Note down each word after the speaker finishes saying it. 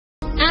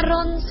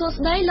រុនសួ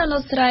ស្តីលោកលោ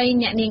កស្រី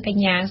អ្នកនាងក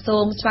ញ្ញាសូ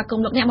មស្វាគម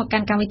ន៍លោកអ្នកមកកា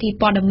ន់កម្មវិធី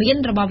ព័ត៌មាន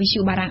របស់វិទ្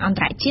យុបារាំងអន្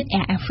តរជាតិ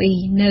RFI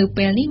នៅ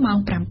ពេលនេះម៉ោង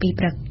 7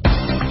 ព្រឹក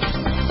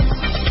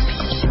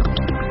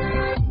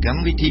កម្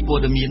មវិធីព័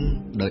ត៌មាន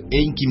ដោយ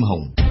អេងគឹមហុ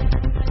ង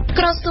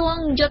ក្រសួង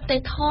យុត្តិ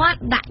ធម៌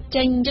ដាក់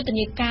ចេញយុទ្ធ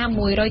នាការ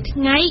100ថ្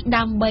ងៃ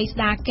ដើម្បីស្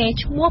ដារកេរ្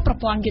តិ៍ឈ្មោះប្រ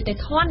ព័ន្ធយុត្តិ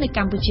ធម៌នៅក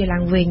ម្ពុជាឡើ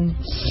ងវិញ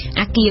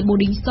អគារប៊ូ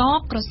ឌីងស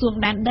ក្រសួង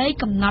ដែនដី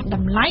កំណត់ត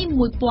ម្លៃ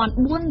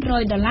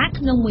$1,400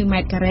ក្នុង1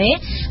ម៉ែត្រការ៉េ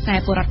តែ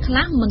ពលរដ្ឋខ្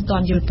លះមិនទា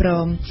ន់យល់ព្រ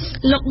ម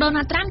លោកដូ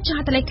ណាល់ត្រាំចុះហ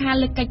ត្ថលេខា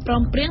លើកិច្ចព្រ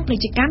មព្រៀងពាណិ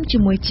ជ្ជកម្មជា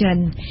មួយចិន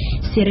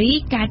សេរី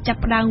ការចាប់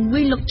ផ្ដើម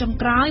វិលុកចុង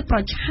ក្រោយប្រ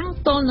ឆាំង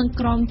ទល់នឹង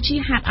ក្រុមជី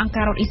ហាតអង្គ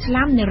ការរដ្ឋអ៊ីស្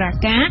លាមនៅរ៉ា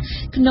កា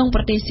ក្នុងប្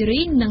រទេសសេរី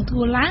នឹងធ្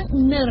វើឡើង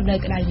នៅរដូវ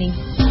ក្តៅនេះ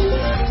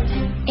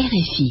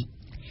RFI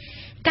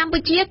កម្ពុ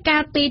ជាកា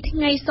លពីថ្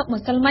ងៃសុក្រ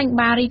ម្សិលមិញ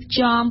បានរៀប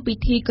ចំពិ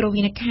ធីគ្រង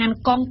វិញ្ញាណក្ខន្ធ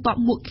កងទ័ព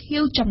មួកខៀ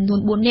វចំនួន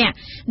4នាក់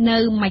នៅ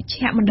មជ្ឈ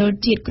មណ្ឌល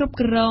ជាតិគ្រប់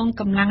គ្រង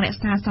កម្លាំងរ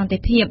ក្សាសន្តិ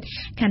ភាព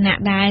ខណៈ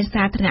ដែល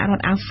សាធារណរ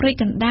ដ្ឋអាហ្វ្រិក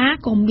កណ្ដាល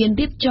ក៏មាន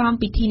រៀបចំ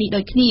ពិធីនេះ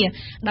ដូចគ្នា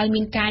ដោយ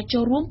មានការចូ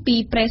លរួមពី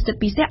ប្រេសិត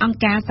ពិសេសអង្គ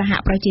ការសហ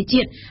ប្រជា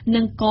ជាតិ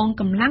និងកង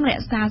កម្លាំងរ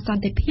ក្សាស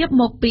ន្តិភាព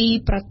មកពី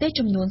ប្រទេស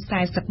ចំនួន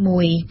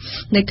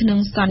41នៅក្នុង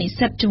សន្និ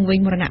សីទជុំវិញ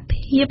មរណ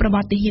ភាពរប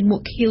ស់ទាហានមួ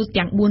កខៀវ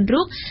ទាំង4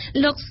រូប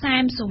លោកសែ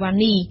មសុវ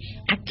ណ្ណី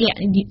អគ្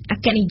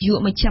គនាយក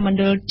មជ្ឈមណ្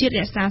ឌលជាតិ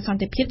រក្សាសន្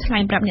តិភាពថ្លែ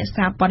ងប្រាប់អ្នក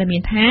សារព័ត៌មា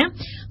នថា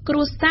គ្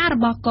រួសាររ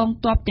បស់កង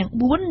ទ័ពទាំង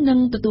4នឹង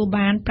ទទួល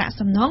បានប្រាក់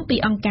សំណងពី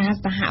អង្គការ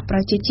សហប្រ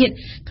ជាជាតិ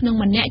ក្នុង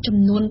ម្នាក់ចំ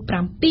នួន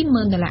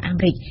$70,000អា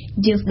មេរិក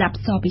យើងស្ដាប់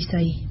សពិ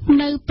សី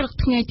នៅព្រឹក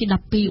ថ្ងៃទី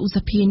12ឧស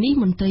ភានេះ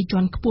មន្ត្រីជា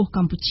ន់ខ្ពស់ក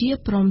ម្ពុជា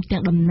ព្រមទាំ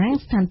ងតំណាង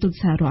ស្ថានទូត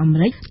សហរដ្ឋអាមេ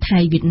រិកថៃ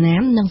វៀតណា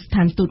មនិងស្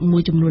ថានទូតមួ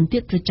យចំនួនទៀ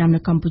តប្រចាំនៅ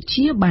កម្ពុ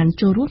ជាបាន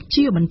ចូលរួម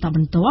ជាបន្តប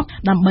ន្ទាប់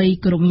ដើម្បី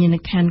គោរពវិញ្ញាណ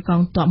ក្ខន្ធក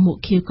ងទ័ពមួក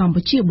ខៀវកម្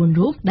ពុជា4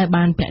រូបដែល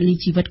បានពលី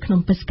ជីវិតក្នុង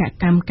បេសក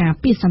កម្មការ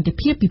ពារសន្តិ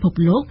ភាពពិភព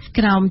លោក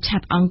ក្រោមឆ័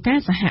ត្រអង្គការ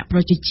សហប្រ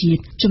ជាជាតិ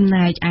ចំ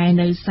ណែកឯ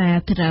នៅសា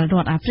ធារណរ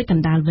ដ្ឋអាហ្វ្រិកក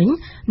ណ្ដាលវិញ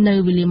នៅ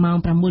វេលាម៉ោង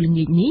 6 ល្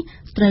ងាចនេះ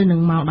ត្រូវនឹ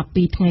ងម៉ោង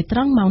 12 ថ្ងៃត្រ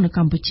ង់មកនៅក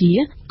ម្ពុជា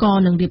ក៏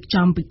នឹងរៀប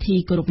ចំពិធី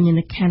គោរពវិញ្ញា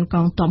ណក្ខន្ធក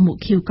ងទ័ពមួក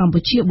ខៀវកម្ពុ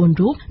ជា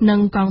4រូបនិង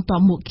កងទ័ព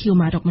មួកខៀវ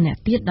ម៉ារ៉ុកម្នាក់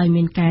ទៀតដោយ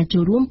មានការចូ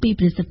លរួមពី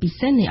ប្រសិទ្ធពិ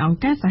សេសនៃអង្គ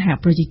ការសហ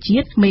ប្រជាជា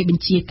តិមេប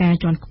ញ្ជាការ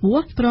ជាន់ខ្ព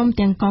ស់ព្រម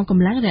ទាំងកងក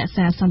ម្លាំងរក្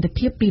សាសន្តិ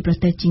ភាពពីប្រ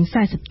ទេសជាង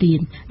40ទៀត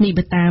នេះ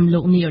បើតាមលោ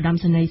កនាយឧត្តម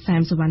សេនីយ៍សែ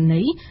មសុវណ្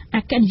ណីអ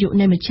គ្គនាយក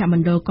នៃមជ្ឈម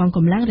ណ្ឌលកងក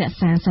ម្លាំងរក្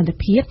សាសន្តិ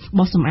ភាព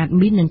បោះសម្អាត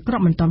មីននិងក្រប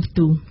មិនទាន់ផ្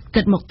ទុះ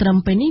គិតមកត្រឹម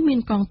ពេលនេះមាន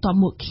កងទ័ព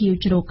មួកខៀវ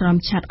ជ្រោក្រោម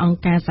ឆ័ត្រអង្គ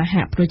ការសហ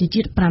ប្រជា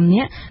ជាតិ5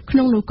នាក់ក្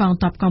នុងនោះកង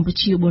ទ័ពកម្ពុ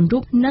ជា4រូ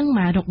បនិង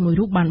ម៉ារ៉ុក1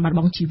រូបបានបាត់ប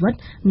ង់ជីវិត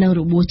និង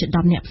របួសជា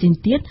10នាក់ផ្សេង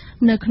ទៀត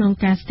នៅក្នុង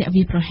ការស្ទាក់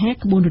វាយប្រហារ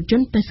ក្បួនរថយ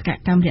ន្តបេសក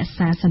កម្មរក្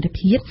សាសន្តិ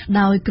ភាព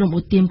ដោយក្រុមឧ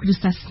ទាមគ្រឹះ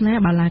សាសនា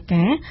បាឡា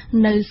កា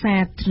នៅសា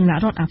ធារណ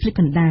រដ្ឋអាហ្វ្រិក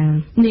កណ្ដាល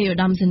នាយឧ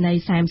ត្តមសេនី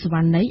យ៍សែមសុវ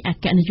ណ្ណីអ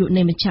គ្គនាយក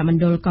នៃមជ្ឈម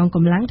ណ្ឌលកងក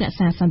ម្លាំងរក្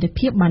សាសន្តិ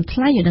ភាពបានថ្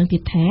លែងឲ្យដឹងទៀ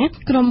តថា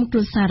ក្រុមគ្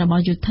រួសាររប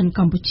ស់យោធិនក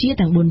ម្ពុជា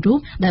ទាំង4រូប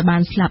ដែលបា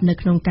នស្លាប់នៅ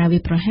ក្នុងការវា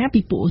យប្រហារ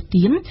ពីពួកឧ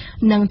ទាម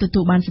នឹងទទួ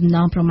លបានសំណ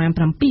ងប្រមាណ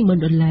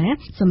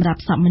$70,000សម្រាប់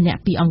សពម្នាក់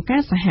ពីអង្គកា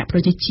រសហប្រ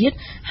ជាជាតិ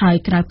ហើយ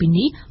ក្រៅពី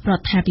នេះរ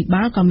ដ្ឋាភិ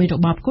បាលក៏មានរ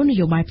បបគោលន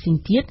យោបាយផ្សេង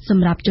ទៀតស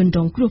ម្រាប់ជនរ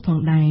ងគ្រោះផង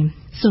ដែរ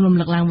សូមរំ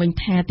លឹកឡើងវិញ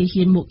ថាទា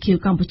ហានមួកខៀវ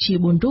កម្ពុជា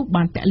4រូប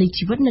បានពលី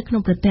ជីវិតនៅក្នុ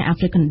ងប្រទេសអា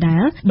ហ្វ្រិកកណ្ដា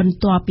លបន្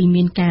ទាប់ពី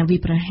មានការវាយ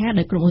ប្រហារ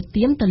ដោយក្រុមឧ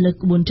ទាមទៅលើ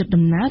ក្បួនជិត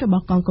ដំណើររប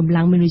ស់កងកម្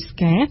លាំងមីនីស្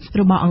កា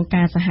របស់អង្គ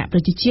ការសហប្រ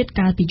ជាជាតិ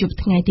កាលពីយប់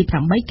ថ្ងៃទី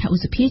8 ខែឧ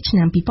សភាឆ្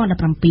នាំ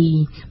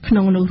2017ក្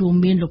នុងនោះរួម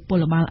មានលោកព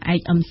លបាលឯក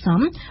អឹមសំ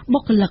បុ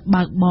គ្គលិក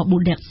បើកបរប៊ូ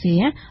ដេកសៀ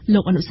លោ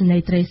កអនុសេនី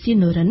យ៍ត្រេសៀន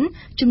នូរិន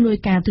ជំនួយ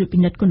ការត្រួតពិ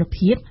និត្យគុណ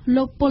ភាព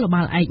លោកពល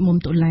បាលឯកមុំ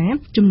តុលា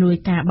ជំនួយ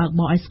ការបើក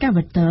បរអេសកា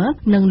វ៉ាទ័រ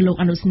និងលោក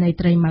អនុសេនីយ៍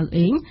ត្រីម៉ៅ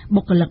អេង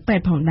បុគ្គលិកពេ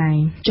ទ្យផងដែរ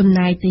ចំ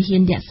ណែកទាហា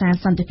នរក្សា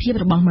សន្តិភាព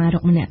របស់ម៉ារ៉ុ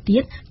កម្នាក់ទៀ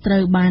តត្រូ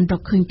វបានរ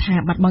កឃើញថា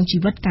បាត់បង់ជី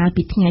វិតកាល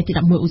ពីថ្ងៃទី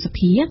11ឧស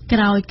ភាក្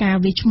រោយការ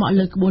វាយឆ្មក់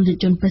លើក្បួនរថ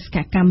យន្តបេសក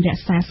កម្មរ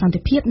ក្សាសន្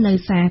តិភាពនៅ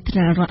សាធារ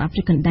ណរដ្ឋអាហ្វ្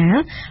រិកកណ្ដាល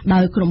ដោ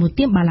យក្រុមឧ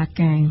ទាមបាឡា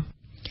កា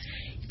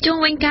ជុំ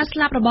វិញការស្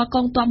លាប់របស់ក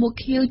ងទ័ពមួក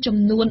ខៀវចំ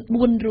នួន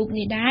4រូប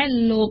នេះដែរ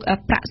លោក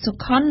ប្រាក់សុ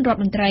ខុនរដ្ឋ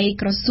មន្ត្រី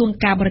ក្រសួង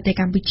ការបរទេស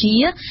កម្ពុជា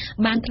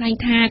បានថ្លែង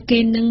ថាគេ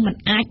នឹងមិន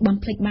អាចបំ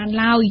ភ្លេចបាន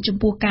ឡើយចំ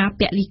ពោះការ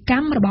ពលីក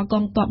ម្មរបស់ក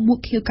ងទ័ពមួក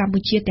ខៀវកម្ពុ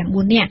ជាទាំង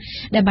4នាក់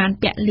ដែលបាន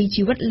ពលី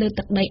ជីវិតលើ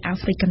ទឹកដីអា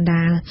ហ្វ្រិកកណ្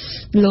ដាល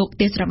លោក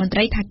ទេសរដ្ឋមន្ត្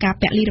រីថាការ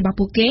ពលីរបស់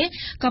ពួកគេ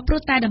ក៏ព្រោះ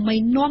តែដើម្បី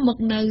នាំមក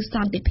នៅស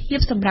ន្តិភាព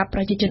សម្រាប់ប្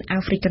រជាជនអា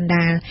ហ្វ្រិកកណ្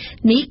ដាល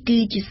នេះគឺ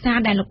ជាសារ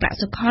ដែលលោកប្រាក់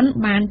សុខុន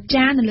បាន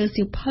ចារនៅលើ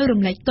សៀវភៅ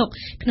រំលែកទុក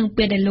ក្នុង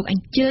ពេលដែលលោកអ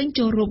ញ្ជើញ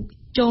ចូល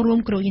រួម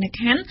គ្រងវិញ្ញាណក្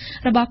ខន្ធ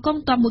របស់កង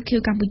ទ័ពមួកខៀវ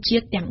កម្ពុជា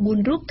ទាំង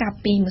4រូបកាល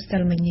ពីម្សិ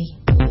លមិញនេះ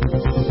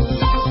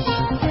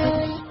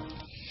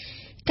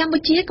កម្ពុ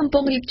ជាកំពុ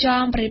ងរៀប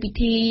ចំព្រះរាជពិ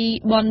ធី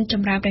បុណ្យច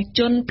ម្រើនព្រះជ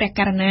ន្មព្រះ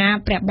ករុណា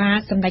ព្រះបាទ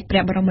សម្ដេចព្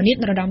រះបរមនាថ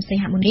នរោត្តមសី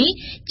ហមុនី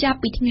ចាប់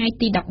ពីថ្ងៃ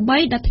ទី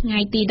13ដល់ថ្ងៃ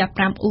ទី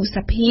15ឧស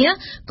ភា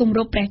គម្រ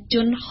ប់ព្រះជ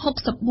ន្ម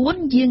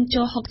64យាង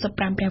ចូល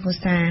65ព្រះវ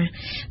ស្សា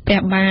ព្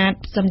រះបាទ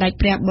សម្ដេច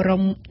ព្រះបរ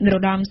មនរោ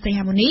ត្តមសីហ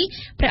មុនី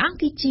ព្រះអង្គ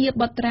គឺជា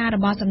បុត្រារ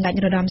បស់សម្ដេចន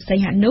រោត្តមសី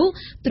ហនុ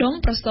ទ្រង់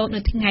ប្រសូតនៅ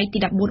ថ្ងៃទី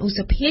14ឧស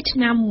ភាឆ្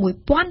នាំ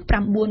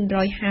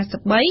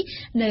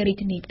1953នៅរាជ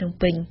ធានីភ្នំ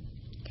ពេញ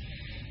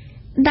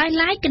ได้ไ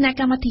ล่คณะ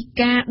กรรม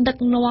การដឹก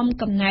នាំ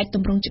កំណែទ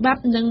ម្រង់ច្បា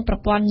ប់និងប្រ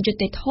ព័ន្ធយុត្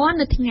តិធម៌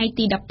នៅថ្ងៃ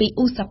ទី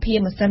12ឧសភា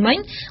ម្សិលមិញ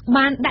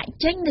បានដាក់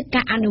ចេញនូវ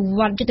ការអនុវ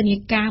ត្តយុទ្ធនា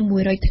ការ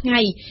100ថ្ងៃ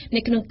នៅ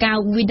ក្នុងការ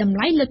វិតម្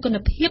លៃលើគុណ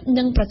ភាព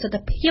និងប្រសិទ្ធ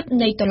ភាព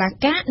នៃតុលា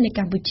ការនៅក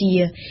ម្ពុជា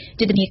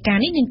យុទ្ធនាការ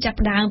នេះនឹងចាប់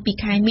ផ្ដើមពី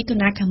ខែមិថុ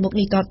នាខាងមុខ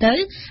នេះតទៅ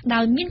ដោ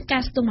យមានកា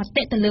រស្ទង់ម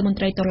តិទៅលើមន្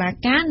ត្រីតុលា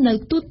ការនៅ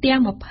ទូទាំង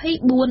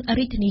24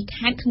រាជធានី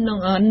ខេត្តក្នុង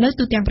នៅ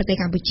ទូទាំងប្រទេស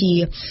កម្ពុជា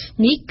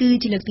នេះគឺ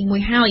ជាលើកទី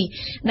1ហើយ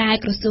ដែល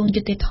ក្រសួង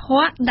យុត្តិធ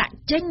ម៌ដាក់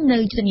ចេញនៅ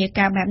យុទ្ធនា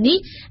ការបែបនេះ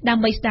ដើ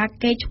ម្បីស្ដារ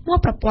កេរ្តិ៍ឈ្មោះ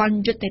ប្រព័ន្ធ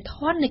យុត្តិធ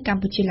ម៌នៅក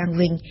ម្ពុជាឡើង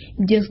វិញ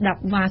យើងស្ដាប់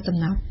វ៉ាសំ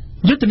ណោ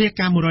យុទ្ធនា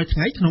ការ100ថ្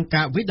ងៃក្នុង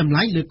ការវិតម្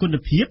លៃលើគុណ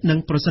ភាពនិង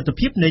ប្រសិទ្ធ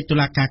ភាពនៃតុ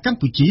លាការកម្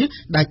ពុជា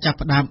ដែលចាប់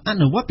ផ្ដើមអ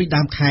នុវត្តពី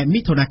ដើមខែមិ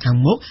ថុនាខាង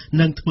មុខ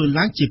នឹងធ្វើ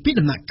ឡើងជាពីរ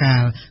ដំណាក់កា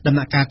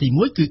លទី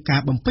1គឺកា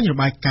របំពេញរ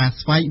បាយការណ៍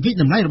ស្វ័យវិ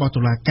តម្លៃរបស់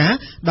តុលាការ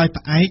ដោយ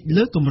ផ្អែក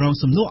លើគម្រោង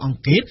សំណួរអង្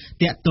កេត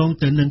ទាក់ទង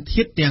ទៅនឹង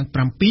ធាតុទាំង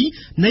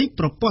7នៃ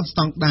ប្រព័ន្ធស្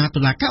តង់ដារតុ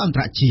លាការអន្ត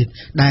រជាតិ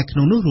ដែលក្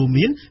នុងនោះរួម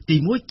មានទី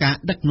1ការ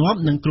ដឹកនាំ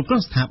និងគ្រប់គ្រ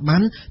ងស្ថាប័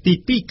នទី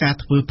2ការ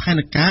ធ្វើផែន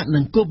ការនិ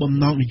ងគោលបំ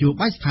ណងនយោ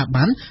បាយស្ថា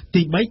ប័ន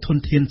ទី3ធន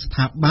ធានស្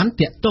ថាប័ន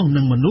ទាក់ទង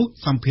នឹងមនុស្ស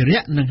សម្ភា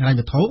រៈនិងហិរញ្ញ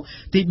វត្ថុ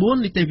ទី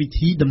4នីតិវិ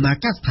ធីដំណើរ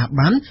ការស្ថា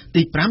ប័ន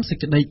ទី5សេច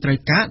ក្តីត្រូវ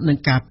ការនិង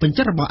ការពេញ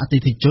ចិត្តរបស់អតិ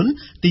ថិជន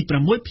ទី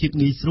6ភាព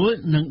ងាយស្រួល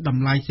និងត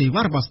ម្លៃសេ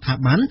វារបស់ស្ថា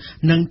ប័ន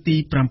និងទី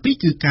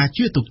7គឺការ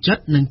ជឿទុកចិត្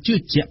តនិងជឿ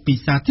ជាក់ពី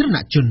សាធារណ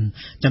ជន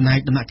ចំណែក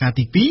ដំណាក់កាល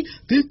ទី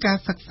2គឺការ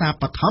សិក្សា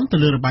បឋមទៅ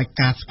លើរបាយ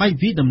ការណ៍ស្វ័យ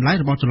វិតម្លៃ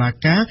របស់តុលា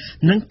ការ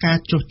និងការ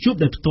ចុះជួប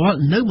ដោយផ្ទាល់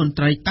នៅមន្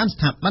ត្រីតាមស្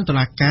ថាប័នតុ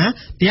លាការ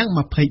ទាំង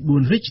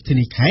24រាជធា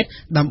នីខេត្ត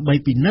ដើម្បី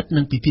ពិនិត្យ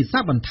និងពិភាក្សា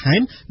បន្ថែ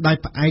មដោយ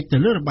ផ្អែកទៅ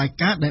លើរបាយ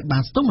ការណ៍ដែលបា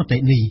នស្ទង់មតិ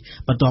នេះ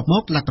បន្ទាប់ម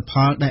កលទ្ធផ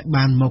លដែល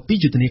បានមកពី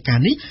យុទ្ធនាការ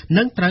នេះ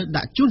នឹងត្រូវ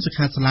ដាក់ជូនសិក្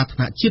ខាសាលាថ្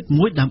នាក់ជាតិ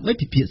មួយដើម្បី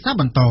ពិភាក្សា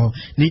បន្ត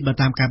នេះបើ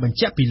តាមការបញ្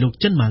ជាក់ពីលោក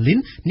ចិនម៉ាលីន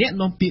អ្នក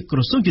នាំពាក្យក្រ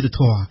សួងយុទ្ធ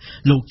ភ័ព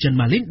លោកចិន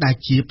ម៉ាលីនដែល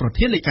ជាប្រ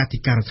ធានលេខាធិ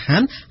ការដ្ឋា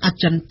នអ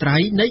ចិន្ត្រៃ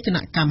យ៍នៃគ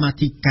ណៈកម្មា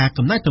ធិការ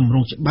កំណែទម្រ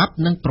ង់ច្បាប់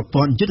និងប្រ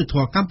ព័ន្ធយុត្តិធ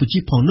ម៌កម្ពុជា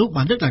ផងនោះ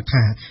បានលើកឡើង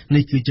ថា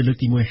នេះគឺជាលើក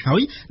ទី1ហើ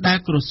យដែល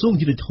ក្រសួង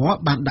យុត្តិធម៌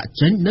បានដាក់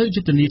ចេញនៅ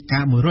យុទ្ធនាកា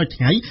រ100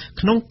ថ្ងៃ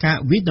ក្នុងការ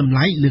វិតម្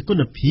លៃលើគុ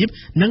ណភាព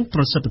និងប្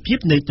រសិទ្ធភាព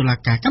នៃតុលា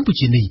ការកម្ពុ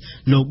ជានេះ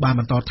លោកបាន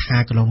បន្តថា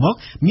កន្លងមក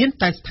មាន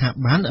តែស្ថា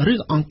ប័នឬ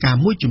អង្គការ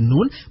មួយចំ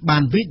នួនបា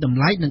នវិតម្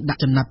លៃនិងដា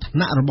ក់ចំណាត់ថ្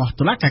នាក់របស់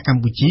តុលាការក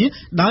ម្ពុជា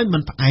ដោយមិ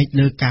នផ្អែក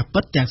លើការពិ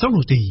តទាំងស្រុង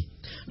នោះទេ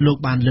លោក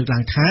បានលើកឡើ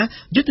ងថា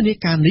យុទ្ធនា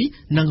ការនេះ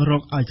នឹងរ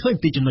កឲ្យឃើញ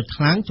ពីចំណុច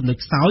ខ្លាំងចំណុច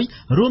ខ្សោយ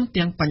រួម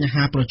ទាំងបញ្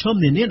ហាប្រឈម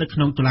នានានៅក្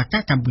នុងតុលាកា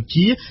រកម្ពុ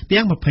ជា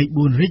ទាំង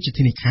24រាជ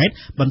ធានីខេត្ត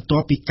បន្ទា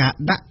ប់ពីការ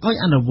ដាក់ឲ្យ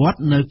អនុវត្ត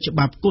នៅច្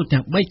បាប់គោល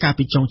ទាំង3កាល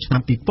ពីចុងឆ្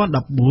នាំ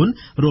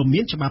2014រួម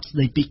មានច្បាប់ស្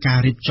តីពីការ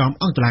រៀបចំ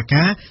អង្គតុលា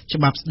ការច្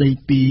បាប់ស្តី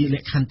ពីល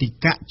ក្ខន្តិ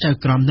កៈចៅ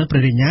ក្រមនិងព្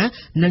រះរាជអាជ្ញា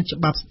និងច្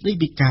បាប់ស្តី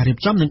ពីការរៀប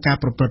ចំនិងការ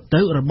ប្រព្រឹត្ត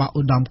ទៅរបស់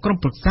ឧត្តមក្រុម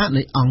ប្រឹក្សា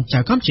នៃអង្គចៅ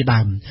ក្រមជា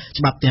ដើម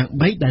ច្បាប់ទាំង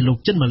3ដែលលោក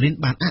ចិនម៉ាលីន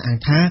បានអះអាង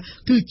ថា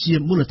គឺជា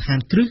មូលដ្ឋាន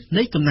គ្រឹះ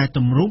នៃកំណែទ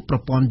ម្រង់ប្រ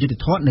ព័ន្ធយុត្តិ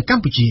ធម៌នៅក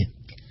ម្ពុជា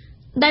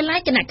ដែលឡែ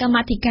កគណៈកម្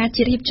មាធិការ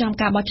ជាតិរៀបចំ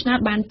ការបោះឆ្នោត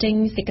បានចេញ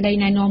សេចក្តី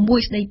ណែនាំមួយ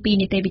ស្តីពី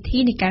នីតិវិធី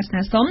នៃការស្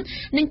នើសុំ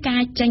និងកា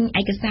រចេញ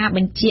ឯកសារប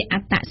ញ្ជាអ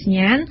ត្តសញ្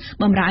ញាណ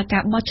បម្រើកា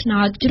របោះឆ្នោ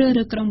តជ្រើស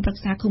រើសក្រុមប្រឹ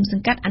ក្សាឃុំស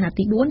ង្កាត់អាណត្តិ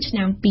ទី4ឆ្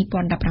នាំ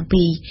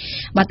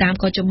2017បើតាម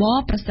កចប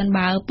ប្រសិន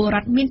បើពលរ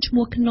ដ្ឋមានឈ្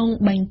មោះក្នុង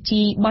បញ្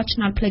ជីបោះឆ្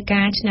នោតផ្លូវ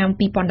ការឆ្នាំ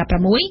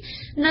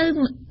2016នៅ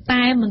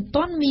តែមិន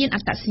ទាន់មានអ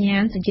ត្តសញ្ញា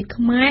ណសញ្ជាតិ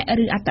ខ្មែរ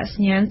ឬអត្តស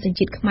ញ្ញាណសញ្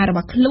ជាតិខ្មែររប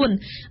ស់ខ្លួន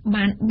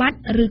បានបាត់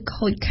ឬ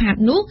ខូចខាត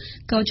នោះ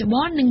កោចប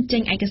នឹងចេ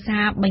ញឯកសា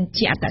របញ្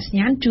ជាអត្តសញ្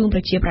ញាណជូនប្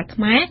រជាប្រដ្ឋ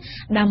ខ្មែរ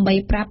ដើម្បី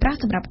ប្រើប្រាស់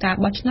សម្រាប់ការ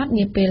បោះឆ្នោត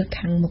នាពេល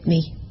ខាងមុខ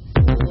នេះ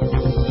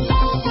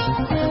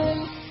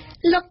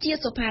លោកជា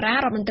សុផារ៉ារ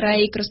ដ្ឋមន្ត្រី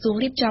ក្រសួង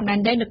រៀបចំដែន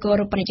ដីនគ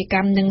រពាណិជ្ជក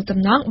ម្មនិងសំ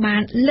ណង់បា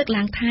នលើក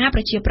ឡើងថាប្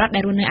រជាប្រដ្ឋដែ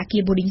លរស់នៅអគា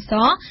រ Boarding ស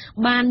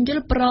បានយ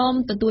ល់ព្រម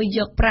ទទួលយ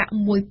កប្រាក់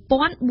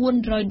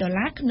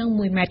$1,400ក្នុង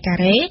1ម៉ែត្រកា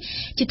រ៉េ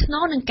ជាថ្នូ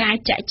រនឹងការ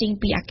ចាក់ចេញ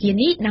ពីអគារ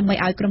នេះដើម្បី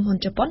ឲ្យក្រុមហ៊ុន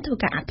ជប៉ុនធ្វើ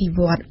ការអភិវ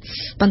ឌ្ឍ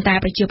ប៉ុន្តែ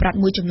ប្រជាប្រដ្ឋ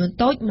មួយចំនួន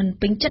តូចមិន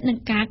ពេញចិត្តនឹង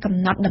ការកំ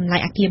ណត់តម្លៃ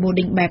អគារ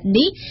Boarding បែប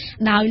នេះ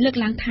ដោយលើក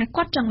ឡើងថា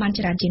គាត់ចង់បាន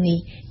ច្រើនជាងនេះ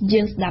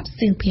យើងស្ដាប់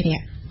សឿងភិ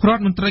រៈរដ្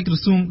ឋមន្ត្រីក្រ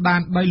សួងដែ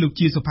នដីលោក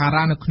ជាសុផា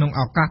រ៉ានៅក្នុង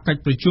ឱកាសកិច្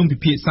ចប្រជុំពិ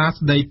ភាក្សា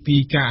ស្តីពី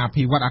ការអ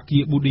ភិវឌ្ឍអគា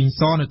រ Boarding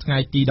សនៅថ្ងៃ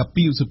ទី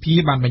12ឧសភា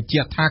បានបញ្ជា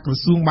ក់ថាក្រ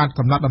សួងបាន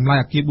កំណត់តម្លៃ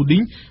អគារ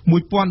Boarding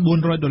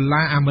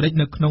 $1,400 អាមេរិក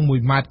នៅក្នុង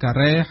1ម៉ែត្រកា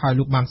រ៉េហើយ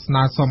លោកបានស្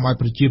នើសុំឲ្យ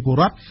ប្រជាពល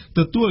រដ្ឋ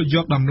ទទួលយ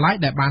កតម្លៃ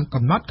ដែលបាន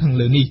កំណត់ខាង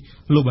លើនេះ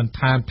លោកបន្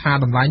ថែមថា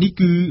តម្លៃនេះ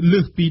គឺលើ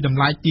សពីតម្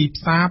លៃទី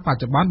ផ្សារបច្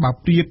ចុប្បន្នបើ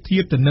ប្រៀបធៀ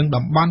បទៅនឹង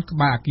តំបន់ក្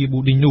បែរអគារ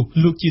Boarding នោះ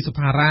លោកជាសុ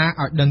ផារ៉ា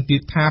ឲ្យដឹងទៀ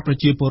តថាប្រ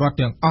ជាពលរដ្ឋ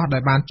ទាំងអស់ដែ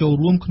លបានចូល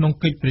រួមក្នុង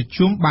កិច្ចប្រ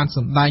ជុំបានស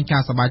ម្ដែងកា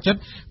រសប្បាយចិត្ត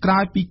ក្រោ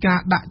យពីការ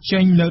ដាក់ចេ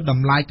ញនៅត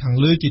ម្លៃខាង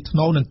លើជាថ្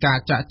នូរនឹងការ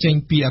ចាក់ចេញ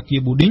ពីអគារ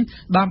Boarding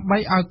ដើម្បី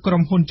ឲ្យក្រុ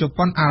មហ៊ុនជ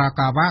ប៉ុនអារ៉ា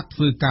កាវ៉ាធ្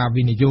វើការ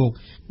វិនិយោគ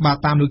បើ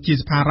តាមលោកជា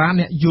សុផារ៉ា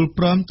អ្នកយល់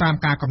ព្រមតាម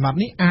ការកំណត់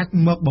នេះអាច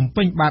មកបំ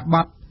ពេញបែបប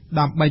ទ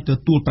ដើម្បីទ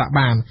ទួលប្រាក់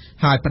បាន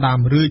ហើយផ្ដើម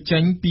រើចេ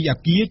ញពីអ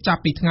គារចា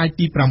ប់ពីថ្ងៃ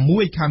ទី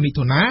6ខែមិ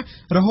ថុនា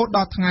រហូតដ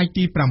ល់ថ្ងៃ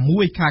ទី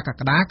6ខែកក្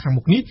កដាខាង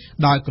មុខនេះ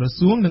ដោយក្រ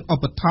សួងនឹងឧ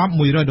បត្ថម្ភ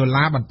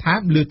$100បន្ថែម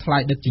លើថ្លៃ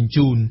ដឹកជញ្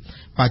ជូន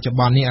បច្ចុប្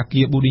បន្ននេះអ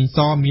គារប៊ូឌីងស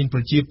មានប្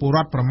រជាពលរ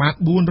ដ្ឋប្រមាណ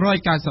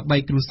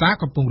493គ្រួសារ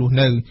កំពុងរស់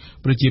នៅ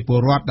ប្រជាពល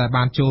រដ្ឋដែល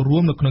បានចូលរួ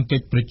មនៅក្នុងកិ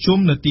ច្ចប្រជុំ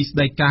នៅទីស្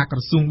តីការក្រ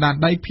សួងដែន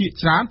ដីភាគ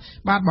ច្រើន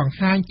បានបង្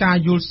ហាញការ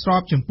យល់ស្រ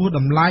បចំពោះត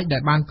ម្លៃដែ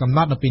លបានកំណ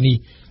ត់នៅពេលនេះ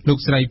លោក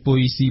ស្រីពុយ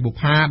ស៊ីបុ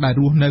ផាដែល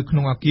រស់នៅក្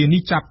នុងអគារ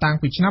នេះចាប់តាំង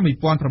ពីឆ្នាំ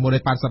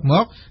1980ម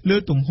កលើ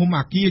ទំហំ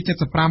អគារ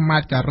75ម៉ែ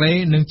ត្រការ៉េ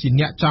និងជា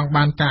អ្នកចង់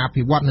បានការអ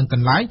ភិវឌ្ឍនឹងក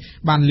ន្លែង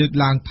បានលើក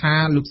ឡើងថា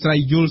លោកស្រី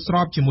យល់ស្រ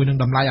បជាមួយនឹង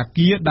តម្លៃអ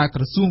គារដែល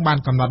ក្រសួងបាន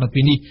កំណត់នៅ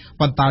ពេលនេះ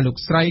ប៉ុន្តែលោក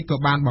ស្រីក៏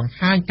បានបង្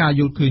ហាញការ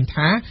យល់ឃើញ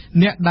ថា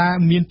អ្នកដែល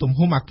មានទំ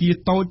ហំអគារ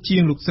តូចជា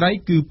ងលោកស្រី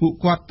គឺពួក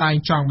គាត់តែង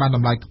ចង់បានត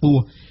ម្លៃខ្ព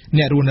ស់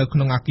អ្នករស់នៅក្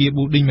នុងអគារ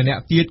ប៊ូឌីងម្នា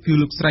ក់ទៀតគឺ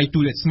លោកស្រីទូ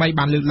លលក្ស្មី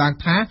បានលើកឡើង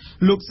ថា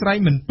លោកស្រី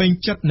មិនពេញ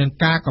ចិត្តនឹង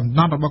ការកំណ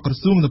ត់របស់ក្រ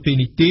សួងនៅពេល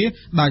នេះទេ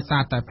ដោយសា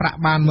រតែប្រាក់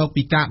បានមក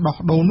ពីការដោះ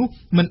ដូរនោះ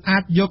មិនអា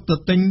ចយកទៅ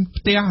ទិញ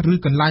ផ្ទះឬ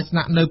កន្លែងស្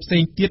នាក់នៅផ្សេ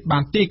ងទៀតបា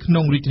នទេក្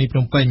នុងរាជធានីភ្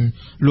នំពេញ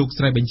លោក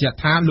ស្រីបញ្ជាក់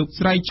ថាលោក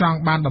ស្រីចង់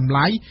បានតម្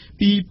លៃ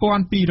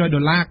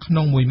$2,200ក្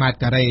នុង1ម៉ែត្រ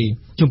ការ៉េ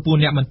ចំពោះ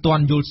អ្នកមិនទា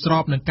ន់យល់ស្រ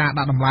បនឹងការ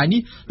ដាក់តម្លៃ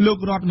នេះលោក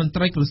រដ្ឋមន្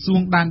ត្រីក្រសួង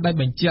ដែនដី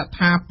បញ្ជាក់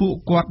ថាពួក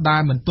គាត់ដែ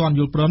លមិនទាន់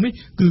យល់ព្រមនេះ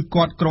គឺ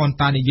គាត់គ្រាន់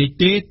តែនិយាយ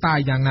ទេតែ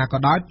យ៉ាងណាក៏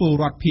ដោយពល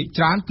រដ្ឋភាគ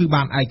ច្រើនគឺ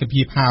បានឯក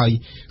ភាពហើយ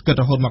គិត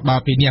រហូតមកដ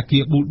ល់ពេលនេះអគា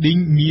រប៊ូឌីង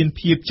មាន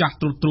ភាពចាស់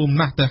ទ្រុឌទ្រោម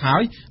ណាស់ទៅហើ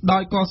យដោ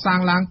យកសាង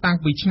ឡើងតាំង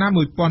ពីឆ្នាំ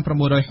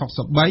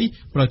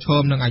1963ប្រឈ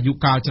មនឹងអាយុ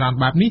កាលច្រើន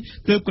បែបនេះ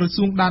ទើបក្រ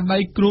សួងដែនដី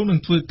គ្រោងនឹង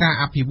ធ្វើការ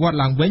អភិវឌ្ឍ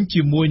ឡើងវិញ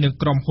ជាមួយនឹង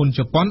ក្រុមហ៊ុនជ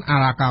ប៉ុនអា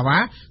រ៉ាកាវ៉ា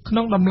ក្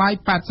នុងតម្លៃ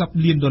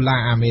$80 លា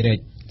នអាមេរិក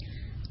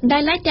ដែ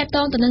លឡែកតាក់ទ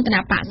ងទៅនឹងគ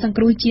ណៈបកសង្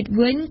គ្រោះជាតិ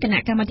វិញគណៈ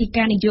កម្មាធិ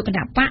ការនយោបាយគ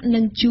ណៈបកនឹ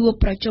ងជួប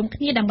ប្រជុំគ្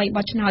នាដើម្បី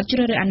បោះឆ្នោតជ្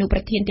រើសរើសអនុប្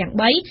រធានទាំង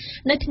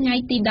3នៅថ្ងៃ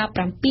ទី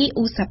17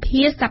ឧស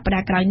ភាសប្តា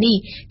ហ៍ក្រោយនេះ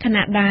ខ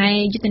ណៈដែល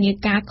យុទ្ធនា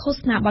ការឃោស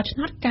នាបោះឆ្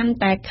នោតកាន់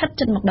តែខិត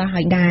ជិតមកដល់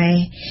ហើយដែរ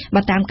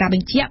បើតាមការប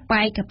ញ្ជាក់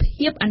បែក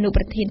ភាពអនុ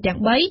ប្រធានទាំង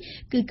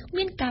3គឺគ្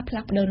មានការផ្លា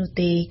ស់ប្ដូរនោះ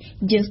ទេ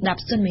យើងស្ដា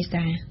ប់សុនមេ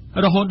សា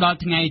រហូតដល់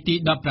ថ្ងៃទី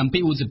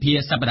17ឧសភា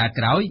សប្តាហ៍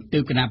ក្រោយទើ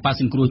បគណៈបក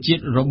សង្គ្រោះជា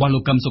តិរបស់លោ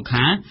កកឹមសុ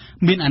ខា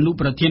មានអនុ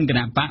ប្រធានគ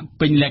ណៈបក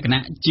ពេញលក្ខ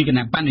ណៈជាគ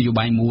ណៈបកនយោ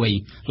បាយមួយ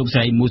លោកស្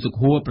រីមូសុ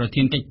ខួរប្រ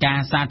ធានកិច្ចការ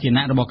សាធារ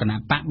ណៈរបស់គណៈ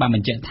បកបានប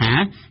ញ្ជាក់ថា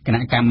គ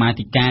ណៈកម្មា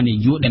ធិការន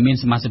យោបាយដែលមាន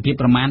សមាជិក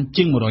ប្រមាណ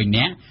ជាង100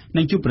នាក់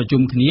នឹងជួបប្រ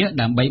ជុំគ្នា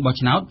ដើម្បីបោះ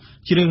ឆ្នោត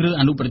ជ្រើសរើស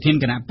អនុប្រធាន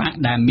គណៈបក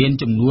ដែលមាន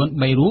ចំនួន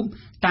3រូប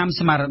តាម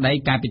ស្មារតី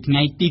កាលពីថ្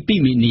ងៃទី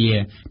2មីនា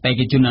បេក្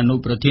ខជនអនុ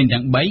ប្រធាន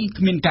ទាំង3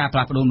គ្មានការផ្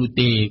លាស់ប្ដូរនោះ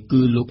ទេ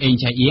គឺលោកអេង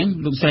ឆៃអៀង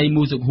លោកស្រី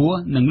មូសុខួរ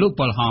និងលោក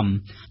ប៉ុលហំ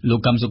លោក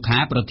កឹមសុខា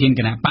ប្រធាន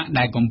គណៈបក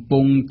ដែលកំពុ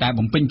ងតែ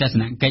បំពេញទស្ស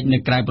នកិច្ចនៅ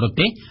ក្រៅប្រ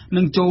ទេស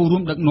នឹងចូលរួ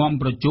មដឹកនាំ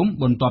ប្រជុំ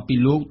បន្ទាប់ពី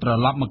លោកត្រ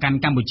ឡប់មកកាន់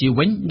កម្ពុជា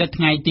វិញនៅ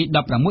ថ្ងៃទី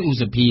16ឧ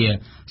សភា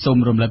សូម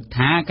រំលឹក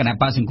ថាគណៈ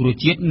បកសង្គ្រោះ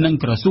ជាតិនិង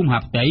ក្រសួងមហា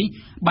ផ្ទៃ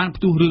បាន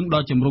ផ្ទុះរឿង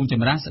ដ៏ចម្រូងច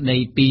ម្រាសស្ដី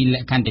ពីល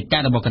ក្ខន្តិកៈ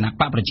របស់គណៈ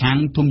បកប្រឆាំង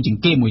ធំជាង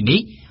គេមួយ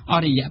នេះអ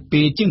ស់រយៈ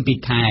ពេលជាង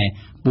2ខែ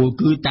ពល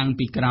គឺតាំង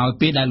ពីក្រោយ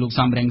ពេលដែលលោក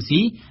សំរងស៊ី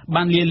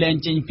បានលាលែង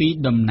ចេញពី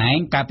តំណែង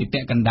កាលពីពា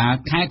ក់កណ្ដាល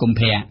ខែកុម្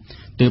ភៈ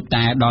ទើប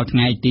តែដល់ថ្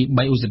ងៃទី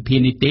3ឧសភា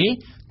នេះទេ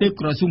ទើប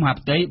ក្រសួងមហា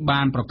ផ្ទៃ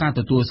បានប្រកាស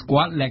ទទួលស្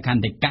គាល់លក្ខ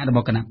ន្តិកៈរប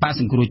ស់គណៈបក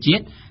សង្គ្រោះជា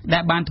តិដែ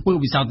លបានធ្វើ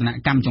វិសោធន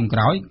កម្មចុងក្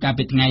រោយកាល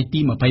ពីថ្ងៃទី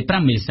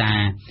25មេសា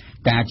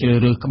ការជ្រើស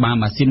រើសក្បាល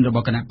ម៉ាស៊ីនរប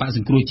ស់គណៈបកស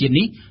ង្គ្រោះជាតិ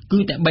នេះគឺ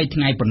តែ3ថ្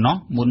ងៃប៉ុណ្ណោះ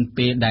មុន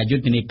ពេលដែលយុ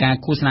ទ្ធនាការ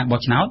ឃោសនាបោះ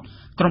ឆ្នោត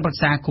ក្រុមប្រឹ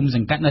ក្សាគុំស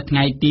ង្កាត់នៅថ្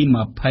ងៃទី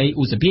20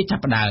ឧសភាចា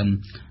ប់ផ្ដើម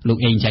លោក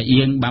អេងឆៃ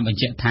អៀងបានបញ្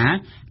ជាក់ថា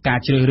ការ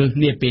ជ្រើសរើស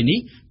នាពេលនេះ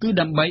គឺ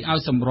ដើម្បីឲ្យ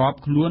សម្រប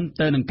ខ្លួន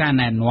ទៅនឹងការ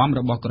ណែនាំ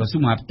របស់ក្រសួ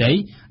ងមហាផ្ទៃ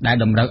ដែល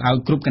តម្រូវឲ្យ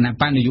គ្រប់គណៈ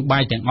បកនយោបា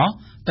យទាំងអស់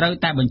ត្រូវ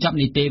តែបញ្ចប់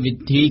នីតិវិ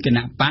ធីគ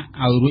ណៈបក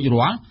ឲ្យរួច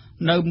រាល់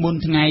នៅមុន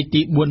ថ្ងៃ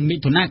ទី4មិ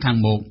ថុនាខាង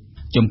មុខ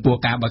ចំពោះ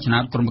ការបោះឆ្នោ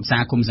តក្រុមប្រឹក្សា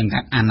គុំសង្កា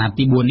ត់អាណត្តិ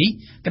ទី4នេះ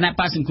គណៈ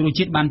បកសង្គ្រោះ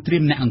ជាតិបានត្រៀ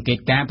មអ្នកអង្កេត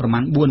ការណ៍ប្រមា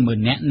ណ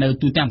40000នាក់នៅ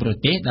ទូទាំងប្រ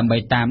ទេសដើម្បី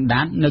តាម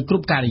ដាននៅគ្រ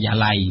ប់ការិយា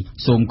ល័យ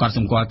សូមកត់ស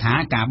ម្គាល់ថា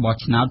ការបោះ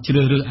ឆ្នោតជ្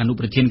រើសរើសអនុ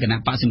ប្រធានគណៈ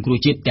បកសង្គ្រោះ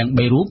ជាតិទាំង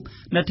3រូប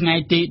នៅថ្ងៃ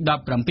ទី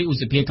17ឧ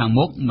សភាខាង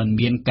មុខមិន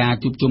មានការ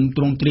ជួបជុំ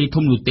ទ្រង់ទ្រាយ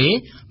ធំនោះទេ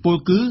ពល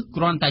គឺ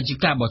គ្រាន់តែជា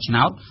ការបោះឆ្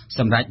នោតស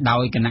ម្រាប់ដោ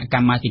យគណៈក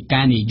ម្មាធិ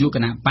ការនយោបាយគ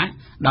ណៈបក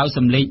ដោយស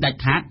ម្លេងដាច់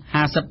ខាត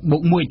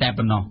50+1តែ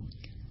ប៉ុណ្ណោះ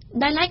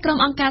ដែលឡែកក្រុម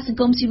អង្គការសង្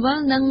គមស៊ីវិល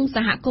និងស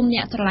ហគមន៍អ្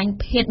នកស្រឡាញ់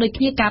ភេទដូច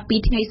គ្នាកាលពី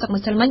ថ្ងៃសុក្រ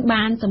ម្សិលមិញ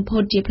បានសម្ពោ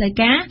ធជាផ្លូវ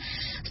ការ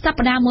ស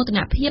ប្តាហ៍មោទន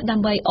ភាពដើ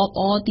ម្បីអប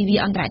អរទិវា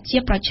អន្តរជា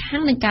តិប្រឆាំ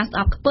ងនឹងការស្អ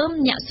ប់ខ្ពើម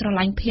អ្នកស្រ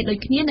ឡាញ់ភេទដូច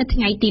គ្នានៅថ្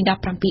ងៃទី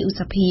17ឧ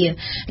សភា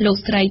លោក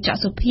ស្រីច័ក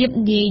សុភាព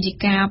នាយិ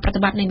កាប្រតិ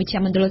បត្តិនៃមជ្ឈ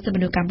មណ្ឌលសិទ្ធិម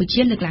នុស្សកម្ពុ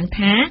ជាលើកឡើង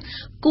ថា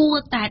គួរ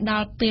តែដ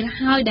ល់ពេល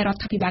ហើយដែលរ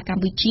ដ្ឋាភិបាលក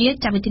ម្ពុជា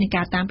ចាត់វិធាន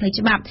ការតាមផ្លូវ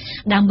ច្បាប់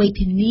ដើម្បី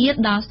ធានា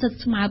ដល់សិទ្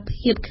ធិស្មើ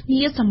ភាពគ្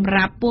នាសម្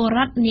រាប់ពលរ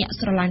ដ្ឋអ្នក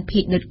ស្រឡាញ់ភេ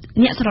ទដូច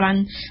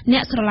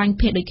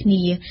គ្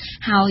នា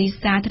ហើយ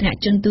សាធារណ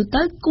ជនទូ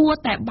ទៅគួរ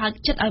តែបើក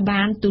ចិត្តឲ្យ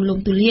បានទូលំ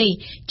ទូលាយ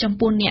ចំ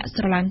ពោះអ្នក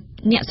ស្រឡា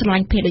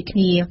ញ់ភេទដូចគ្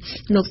នា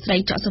លោកស្រី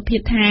ច័កសុភាព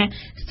ថា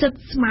សិទ្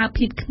ធិស្មើ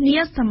ភាពគ្នា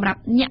សម្រា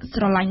ប់អ្នក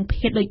ស្រឡាញ់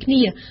ភេទដូចគ្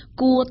នា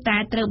គួរតែ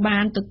ត្រូវបា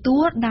នទទួ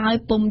លដោយ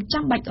ពុំ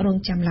ចាំបាច់រង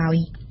ចាំឡើយ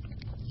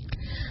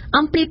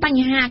អំពីប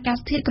ញ្ហាអាកាស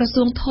ធាតុក្រ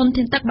សួងធន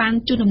ធានទឹកបាន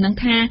ជូនដំណឹង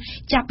ថា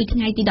ចាប់ពីថ្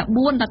ងៃទី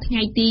14ដល់ថ្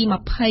ងៃទី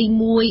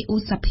21ឧ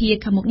សភា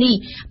ខាងមុខនេះ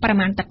ប្រ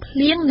មាណទឹកភ្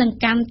លៀងនឹង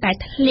កាន់តែ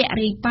ធ្លាក់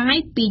រាយប៉ាយ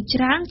ពី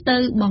ច្រើនទៅ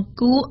បង្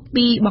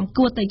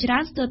គួរទៅច្រើ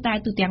នស្ទើរតែ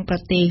ទូទាំងប្រ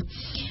ទេស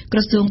ក្រ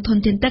សួងធន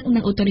ធានទឹកនិ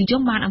ងឧតុនិយ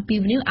មបានអំពាវ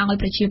នាវឲ្យ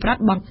ប្រជាពលរដ្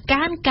ឋបង្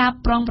កើនការ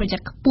ប្រុងប្រយ័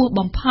ត្នខ្ពស់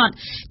បំផុត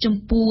ចំ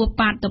ពោះ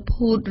បាតុ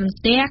ភូតរន្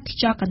ទះខ្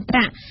យល់កន្ត្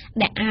រាក់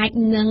ដែលអាច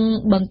នឹង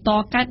បន្ត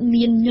កើត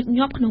មានញឹក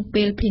ញាប់ក្នុង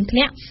ពេលភ្លៀងធ្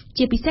លាក់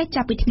ជាពិសេស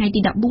ចាប់ពីថ្ងៃទី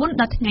14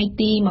ដល់ថ្ងៃ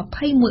ទី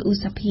21ឧ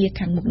សភា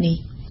ខាងមុខនេះ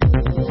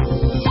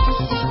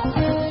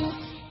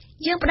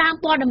យើងផ្ដើម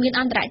ព័ត៌មាន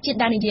អន្តរជាតិ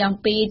ដែលនិយាយអំ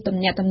ពីទំ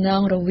នាក់ទំន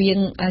ងរវាង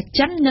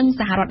ចិននិង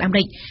សហរដ្ឋអាមេ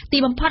រិកទី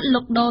បំផុត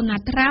លោកដូណា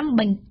ល់ត្រាំ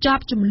បញ្ច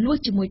ប់ជម្លោះ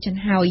ជាមួយចិន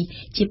ហើយ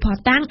ជាផុស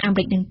តាងអាមេ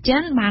រិកនិងចិ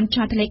នបាន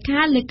ចុះហត្ថលេខា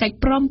លើកិច្ច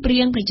ព្រមព្រៀ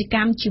ងពាណិជ្ជក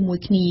ម្មជាមួយ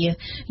គ្នា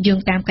យោង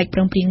តាមកិច្ចព្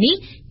រមព្រៀងនេះ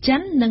ចិ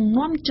ននឹង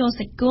នាំចូល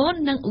សាច់គោ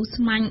និងឧ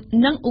ស្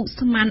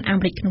ម័នអា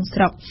មេរិកក្នុង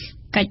ស្រុក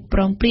កិច្ចព្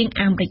រមព្រៀង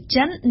អាមេរិក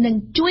ចិននឹង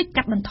ជួយ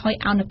កាត់បន្ថយ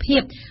អនុភា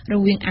ពរ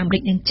វាងអាមេរិ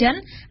កនិងចិន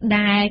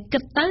ដែលគិ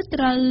តទៅ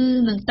ត្រូវ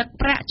នឹងទឹក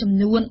ប្រាក់ចំ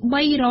នួន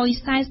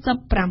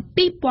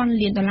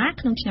$347,000 លាន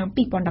ក្នុងឆ្នាំ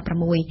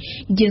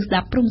2016យើងស្ដា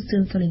ប់ព្រំសឿ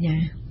នសូលីណា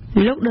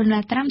លោកដូណា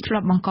ល់ត្រាំធ្លា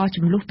ប់បង្ក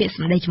ចំនួនពាក្យស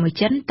ម្ដីជាមួយ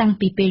ចិនតាំង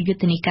ពីពេលយុ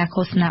ទ្ធនាការ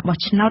ឃោសនាបោះ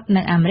ឆ្នោត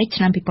នៅអាមេរិក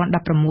ឆ្នាំ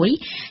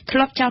2016ធ្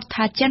លាប់ចោទ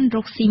ថាចិនរ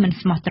កស៊ីមិន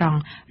ស្មោះត្រង់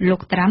លោ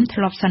កត្រាំធ្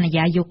លាប់សន្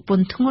យាយកព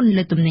ន្ធធ្ងន់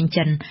លើទំនិញ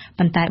ចិន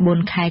ប៉ុន្តែ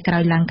4ខែក្រោ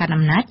យឡើងកាន់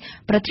អំណាច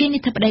ប្រធានា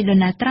ធិបតីដូ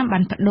ណាល់ត្រាំបា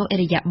នបដូរឥ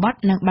រិយាបថ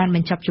និងបានប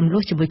ញ្ចប់ចំនួ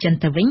នជាមួយចិន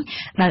ទៅវិញ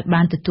ដោយ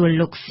បានទទួល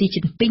លោកស៊ីជី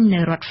នពីងនៅ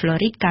រដ្ឋ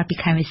Florida កាលពី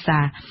ខែមេសា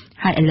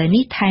ហើយឥឡូវ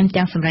នេះថែម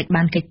ទាំងសម្រេច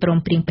បានកិច្ចព្រម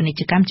ព្រៀងពាណិជ្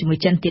ជកម្មជាមួយ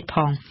ចិនទៀតផ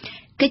ង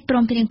កិច្ចព្រ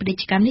មព្រៀងពាណិជ្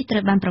ជកម្មនេះត្រូ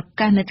វបានប្រ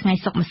កាសនៅថ្ងៃ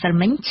សុក្រម្សិល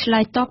មិញឆ្លើ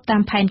យតបតា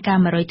មផែនការ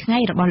100ថ្ងៃ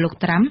របស់លោក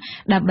ត្រាំ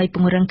ដើម្បីព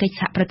ង្រឹងកិច្ច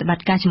សហប្រតិបត្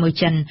តិការជាមួយ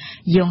ចិន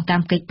យោងតា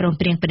មកិច្ចព្រម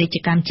ព្រៀងពាណិជ្ជ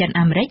កម្មចិន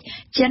អាមេរិក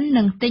ចិន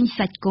នឹងទិញ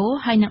សាច់គោ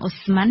ហើយនិងឧ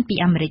ស្ម័នពី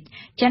អាមេរិក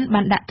ចិន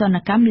បានដាក់ទណ្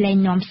ឌកម្មលែង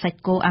នាំសាច់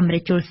គោអាមេរិ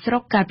កចូលស្រុ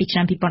កកាលពីឆ្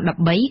នាំ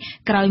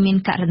2013ក្រោយមាន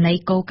ករណី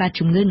គោកើត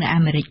ជំងឺនៅ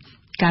អាមេរិក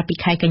កាលពី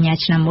ខែកញ្ញា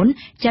ឆ្នាំមុន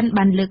ចិន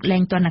បានលើកលែ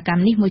ងទណ្ឌកម្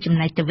មនេះមួយចំ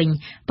ណែកទៅវិញ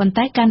ប៉ុន្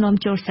តែការនាំ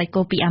ចូលសាច់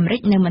គោពីអាមេរិក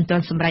នៅមិនទា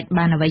ន់សម្រេច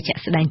បានអ្វីជាក់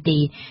ស្ដែងទេ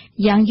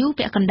យ៉ាងយូរ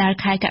ពាក់កណ្ដាល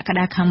ខែកក្ក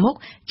ដាខាងមុខ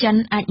ចិន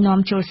អាចនាំ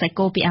ចូលសាច់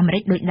គោពីអាមេរិ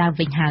កដូចដើម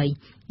វិញហើយ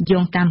យោ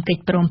ងតាមកិច្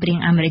ចព្រមព្រៀង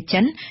អាមេរិក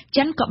ចិន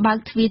ក៏បើក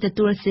ទ្វារទ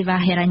ទួលសេវា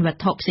ហិរញ្ញវ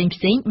ត្ថុផ្សេង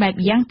ៗបែប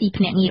យ៉ាងទី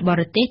ភ្នាក់ងារប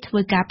រទេសធ្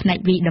វើការផ្នែក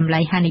វិតម្លៃ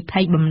ហានិភ័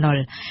យបំណុល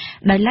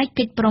ដោយឡែក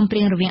កិច្ចព្រមព្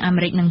រៀងរវាងអា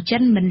មេរិកនិងចិ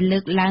នមិនលើ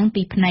កឡើង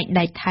ពីផ្នែក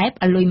ដែកថែប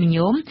អាលុយមី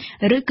ញ៉ូម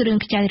ឬគ្រឿង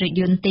ខ្ចៅរថ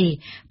យន្តទេ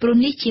ព្រោះ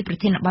នេះជាប្រ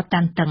ធានបទ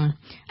តានតឹង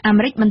អា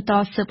មេរិកបន្ត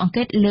ស៊ើបអង្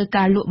កេតលើ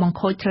ការលក់បង្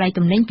ខូចថ្លៃ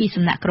ទំនិញពី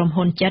សំណាក់ក្រុម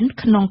ហ៊ុនចិន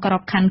ក្នុងក្រ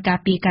បខ័ណ្ឌការ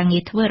ពារការងា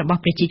រធ្វើរប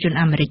ស់ប្រជាជន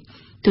អាមេរិក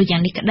ទោះយ៉ា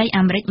ងនេះក្តី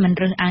អាមេរិកមិន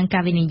រើសអើងកា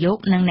រវិនិយោគ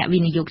និងអ្នកវិ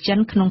និយោគចិន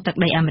ក្នុងទឹក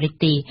ដីអាមេរិក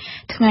ទេ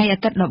ថ្ងៃអា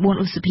ទិត្យ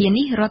14ឧសភា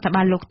នេះរដ្ឋ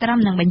បាលលោកត្រាំ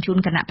នឹងបញ្ជូន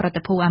គណៈប្រ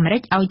តិភូអាមេរិ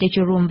កឲ្យទៅ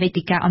ចូលរួមវេ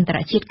ទិកាអន្តរ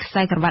ជាតិខ្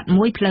សែក្រវ៉ាត់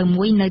មួយផ្លូវ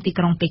មួយនៅទី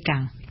ក្រុងប៉េកាំ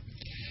ង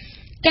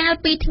កាល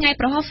ពីថ្ងៃ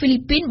ប្រហោះហ្វីលី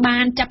ពីនបា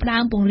នចាប់ផ្ដើ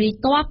មពង្រាយ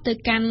ទ័ពទៅ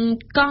កាន់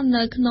កោះ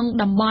នៅក្នុង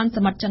តំបន់ស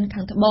មុទ្រចិនខា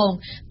ងត្បូង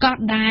កោះ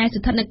ដែល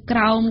ស្ថិតនៅក្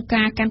រោម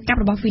ការកាន់កាប់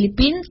របស់ហ្វីលី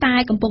ពីនតែ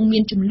កំពុងមា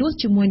នជម្លោះ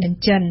ជាមួយនឹង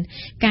ចិន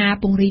ការ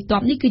ពង្រាយទ័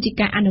ពនេះគឺជា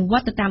ការអនុវ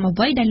ត្តទៅតាមអ្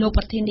វីដែលលោក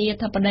ប្រធានា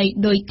ធិបតី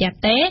ឌុយតេ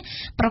តេ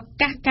ប្រ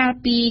កាសកាល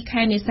ពី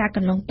ខែមេសាក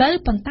ន្លងទៅ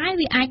ប៉ុន្តែ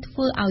វាអាចធ្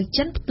វើឲ្យ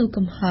ចិនផ្ទុះ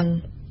កំហឹង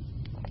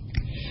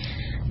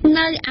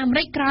នៅអាមេ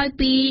រិកក្រោយ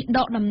ពីដ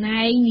កតំ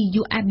ណែងនាយ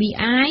ក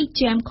FBI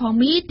ជាមខ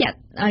មី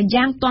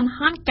យ៉ាងទាន់ហ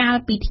ន់កាល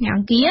ពីថ្ងៃអ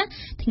ង្គារ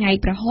ថ្ងៃ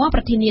ប្រហោះប្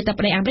រធានាធិប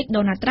តីអាមេរិក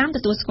ដូណាល់ត្រាំទ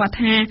ទួលស្គាល់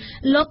ថា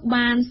លោក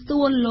បាន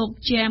សួរលោក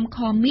ជាមខ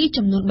មី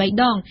ចំនួន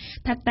3ដង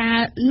ថាតើ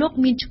លោក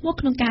មានឈ្មោះ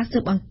ក្នុងការស៊ើ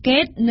បអង្កេ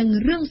តនិង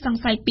រឿងស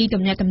ង្ស័យពី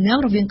ទំនាក់ទំនង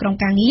រវាងក្រុម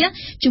ការងារ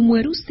ជាមួយ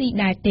រុស្ស៊ី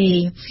ដែរទេ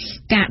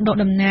ការដក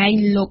តំណែង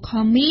លោកខ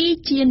មី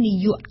ជានា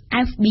យក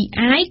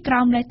FBI ក្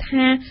រោមលេស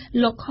ថា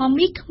លោកខ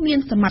មីគ្មាន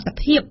សមត្ថ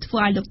ភាពធ្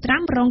វើឲ្យលោកត្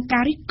រាំរងកា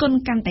ររិះគន់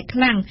កាន់តែខ្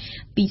លាំង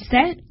ពិ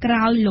សេសក្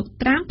រោយលោក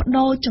ត្រាំប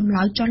ដូរចម្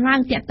លើយចុះឡើ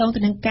ងទាក់ទងទៅ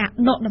នឹងការ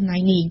ដកតំណែ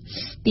ងនេះ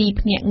ទី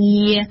ភ្នាក់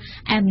ងារ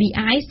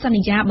FBI ស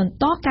ន្យាបន្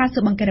តការស៊ើ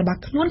បអង្កេតរបស់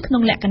ខ្លួនក្នុ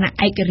ងលក្ខណៈ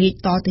ឯករាជ្យ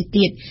តទៅ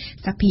ទៀត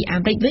សភាអា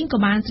មេរិកវិញក៏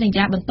បានសន្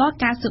យាបន្ត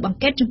ការស៊ើបអង្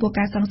កេតចំពោះ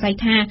ការសង្ស័យ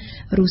ថា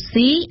រុស្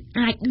ស៊ី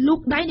អាចលូក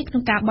ដៃនៅក្នុ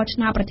ងការបោះឆ្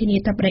នោតប្រធានា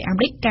ធិបតីអា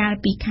មេរិកកាល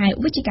ពីខែ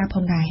វិច្ឆិកាផ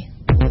ងដែរ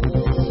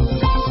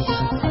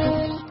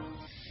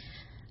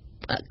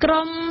ក្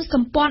រុមស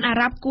ម្ព័ន្ធអា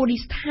រ៉ាប់គូឌី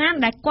ស្ថាន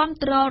ដែលគ្រប់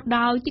គ្រង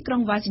ដោយទីក្រុ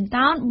ងវ៉ាស៊ីន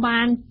តោន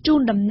បានជូ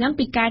នដំណឹង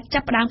ពីការចា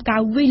ប់ផ្ដើមកា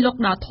រវិលុក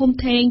ដ៏ធំ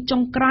ធេងចុ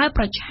ងក្រោយ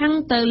ប្រឆាំង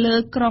ទៅលើ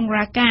ក្រុង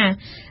រ៉ាកា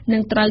នឹ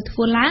ងត្រូវធ្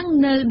វើឡើង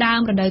នៅដើ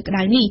មរដូវក្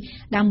តៅនេះ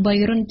ដើម្បី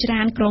រុញច្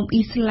រានក្រុម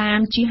អ៊ីស្លាម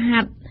ជីហា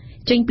ត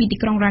ចេញពីទី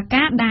ក្រុងរ៉ា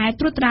កាដែល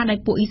ត្រួតត្រាដោយ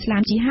ពួកអ៊ីស្លា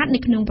មជីហាតនៅ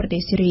ក្នុងប្រទេ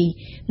សស៊េរី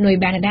หน่วย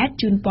បានដែរ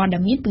ជូនព័ត៌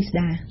មានពិស្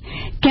ដា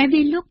ការ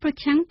វិលុកប្រ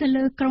ឆាំងទៅ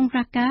លើក្រុង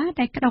រ៉ាកា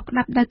ដែលក្តោបក្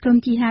តាប់ដោយក្រុម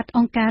ជីហាតអ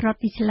ង្គការរដ្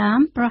ឋអ៊ីស្លាម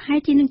ប្រហែល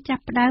ជានឹងចា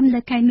ប់ផ្ដើមនៅ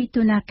ខែមិ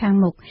ថុនាខាង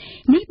មុខ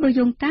នេះបើ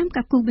យោងតាម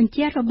ការគូបញ្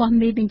ជារបស់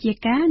មេបញ្ជា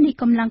ការនៃ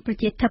កម្លាំងប្រ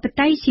ជាធិប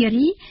តេយ្យស៊េ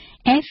រី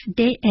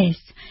FDS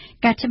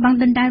ការច្បាំង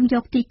ដណ្ដើមយ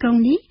កទីក្រុង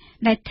នេះ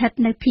ដែលស្ថិត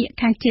នៅភាគ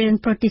ខាងជើង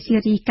ប្រទេសសេ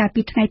រីកាល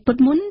ពីថ្ងៃពុធ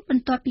មុនប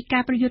ន្ទាប់ពីកា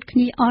រប្រយុទ្ធគ្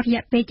នាអស់រ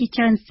យៈពេលជា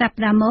ច្រើនស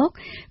ប្តាហ៍មក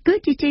គឺ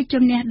ជាជ័យ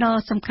ជំនះដ៏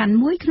សំខាន់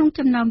មួយក្នុង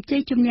ចំណោមជ័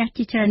យជំនះ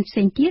ជាច្រើនផ្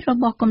សេងទៀតរ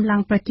បស់កម្លាំ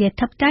ងប្រជា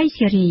ធិបតេយ្យ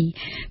សេរី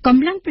ក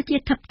ម្លាំងប្រជា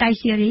ធិបតេយ្យ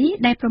សេរី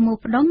ដែលប្រមូល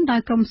ផ្ដុំដោ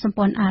យក្រុមសម្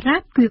ព័ន្ធអារ៉ា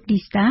ប់គូឌី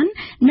ស្តាន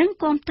និង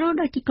គាំទ្រ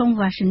ដោយទីក្រុង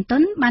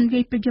Washington បាន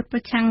វាយប្រយុទ្ធប្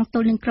រឆាំងទ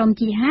ល់នឹងក្រុម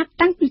ជីហាត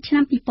តាំងពីឆ្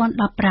នាំ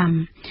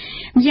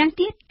2015ម្យ៉ាង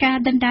ទៀតការ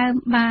ដណ្ដើម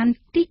បាន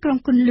ទីក្រុង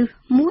គន្លឹះ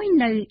មួយ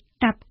នៅ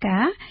តាប់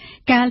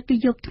កាលពី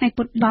យប់ថ្ងៃ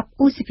ពុធ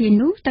10ឧសភា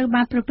នោះត្រូវ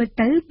បានប្រព្រឹត្ត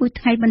ទៅមួយ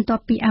ថ្ងៃបន្ទា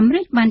ប់ពីអាមេ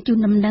រិកបានជូន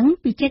ដំណឹង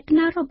ពីចេត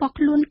នារបស់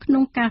ខ្លួនក្នុ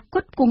ងការផ្គ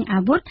ត់ផ្គង់អា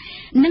វុធ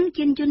និង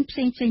យានយន្តផ្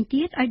សេងៗ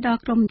ទៀតឲ្យដល់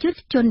ក្រុមយុទ្ធ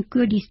ជន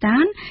គូឌីស្តា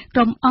នក្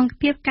រុមអង្គ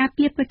ភាពការ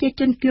ពារប្រជា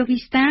ជនគូឌី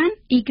ស្តាន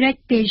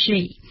YPG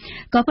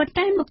ក៏ប៉ុន្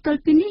តែមកទល់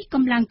ពេលនេះក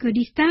ម្លាំងគូ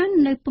ឌីស្តាន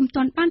នៅពុំ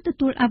ទាន់បានទ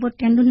ទួលអាវុធ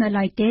ទាំងនោះនៅ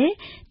ឡើយទេ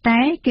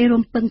តែគេ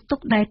រំពឹងទុក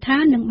ដែរថា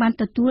នឹងបាន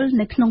ទទួល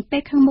នៅក្នុងពេ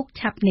លខាងមុខ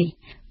ឆាប់នេះ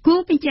គួ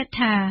របញ្ជាក់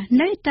ថា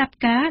នៅតាប់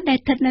កាដែល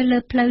ស្ថិតនៅលើ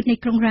ផ្លូវនៃ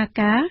ក្រុងរ៉ា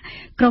កា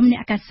ក្រុមអ្ន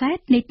កកាសែត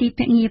នៃទី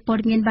ភ្នាក់ងារព័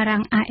ត៌មានបារាំ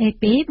ង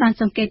AFP បាន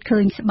សង្កេតឃើ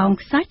ញស្បោង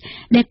ខ្សាច់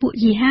ដែលពួក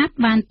យីហាត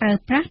បានប្រើ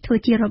ប្រាស់ធ្វើ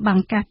ជារបាំ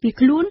ងការពារ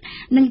ខ្លួន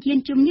និងយាន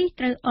ជំនិះ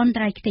ត្រូវអន្ត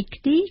រាយខ្ទេច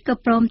ខ្ទីក៏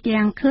ព្រម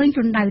ទាំងឃើញ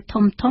រណ្ដៅ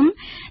ធំ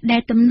ដែ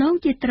លទំនង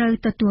ជាត្រូវ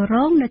ទទួលរ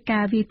ងនឹង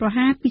ការវាយប្រ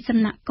ហារពីសំ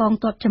ណាក់កង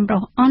ទ័ពចម្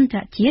រុះអន្តរ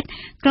ជាតិ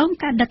ក្រុម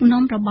ការដឹក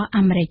នាំរបស់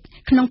អាមេរិក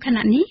ក្នុងខ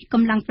ណៈនេះក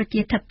ម្លាំងប្រ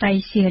ជាធិបតេយ្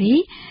យសេរី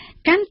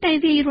កាន់តែ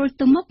វាយរុល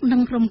ទៅមុខនិ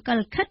ងរំកិល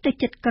ខិតទៅ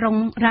ជិតក្រុង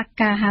រ៉ា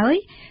កាហើយ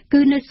គឺ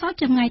នៅសល់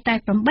ចម្ងាយតែ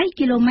8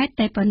គីឡូម៉ែត្រ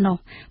តែប៉ុណ្ណោះ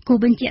គូ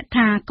បញ្ជាក់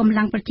ថាកម្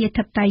លាំងប្រជា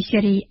ធិបតេយ្យសេ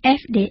រី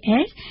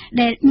FDS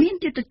ដែលមាន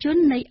យុទ្ធជន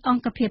នៃអ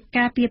ង្គភាព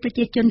ការពារប្រ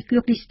ជាជនគូ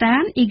ឌីស្តា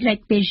ន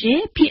YPG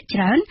ភាគច្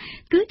រើន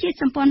គឺជា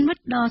សម្ព័ន្ធមិត្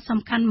តដ៏សំ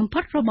ខាន់បំផុ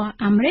តរបស់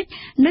អាមេរិក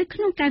នៅក្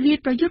នុងការវាយ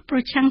ប្រយុទ្ធប្រ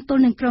ឆាំងទ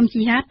ល់នឹងក្រុម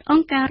ជីហាតអ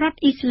ង្គការរដ្ឋ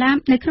អ៊ីស្លាម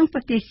នៅក្នុងប្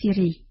រទេសសេ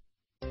រី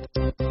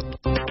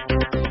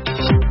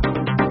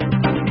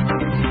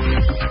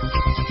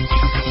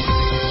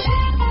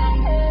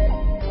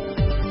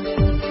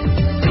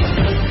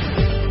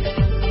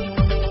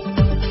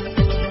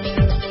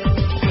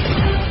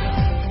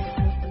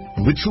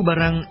វិទ្យុបា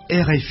រាំង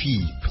RFI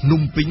ភ្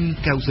នំពេញ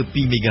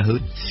 92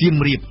 MHz សៀម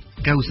រាប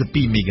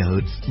 92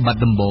 MHz បាត់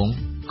ដំបង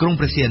ក្រុង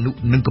ព្រះសីហនុ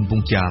និងកំព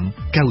ង់ចាម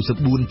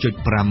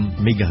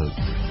 94.5 MHz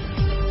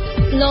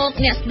លោក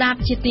អ្នកស្ដាប់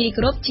ជាទី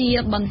គោរពជា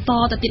បន្ត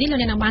ទៅទៀតនេះលោក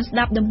អ្នកនឹងបានស្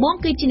ដាប់ដំបង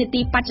គឺជានី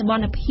តិបច្ចុប្ប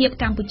ន្នភាព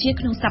កម្ពុជា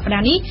ក្នុងសប្តា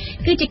ហ៍នេះ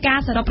គឺជាការ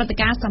សរុបព្រឹត្តិ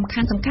ការណ៍សំ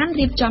ខាន់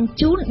រៀបចំ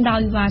ជូនដោ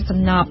យវ៉ាសំ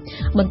ណប់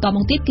បន្តម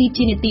កទៀតគឺ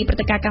ជានីតិព្រឹ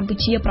ត្តិការណ៍កម្ពុ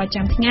ជាប្រ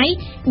ចាំថ្ងៃ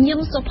ញឹម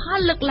សុផល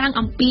លើកឡើង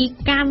អំពី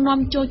ការនាំ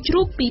ចូលជ្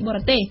រូកពីបរ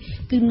ទេស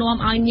គឺនាំ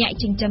ឲ្យអ្នក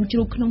ចិញ្ចឹមជ្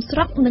រូកក្នុងស្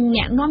រុកនិង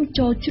អ្នកនាំ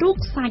ចូលជ្រូក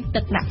សាច់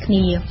ទឹកដាក់គ្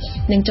នា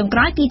និងចុងក្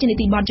រោយគឺជានី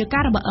តិបទជកា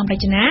ររបស់រ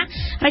ច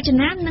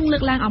នានឹងលើ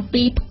កឡើងអំ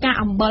ពីផ្កា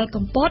អំបិល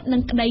កំពតនិ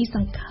ងក្តីស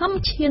ង្ឃឹម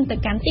ឈានទៅ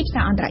កាន់ទីផ្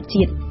សារអន្តរ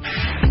ជាតិ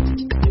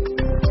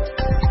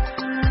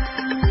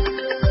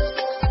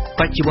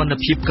បច្ចុប្បន្ន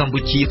ភាពកម្ពុ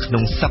ជាក្នុ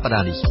ងសប្តា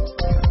ហ៍នេះ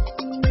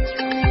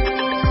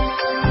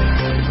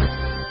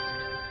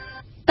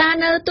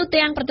នៅទូ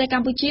ទាំងប្រទេសក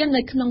ម្ពុជា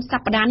នៅក្នុងស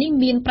ប្តាហ៍នេះ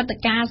មានព្រឹត្តិ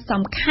ការណ៍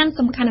សំខាន់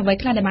អ្វី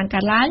ខ្លះដែលបានកើ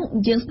តឡើង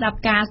យើងស្ដាប់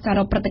ការស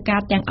រុបព្រឹត្តិការ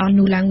ណ៍ទាំងអស់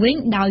នោះឡើងវិញ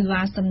ដោយ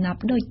វ៉ាសំណាប់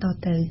ដូចត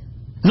ទៅ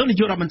លោកនា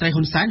យករដ្ឋមន្ត្រី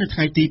ហ៊ុនសែននៅថ្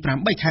ងៃទី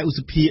8ខែឧស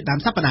ភាដើម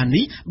សប្តាហ៍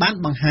នេះបាន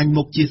បង្ហាញ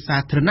មុខជាសា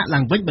ធារណៈឡើ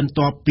ងវិញបន្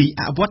ទាប់ពី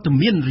អវត្ត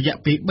មានរយៈ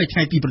ពេល3ថ្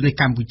ងៃពីប្រទេស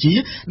កម្ពុជា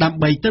ដើម្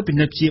បីទៅពិ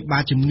និត្យព្យាបា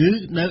លជំងឺ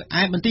នៅ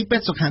ឯមន្ទីរពេ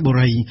ទ្យសុខាបុ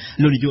រី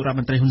លោកនាយករដ្ឋ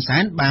មន្ត្រីហ៊ុនសែ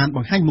នបានប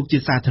ង្ហាញមុខជា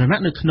សាធារ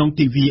ណៈនៅក្នុង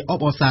ទិវាអប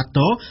អរសាទ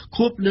រ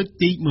ខួបលើក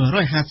ទី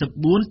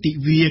154ទិ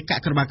វាកា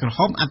កបាទក្រហ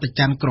មអត្ត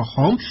ច័ន្ទក្រហ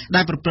ម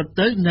ដែលប្រព្រឹត្ត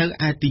ទៅនៅ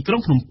ឯទីក្រុ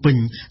ងភ្នំពេញ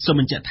សូម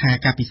បញ្ជាក់ថា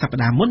កាលពីសប្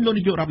តាហ៍មុនលោក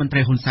នាយករដ្ឋមន្ត្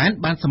រីហ៊ុនសែន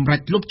បានសម្រេច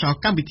លុបចោល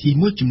កម្មវិធី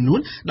មួយចំនួន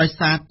ដោយ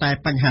សារតែ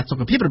បញ្ហាសុ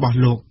ខភាពរបស់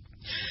លោក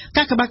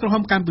កាកបាទក្រហ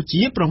មកម្ពុ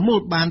ជាប្រមូល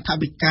បានថ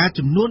វិកា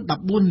ចំនួន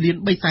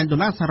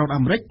$14.3 លានសហរដ្ឋ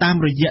អាមេរិកតាម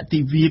រយៈទិ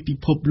វាពិ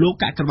ភពលោក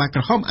កាកបាទក្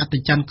រហមអត្ត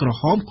ច័ន្ទក្រ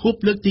ហមខួប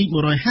លើកទី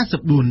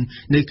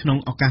154នៅក្នុង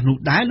ឱកាសនោះ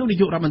ដែរលោកនា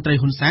យករដ្ឋមន្ត្រី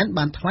ហ៊ុនសែន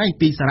បានថ្លែង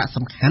ពីសារៈ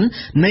សំខាន់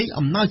នៃ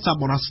អំណោយស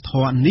ប្បុរសធ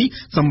ម៌នេះ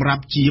សម្រា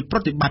ប់ជាប្រ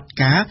តិបត្តិ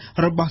ការ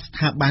របស់ស្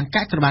ថាប័ន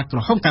កាកបាទក្រ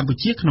ហមកម្ពុ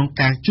ជាក្នុង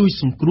ការជួយ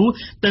សង្គ្រោះ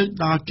ទៅ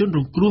ដល់ជនរ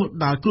ងគ្រោះ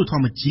ដោយគ្រោះធ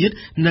ម្មជាតិ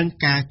និង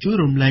ការជួយ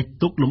រំលែក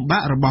ទុក្ខលំបា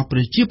ករបស់ប្រ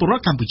ជាពលរ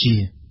ដ្ឋកម្ពុជា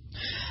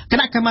គ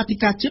ណៈកម្មាធិ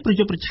ការជាតិប្រ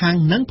យុទ្ធប្រឆាំង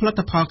នឹងផលិត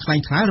ផលក្លែង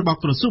ក្លាយរបស់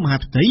ក្រសួងមហា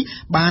ផ្ទៃ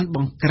បានប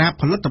ង្ក្រាប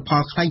ផលិតផ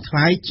លក្លែងក្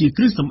លាយជា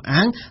គ្រឿងសម្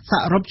អាងស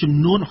រុបចំ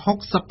នួន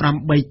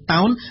68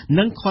តោន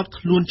និងឃាត់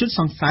ខ្លួនជនស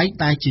ង្ស័យ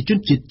ដែលជាជន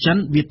ជាតិចិន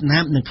វៀតណា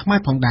មនិងខ្មែរ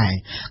ផងដែរ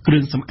គ្រឿ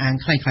ងសម្អាង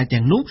ក្លែងក្លាយ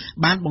ទាំងនោះ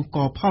បានបង្ក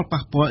ផល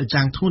ប៉ះពាល់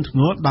យ៉ាងធ្ងន់ធ្ង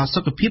រដល់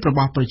សុខភាពរប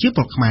ស់ប្រជាព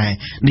លរដ្ឋខ្មែរ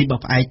នេះបើ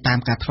ផ្អែកតាម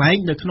ការថ្លែង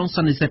នៅក្នុងស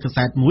ន្និសីទកា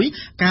សែតមួយ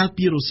កាល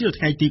ពីរសៀល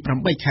ថ្ងៃទី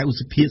8ខែឧ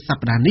សភាស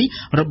ប្តាហ៍នេះ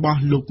របស់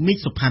លោកមីក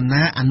សុផា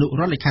ណាអនុ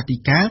រដ្ឋលេខាធិ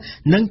ការ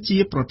និងជា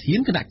ប្រធាន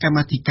គណៈកម្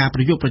មាធិការប្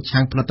រយុទ្ធប្រ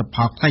ឆាំងផលិតផ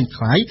លក្លែង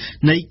ក្លាយ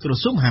នៃក្រ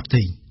សួងមហាផ្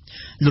ទៃ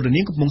លោក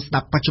នាងកំពុងស្ដា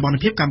ប់បច្ចុប្បន្ន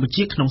ភាពកម្ពុ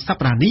ជាក្នុងស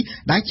ប្តាហ៍នេះ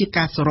ដែលជា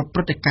ការសរុបព្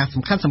រឹត្តិការណ៍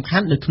សំខា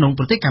ន់ៗនៅក្នុង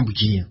ប្រទេសកម្ពុ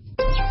ជា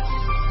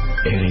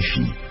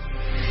RFI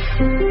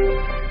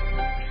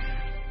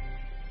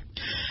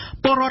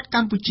ពលរដ្ឋក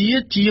ម្ពុជា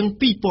ជាង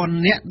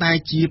 2000 នាក់ដែល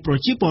ជាប្រ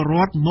ជាពលរ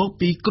ដ្ឋមក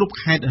ពីគ្រប់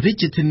ខេត្តរា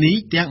ជធានី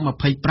ទាំង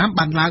 25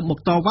 បានឡើងមក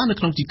តវ៉ានៅ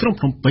ក្នុងទីក្រុង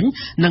ភ្នំពេញ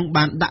និង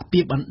បានដាក់ពា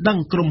ក្យបណ្ដឹង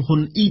ក្រុមហ៊ុ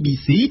ន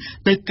EBC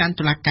ទៅកាន់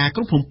តុលាការក្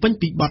រុងភ្នំពេញ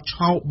ពីបទ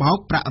ឆោបបោក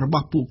ប្រាក់រប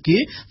ស់ពួកគេ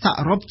ស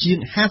រុបជាង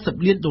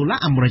$50 លាន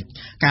អាមេរិក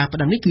ការប្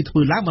តឹងនេះគឺធ្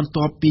វើឡើងបន្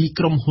ទាប់ពី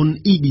ក្រុមហ៊ុន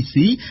EBC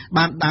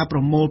បានដើរប្រ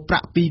មូលប្រា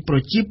ក់ពីប្រ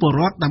ជាពល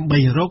រដ្ឋដើម្បី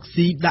រក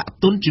ស៊ីដាក់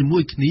ទុនជាមួ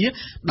យគ្នា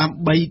ដើម្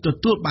បីទ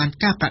ទួលបាន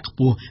ការប្រាក់ខ្ព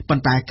ស់ប៉ុ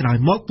ន្តែក្រោយ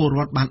មកពលរ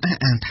ដ្ឋបានអះ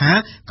អាងថា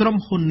ក្រុម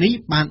ហ៊ុននេះ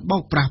បានបោ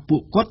កប្រាស់ពួ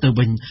កគាត់ទៅ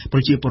វិញប្រ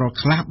ជាពលរដ្ឋ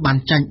ខ្លះបាន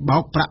ចាញ់បោ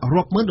កប្រាក់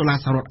រាប់ម៉ឺន$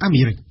សហរដ្ឋអា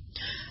មេរិក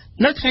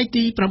នៅថ្ងៃ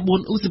ទី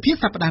 9 ឧសភា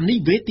សប្តាហ៍នេះ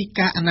វេទិ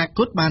កាអនាគ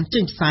តបានចេ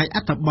ញផ្សាយអ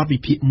ត្ថបទវិ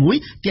ភាគមួយ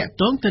ទាក់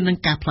ទងទៅនឹង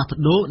ការផ្លាស់ប្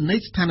ដូរនៃ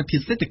ស្ថានភាព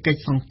សេដ្ឋកិច្ច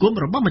សង្គម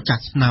របស់ម្ចា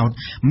ស់ឆ្នោត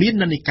មាន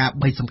និន្នាការ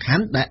3សំខា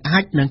ន់ដែលអា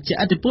ចនឹងជះ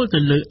ឥទ្ធិពលទៅ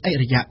លើអ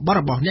រិយាប័ត្រ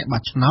របស់អ្នក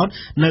បោះឆ្នោត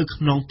នៅ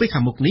ក្នុងពេលខា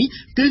ងមុខនេះ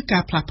គឺកា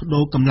រផ្លាស់ប្ដូ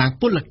រកម្លាំង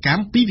ពលកម្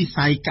មពីវិ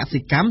ស័យកសិ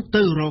កម្ម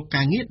ទៅរក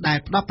ការងារដែល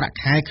ផ្ដល់ប្រាក់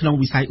ខែក្នុង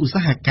វិស័យឧស្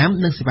សាហកម្ម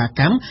និងសេវា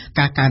កម្ម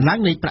ការកើនឡើង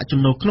នៃប្រាក់ចំ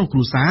ណូលក្នុងគ្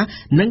រួសារ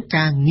និង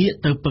ការងាក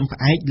ទៅពឹងផ្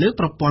អែកលើ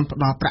ប្រព័ន្ធផ្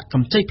ដល់ប្រាក់ក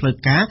ម្ចីផ្លូវ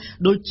ការ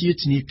ដូចជា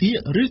ធនាគា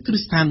រឬគ្រឹះ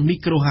ស្ថានមី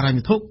ក្រូហិរញ្ញ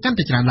វត្ថុកាន់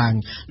តែច្រើនឡើង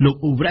លោក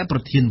អ៊ូវរ៉ាប្រ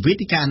ធានវេ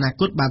ទិកាអនា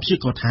គតបានព្យា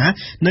ករណ៍ថា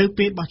នៅ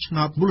ពេលបោះឆ្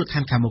នោតមូលដ្ឋា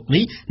នខាងមុខ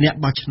នេះអ្នក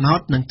បោះឆ្នោត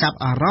នឹងចាប់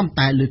អារម្មណ៍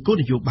តែលើគោល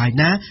នយោបាយ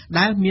ណា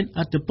ដែលមាន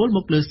ឥទ្ធិពលម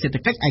កលើសេដ្ឋ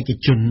កិច្ចឯក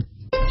ជន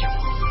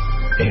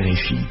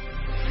RFI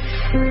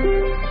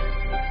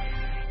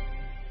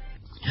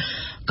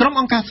ក្រុម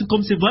អង្គការសង្គ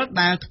មស៊ីវិល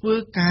ដែលធ្វើ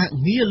ការ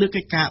ងារលើ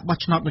កិច្ចការបោះ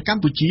ឆ្នោតនៅក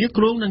ម្ពុជា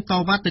គ្រោងនឹងត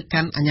វ៉ាទៅ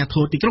កាន់អាជ្ញាធ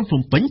រទីក្រុងភ្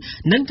នំពេញ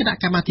និងគណៈ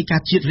កម្មាធិកា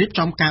រជាតិរៀប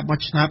ចំការបោះ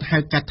ឆ្នោតហៅ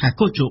កាត់ថា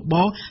កោជប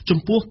ចំ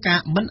ពោះការ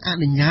មិនអ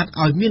នុញ្ញាត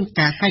ឲ្យមាន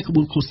ការហែកក្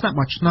បួនឃោសនា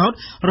បោះឆ្នោត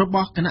រប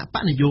ស់គណៈប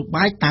កនយោ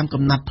បាយតាម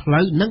កំណត់ផ្លូ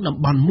វនិងតំ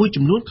បន់មួយ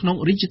ចំនួនក្នុង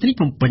រាជធានី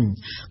ភ្នំពេញ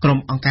ក្រុម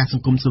អង្គការស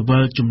ង្គមស៊ីវិ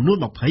លចំនួន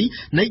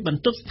20នៃប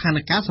ន្ទប់ស្ថាន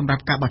ភាពសម្រា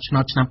ប់ការបោះឆ្នោ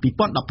តឆ្នាំ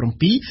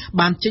2017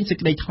បានចេញសេច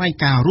ក្តីថ្លែង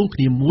ការណ៍រួមគ្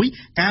នាមួយ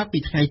កាលពី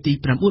ថ្ងៃទី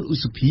 9 ឧ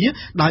សភា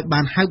ដោយ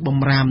បានហៅបំ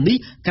រាមនេះ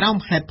ក្រោម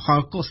ហេតុផល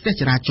កុស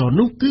ចរាចរណ៍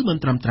នោះគឺមិន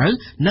ត្រឹមត្រូវ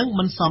និង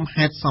មិនសម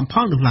ហេតុសមផ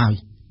លនោះឡើយ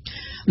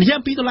និយាយ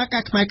ពីតុលាកា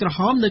រខ្មែរក្រហ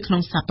មនៅក្នុ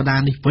ងសប្តា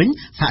ហ៍នេះវិញ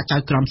សហចៅ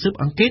ក្រមស៊ើប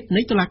អង្កេត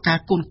នៃតុលាការ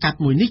កូនកាត់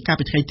មួយនេះកាល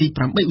ពីថ្ងៃទី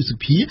 8 ឧស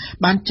ភា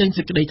បានចេញ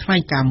សេចក្តីថ្លែ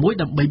ងការណ៍មួយ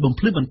ដើម្បីបំ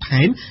ភ្លឺបន្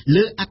ថែម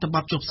លើអត្ថប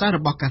ទចុះផ្សាយរ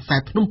បស់កាសែ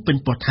តភ្នំពេញ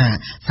ប៉ុស្តិ៍ថា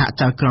សហ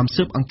ចៅក្រម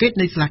ស៊ើបអង្កេត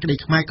នៃសាលាក្តី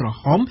ខ្មែរក្រ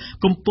ហម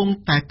កំពុង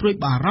តែព្រួយ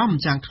បារម្ភ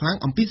យ៉ាងខ្លាំង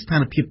អំពីស្ថា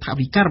នភាពថ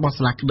វិការបស់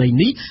សាលាក្តី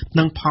នេះ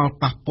និងផល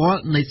ប៉ះពាល់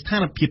នៃស្ថា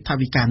នភាពថ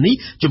វិកានេះ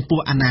ចំពោះ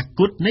អនា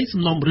គតនៃ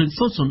សំណុំរឿង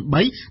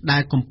003ដែ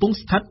លកំពុង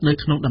ស្ថិតនៅ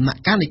ក្នុងដំណាក់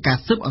កាលនៃការ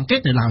ស៊ើបអង្កេត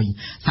នៅឡើយ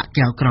សហគ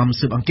មន៍ក្រម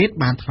ស៊ើបអង្កេត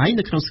បានថ្លែង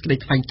នៅក្នុងសេចក្តី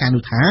ថ្លែងការណ៍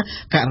នោះថា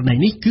ករណី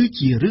នេះគឺ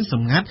ជារឿងស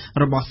ម្ងាត់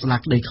របស់សាលា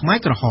ក្តីខ្មែរ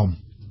ក្រហម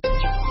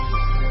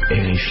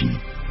RFI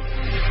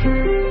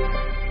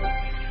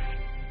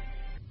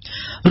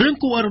រឿង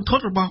គួរឲ្យរំភើប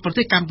របស់ប្រ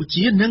ទេសកម្ពុ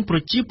ជានិងប្រ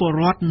ជាពល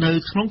រដ្ឋនៅ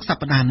ក្នុងស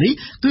ប្តាហ៍នេះ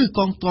គឺក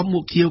ងទ័ពមួ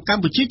កខៀវក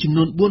ម្ពុជាចំ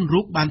នួន4រូ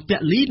បបានពា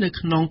ក់លីនៅ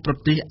ក្នុងប្រ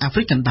ទេសអាហ្វ្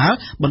រិកកណ្ដាល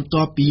បន្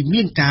ទាប់ពី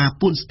មានការ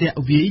ពួនស្ទាក់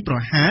វាយប្រ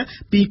ហារ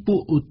ពីពួក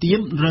ឧទាម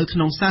នៅក្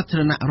នុងសាធា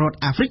រណរដ្ឋ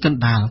អាហ្វ្រិកក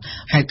ណ្ដាល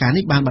ហើយការ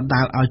នេះបានបណ្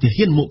ដាលឲ្យទា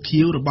ហានមួកខៀ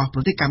វរបស់ប្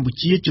រទេសកម្ពុ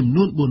ជាចំ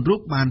នួន4រូប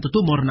បានទទួ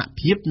លមរណ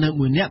ភាពនៅ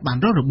មួយនាក់បាន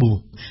រងរបួស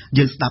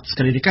យើងស្ដាប់សេច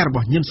ក្តីរាយការណ៍រប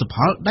ស់ញឹមសុផ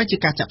លដែលជា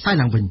ការចាក់ផ្សាយ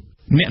ឡើងវិញ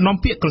អ្នកនាំ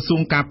ពាក្យក្រសួ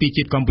ងការពារ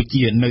ជាតិកម្ពុ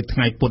ជានៅថ្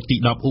ងៃពុធទី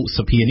 10 ឧស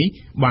ភានេះ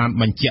បាន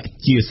បញ្ជាក់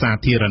ជាសា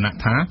ធារណៈ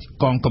ថា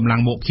កងកម្លាំ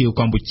ងមួកខៀវ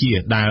កម្ពុជា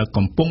ដែល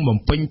កំពុងបំ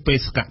ពេញបេ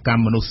សកក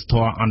ម្មមនុស្សធ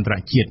ម៌អន្តរ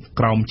ជាតិ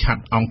ក្រោមឆ័ត្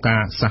រអង្គកា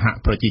រសហ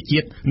ប្រជាជា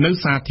តិនៅ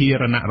សាធា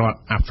រណរដ្ឋ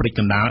អាហ្វ្រិកក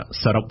ណ្ដាល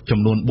សរុបចំ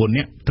នួន4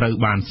នាក់ត្រូវ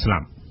បានស្លា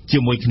ប់ជា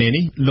មួយគ្នា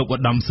នេះលោកឧ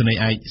ត្តមសេនីយ៍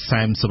ឯក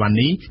សែមសវណ្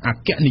ណីអ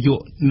គ្គនាយក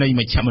នៃ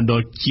មជ្ឈមណ្ឌ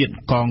លជាតិ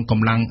កងក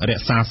ម្លាំងរ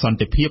ក្សាសន្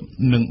តិភាព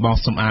និងបោស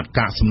សម្អាត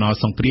កាកសំណល់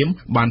សង្គ្រាម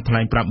បានថ្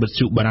លែងប្រាប់វិទ្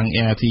យុបារាំង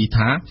RFI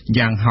ថា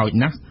យ៉ាងហោច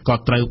ណាស់ក៏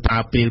ត្រូវប្រើ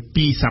ពេល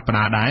2សប្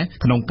តាហ៍ដែរ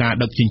ក្នុងការ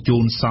ដឹកជញ្ជូ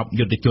នសព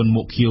យុទ្ធជន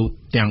មួកខៀវ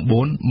ទាំង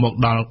4មក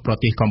ដល់ប្រ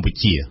ទេសកម្ពុ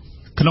ជា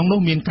ក្នុងនោះ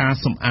មានការ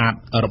សម្អាត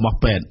របស់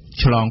ពេទ្យ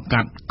ឆ្លង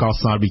កាត់កោ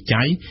សលវិ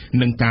ច័យ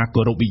និងការ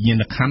គោរពវិញ្ញា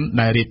ណក្ខន្ធ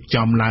ដែលរៀប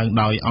ចំឡើង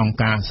ដោយអង្គ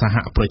ការសហ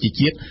ប្រជា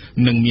ជាតិ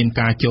និងមាន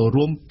ការចូល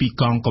រួមពី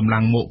កងកម្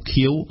លាំងមួក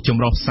ខៀវច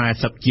ម្រុះ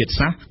40ជាតិ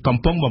សាសន៍កំ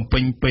ពុងបំពេ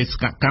ញបេស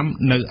កកម្ម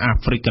នៅអា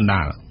ហ្វ្រិកកណ្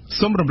ដាល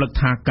សូមរំលឹក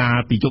ថាកាល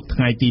ពីយប់ថ្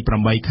ងៃទី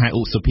 8 ខែឧ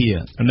សភា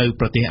នៅ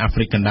ប្រទេសអាហ្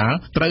វ្រិកកណ្ដាល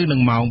ត្រូវនឹ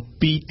ងម៉ោង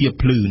 2 ទៀប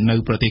ភ្លឺនៅ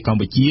ប្រទេសកម្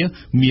ពុជា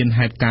មាន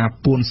ហេតុការណ៍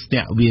ពួនស្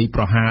ទាក់វាយ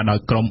ប្រហារដោយ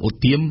ក្រុមឧ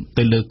ទាម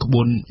ទៅលើក្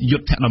បួនយុ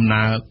ទ្ធដំ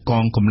ណើរក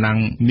ងកម្លាំង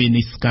មី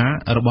នីស្កា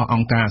របស់អ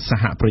ង្គការស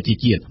ហប្រជា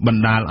ជាតិប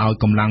ណ្ដាលឲ្យ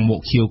កម្លាំងមួក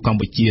ខៀវកម្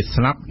ពុជា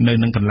ស្លាប់នៅ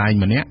នឹងកន្លែង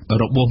ម្នាក់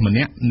របួសម្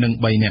នាក់និង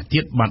3នាក់ទៀ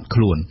តបាត់ខ្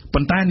លួន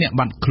ប៉ុន្តែអ្នក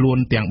បាត់ខ្លួន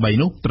ទាំង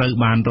3នោះត្រូវ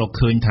បានរក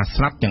ឃើញថា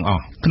ស្លាប់ទាំងអ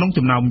ស់ក្នុង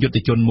ចំណោមយុទ្ធ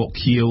ជនមួក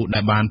ខៀវដែ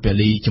លបានព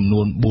លីចំ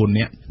នួន4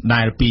នាក់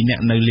ដែល2នា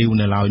ក់នៅលីវ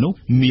នៅឡើយនោះ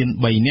មាន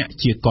3នាក់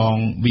ជាកង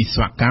វិស្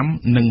វកម្ម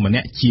និងម្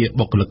នាក់ជា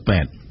បុគ្គលិកពេ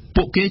ទ្យ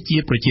ពួកគេជា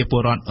ប្រជាព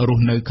លរដ្ឋរ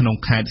ស់នៅក្នុង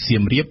ខេត្តសៀ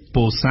មរាប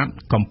ពោធិ៍សាត់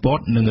កំពត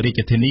និងរាជ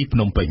ធានីភ្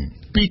នំពេញ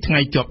ពីថ្ងៃ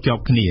ជាប់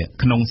គ្នា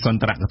ក្នុងសន្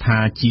ទរកថា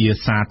ជា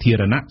សាធា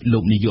រណៈលោ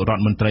កនាយករដ្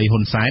ឋមន្ត្រីហ៊ុ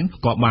នសែន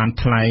ក៏បាន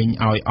ថ្លែង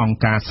ឲ្យអង្គ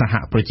ការសហ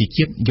ប្រជា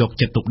ជាតិយក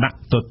ចិត្តទុកដាក់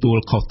ទទួល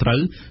ខុសត្រូវ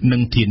និ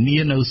ងធានា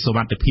នូវសុវ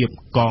ត្ថិភាព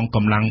កងក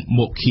ម្លាំងម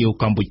កខៀវ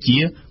កម្ពុជា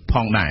ផ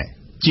ងដែរ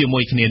ជាមួ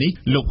យគ្នានេះ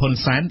លោកហ៊ុន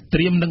សែនត្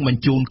រៀមនឹងប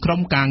ញ្ជូនក្រុ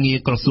មការងារ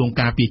ក្រសួង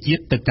ការពារជា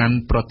តិទៅកាន់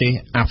ប្រទេស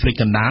អាហ្វ្រិក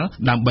កណ្ដាល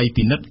ដើម្បី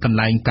ពិនិត្យកន្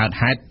លែងកើត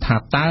ហេតុថា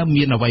តើ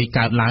មានអ្វី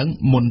កើតឡើង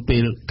មុនពេ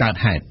លកើត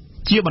ហេតុ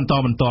ជាបន្ត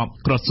បន្ទាប់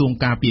ក្រសួង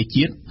ការពារ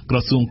ជាតិក្រ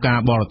សួងការ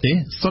បរទេស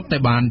សុទ្ធតែ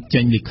បាន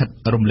ចេញលិខិត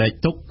រំលែក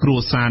ទុក្ខគ្រួ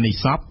សារនៃ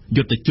សព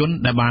យុទ្ធជន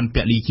ដែលបានព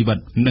លីជីវិត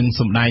និង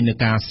សម្ដែងនឹង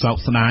ការសោក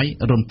ស្ដាយ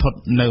រន្ធត់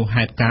នៅ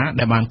ហេតុការណ៍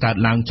ដែលបានកើត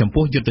ឡើងចំ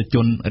ពោះយុទ្ធជ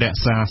នរ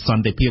ក្សាស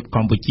ន្តិភាពក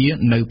ម្ពុជា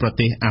នៅប្រ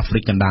ទេសអាហ្វ្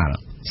រិកកណ្ដាល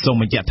សូម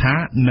បញ្ជាក់ថា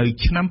នៅ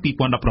ឆ្នាំ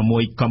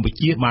2016កម្ពុ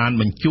ជាបាន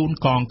បញ្ជូន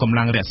កងកម្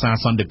លាំងរក្សា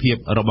សន្តិភាព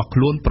របស់ខ្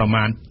លួនប្រ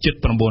មាណ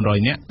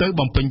7,900 នាក់ទៅ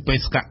បំពេញបេ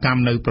សកកម្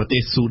មនៅប្រទេ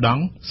សស៊ូដ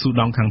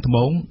ង់ខាងត្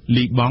បូង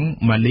លីបង់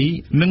ម៉ាលី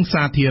និង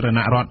សាធារណ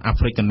រដ្ឋអា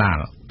ហ្វ្រិកកណ្ដាល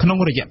ក្នុង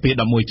រយៈពេល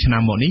11ឆ្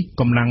នាំមកនេះ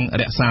កម្លាំង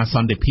រក្សាស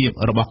ន្តិភាព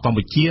របស់កម្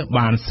ពុជា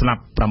បានស្លា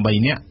ប់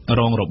8នាក់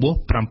រងរបួស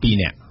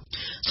7នាក់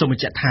សូមប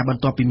ញ្ជាក់ថាប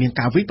ន្ទាប់ពីមាន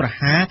ការវិប្រ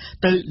ហារ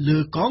ទៅលើ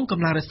កងក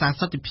ម្លាំងរក្សា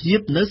សន្តិភាព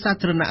នៅសា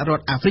ធារណរ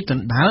ដ្ឋអាហ្វ្រិកក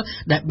ណ្ដាល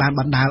ដែលបាន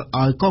បណ្ដាល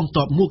ឲ្យកង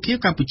ទ័ពមួខៀវ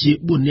កម្ពុជា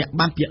4នាក់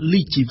បានព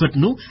លីជីវិត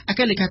នោះអគ្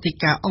គលេខាធិ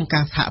ការអង្គ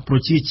ការសហប្រ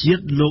ជាជា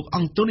តិលោកអ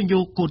ង់តូនីយ៉ូ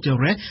កូតេ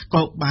រ៉េស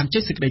ក៏បានចេ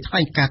ញសេចក្តីថ្លែ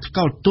ងការណ៍ថ្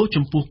កោលទោស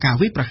ចំពោះការ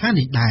វិប្រហារ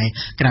នេះដែរ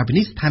ក្រៅពី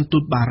នេះស្ថានទូ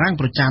តបារាំង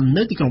ប្រចាំ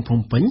នៅទីក្រុងភ្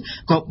នំពេញ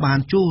ក៏បាន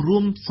ចូលរួ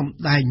មសម្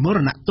ដែងមរ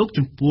ណទុក្ខ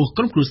ចំពោះ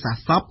ក្រុមគ្រួសារ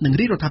សពនិង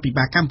រាជរដ្ឋាភិ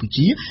បាលកម្ពុ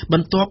ជាប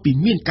ន្ទាប់ពី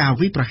មានការ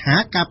វិប្រហារ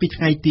កាលពី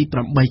ថ្ងៃទី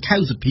8 ខែ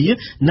ឧសភា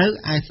នៅ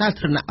ឯសា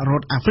ធារណរ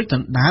ដ្ឋអាហ្វ្រិកក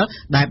ណ្ដាល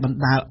ដែលបណ្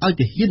ដាលឲ្យ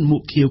ទាហានមួ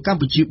កខៀវកម្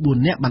ពុជា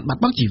4នាក់បានបា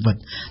ត់បង់ជីវិត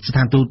ស្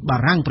ថានទូតបា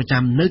រាំងប្រ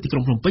ចាំនៅទីក្រុ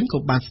ងភ្នំពេញក៏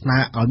បានស្នើ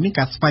ឲ្យមាន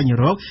ការស្វែង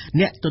រក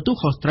អ្នកទទួល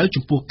ខុសត្រូវ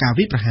ចំពោះការ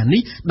វិប្រហារ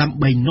នេះដើម្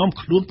បីនាំ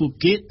ខ្លួនពួក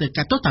គេទៅ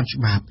កាត់ទោសតាមច្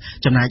បាប់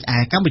ចំណែកឯ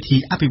កម្មវិធី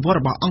អភិវឌ្ឍ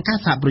របស់អង្គការ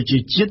សហប្រជា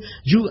ជាតិ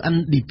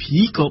UNDP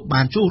ក៏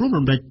បានចូលរួម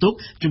រំលែកទុក្ខ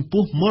ចំ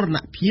ពោះមរណ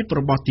ភាព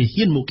របស់ទា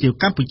ហានមួកខៀវ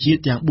កម្ពុជា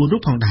ទាំង4រូ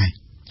បផងដែរ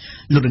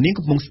លោកនាង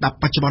កំពុងស្ដាប់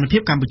បច្ចុប្បន្នភា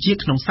ពកម្ពុជា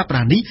ក្នុងសប្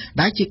តាហ៍នេះ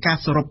ដែលជាការ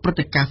សរុបព្រឹត្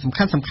តិការណ៍សំ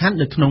ខាន់ៗ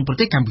នៅក្នុងប្រ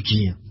ទេសកម្ពុជា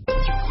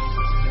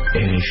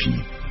RFI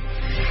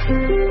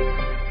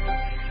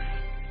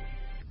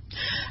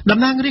តំ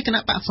ណាងរាជគ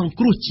ណៈបក្សសង្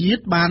គ្រោះជា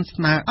តិបាន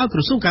ស្នើឲ្យក្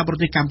រសួងការបរ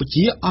ទេសកម្ពុ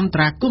ជាអន្ត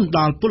រាគមន៍ដ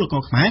ល់ពលក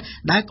រខ្មែរ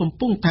ដែលកំ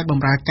ពុងតែប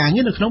ម្រើការ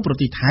ងារនៅក្នុងប្រ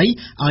ទេសថៃ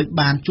ឲ្យ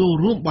បានចូល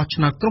រួមបោះឆ្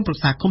នោតក្រុមប្រឹ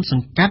ក្សាឃុំស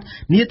ង្កាត់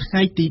នាថ្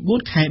ងៃទី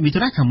4 ខែមិថុ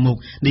នាខាងមុខ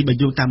នេះបញ្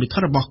យល់តាមលិខិ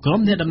តរបស់ក្រុ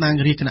មអ្នកតំណាង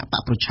រាជគណៈប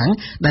ក្សប្រឆាំង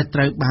ដែលត្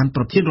រូវបាន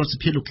ប្រធានរដ្ឋស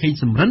ភាលោកខេង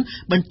សំរិន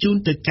បញ្ជូន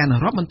ទៅកាន់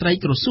រដ្ឋមន្ត្រី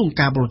ក្រសួង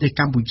ការបរទេស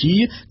កម្ពុជា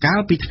កាល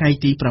ពីថ្ងៃ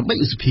ទី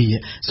8 ឧសភា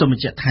សូមប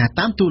ញ្ជាក់ថា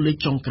តាមតួលេខ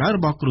ចុងក្រោយរ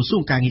បស់ក្រសួ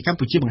ងការងារកម្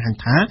ពុជាបង្ហាញ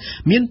ថា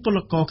មានពល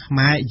ករខ្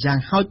មែរយ៉ាង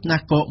ហោចណា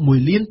ស់ក៏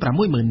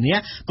1,600,000 នា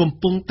ក់កំ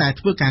ពុងតែ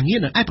ធ្វើការងារ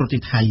នៅឯប្រទេ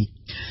សថៃ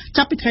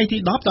ចាប់ពីថ្ងៃទី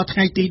10ដល់ថ្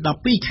ងៃទី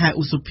12 ខែ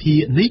ឧសភា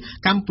នេះ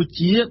កម្ពុ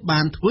ជាបា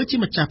នធ្វើជា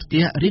ម្ចាស់ផ្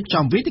ទះរៀប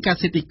ចំវេទិកា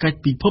សេដ្ឋកិច្ច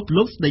ពិភព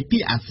លោកស្ដីពី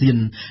អាស៊ាន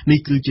នេះ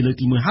គឺជាលើក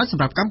ទី1ហើយស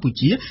ម្រាប់កម្ពុ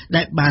ជា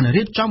ដែលបាន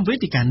រៀបចំវេ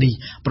ទិកានេះ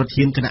ប្រ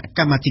ធានគណៈក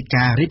ម្មាធិ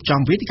ការរៀបចំ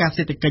វេទិកា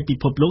សេដ្ឋកិច្ចពិ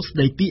ភពលោកស្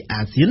ដីពី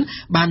អាស៊ាន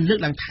បានលើក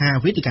ឡើងថា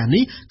វេទិកា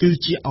នេះគឺ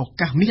ជាឱ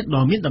កាសមាស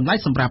ដ៏មានតម្លៃ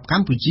សម្រាប់ក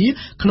ម្ពុជា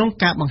ក្នុង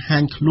ការបង្ហា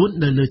ញខ្លួន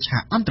នៅលើឆា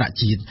កអន្តរ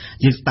ជាតិ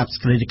យើងស្ដាប់សេច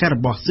ក្តីរាយការណ៍រ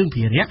បស់សឿង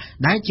ភិរៈ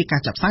ដែលជាកា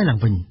រចាប់ផ្សាយឡើង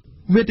វិញ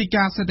វេទិ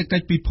កាសេដ្ឋកិ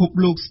ច្ចពិភព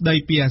លោកស្ដី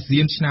ពីអា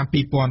ស៊ានឆ្នាំ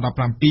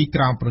2017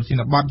ក្រោមប្រធា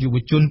នបទយុវ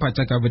ជនបច្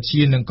ចេកវិទ្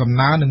យានិងកំ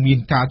ណើននឹងមាន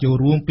ការចូល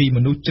រួមពីម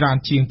នុស្សច្រើន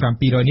ជាង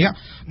700នាក់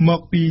មក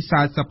ពី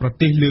40ប្រ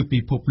ទេសលើពិ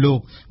ភពលោក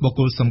បុគ្គ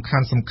លសំ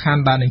ខា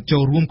ន់ដែលនឹងចូ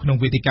លរួមក្នុង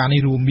វេទិកានេះ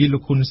រួមមានលោ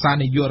កហ៊ុនសែន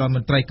នាយករដ្ឋម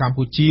ន្ត្រីកម្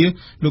ពុជា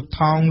លោក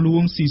ថោងលួ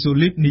ងស៊ីសូ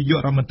លីបនាយក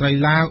រដ្ឋមន្ត្រី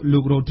ឡាវលោ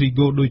ករ៉ូទ្រីហ្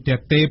គោឌុយតេ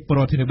តេប្រ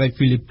ធានាធិបតី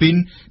ហ្វីលីពីន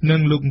និ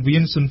ងលោកវៀ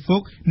នស៊ុនហ្វុ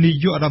កនា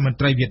យករដ្ឋមន្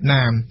ត្រីវៀត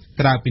ណាម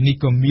ក្រៅពីនេះ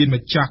ក៏មាន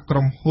ម្ចាស់ក្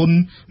រុមហ៊ុន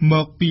ម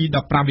កពី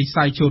15វិ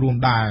ស័យចូលរួម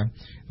ដែរ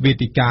វេ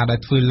ទិកាដែល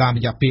ធ្វើឡើងរ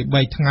យៈពេល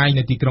3ថ្ងៃ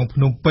នៅទីក្រុងភ្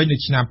នំពេញនៅ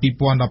ឆ្នាំ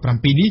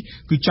2017នេះ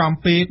គឺចំ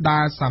ពេលដែ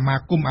លសមា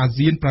គមអា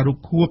ស៊ានប្រារព្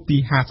ធខួបទី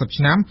50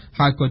ឆ្នាំ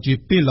ហើយក៏ជា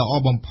ពេលល្អ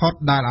បំផុត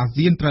ដែលអា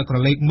ស៊ានត្រូវក្រ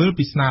ឡេកមើល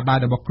ពីស្នាដៃ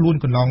របស់ខ្លួន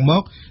កន្លងម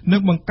កនិ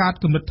ងបង្កើត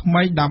គំនិតថ្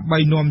មីដើម្បី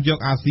នាំយក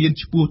អាស៊ាន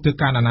ឆ្ពោះទៅ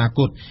កាន់អនាគ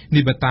ត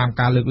នេះបើតាម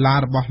ការលើកឡើង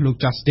របស់លោក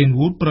Justin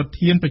Wood ប្រ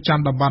ធានប្រចាំ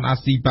តំបន់អា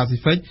ស៊ីប៉ាស៊ី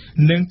ហ្វិក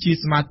និងជា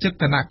សមាជិក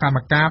គណៈកម្ម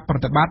ការប្រ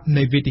តិបត្តិ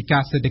នៃវេទិកា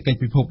សេដ្ឋកិច្ច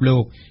ពិភពលោ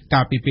ក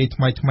កាលពីពេល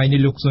ថ្មីនេះ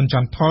លោកស៊ុនច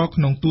ន្ទថល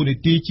ក្នុងតួនា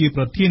ទីជា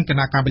ប្រធានគ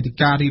ណៈកម្មាធិ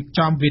ការរៀប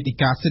ចំវេទិ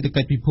កាសេដ្ឋ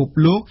កិច្ចពិភព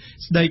លោក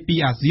ស្ដីពី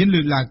អាស៊ាន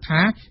លើកឡើង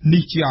ថា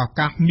នេះជាឱ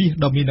កាសមាស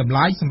ដ៏មានតម្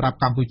លៃសម្រាប់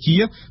កម្ពុជា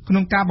ក្នុ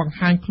ងការបង្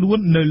ហាញខ្លួន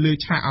នៅលើ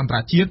ឆាកអន្តរ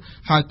ជាតិ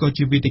ហើយក៏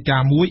ជាវេទិកា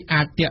មួយ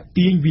អាចទាក់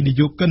ទាញវិនិ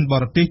យោគិនប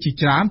រទេសជា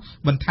ច្រើន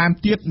បន្ថែម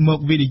ទៀតមក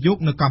វិនិយោគ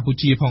នៅកម្ពុ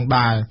ជាផង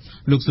ដែរ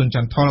លោកស៊ុនច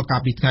ន្ទថលកា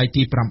លពីថ្ងៃ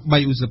ទី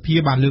8 ឧសភា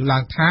បានលើកឡើ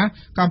ងថា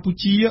កម្ពុ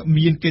ជា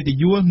មានកិត្តិ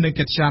យសនិង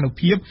កិត្យានុ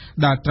ភាព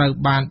ដែលត្រូវ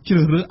បានជ្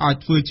រើសរើសឲ្យ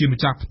ធ្វើជាម្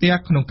ចាស់ផ្ទះ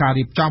ក្នុងការ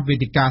រៀបចំវេ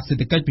ទិកាសេ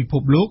ដ្ឋកិច្ចពិភ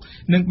ពលោក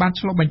និងបាន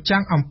ឆ្លុះបញ្ចាំ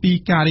ងអំពី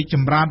ការរីកច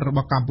ម្រើនរប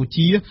ស់កម្ពុ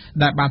ជា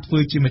ដែលបានធ្វើ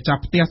ជាម្ចាស់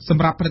ផ្ទះស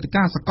ម្រាប់ព្រឹត្តិ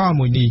ការណ៍សកល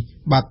មួយនេះ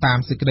បាទតាម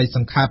សេចក្តីស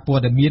ង្ខេបព័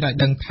ត៌មានឲ្យ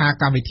ដឹងថា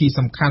កម្មវិធី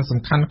សំខាន់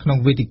ក្នុង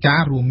វេទិកា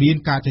រួមមាន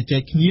ការជជែ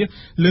កគ្នា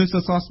លើស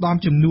សរស្តម្ភ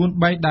ចំនួន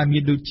3ដែលមា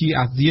នដូចជា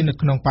អាស៊ាននៅ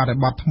ក្នុងបរិ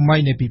បទថ្មី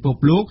នៃពិភព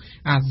លោក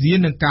អាស៊ាន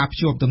នឹងការភ្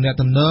ជាប់ទំនាក់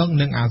ទំនង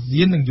និងអា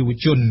ស៊ាននឹងយុវ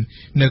ជន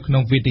នៅក្នុ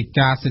ងវេទិ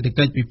កាសេដ្ឋ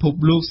កិច្ចពិភព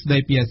លោកស្តី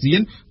ពីអាស៊ាន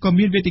ក៏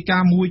មានវេទិកា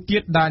មួយទៀ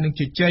តដែលនឹង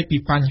ជជែកពី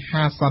បញ្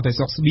ហាសន្តិ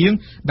សុខស្បៀង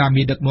ដែល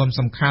មានដឹកនាំ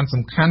សំខា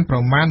ន់ប្រ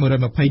មាណ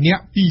120នា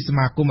ក់ពីស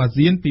មាគមអា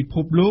ស៊ានពិភ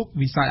ពលោក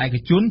វិស័យឯក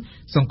ជន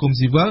សង្គម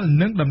ស៊ីវិល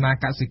និងដំណើរ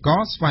កសិក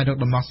រស្វែងរក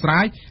ដំណោះស្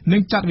រាយនិ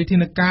ងចាត់វិធា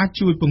នការ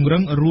ជួយពង្រឹ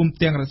ងរួម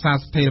ទាំងរក្សា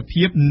ស្ថិរ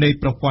ភាពនៃ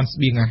ប្រព័ន្ធស្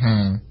បៀងអាហា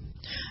រ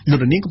លោ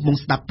កនាងកំពុង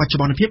ស្ដាប់បច្ចុ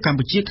ប្បន្នភាពកម្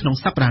ពុជាក្នុង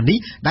សប្តាហ៍នេះ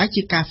ដែល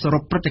ជាការសរុ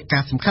បព្រឹត្តិកា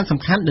រណ៍សំ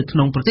ខាន់ៗនៅក្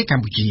នុងប្រទេសក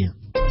ម្ពុជា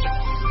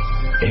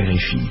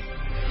RFI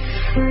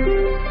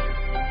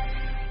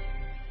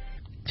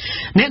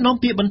អ្នកនាំ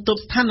ពាក្យបន្ទប់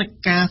ស្ថានភា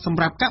ពស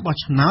ម្រាប់ការបោះ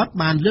ឆ្នោត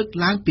បានលើក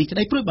ឡើងពីក្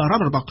តីព្រួយបារ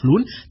ម្ភរបស់ខ្លួ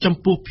នចំ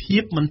ពោះភា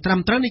ពមិនត្រឹម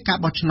ត្រូវនៃការ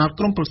បោះឆ្នោត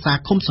ក្រុមប្រឹក្សា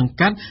ឃុំសង្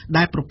កាត់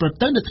ដែលប្រព្រឹត្ត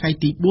ទៅនៅថ្ងៃ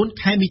ទី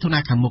4ខែមិថុនា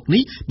ខាងមុខ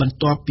នេះបន្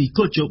ទាប់ពី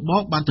គូជប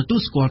បានទទួល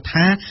ស្គាល់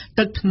ថា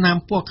ទឹកថ្នាំ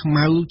ពណ៌ខ្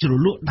មៅជ្រ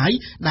លក់ដៃ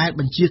ដែល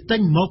បញ្ជាទិ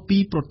ញមកពី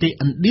ប្រទេស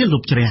ឥណ្ឌាលុ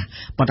បជ្រះ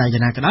ប៉ុន្តែយ៉ា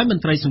ងណាក៏ដោយម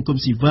ន្ត្រីសង្គម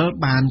ស៊ីវិល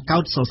បានកោ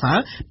តសរសើរ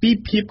ពី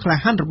ភាពក្លា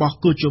ហានរបស់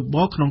គូជប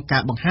ក្នុងកា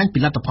របង្ហាញពី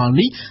លទ្ធផល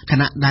នេះខ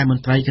ណៈដែលម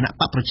ន្ត្រីគណៈ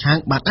បកប្រឆាំង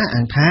បានអះ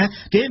អាងថា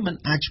គេមិន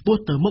អាចឈ្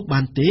មោះទៅមុខ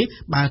បានទេ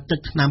បើទឹក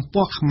ថ្នាំព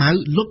ណ៌ខ្មៅ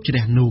លុបជ្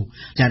រះនោះ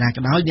យ៉ាងណា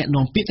ក៏ដោយអ្នក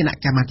នាំពាក្យគណៈ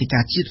កម្មាធិកា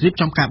រជាតិរៀប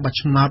ចំការបោះ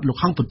ឆ្នោតលោក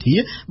ហងពុធា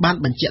បាន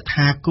បញ្ជាក់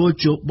ថាគោល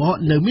ជប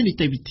នៅមាននី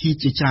តិវិធី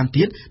ជាច្រើន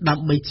ទៀតដើ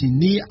ម្បីធា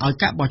នាឲ្យ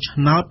ការបោះឆ្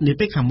នោតនា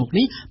ពេលខាងមុខ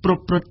នេះប្រ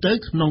ព្រឹត្តទៅ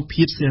ក្នុង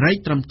ភាពសេរី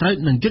ត្រឹមត្រូវ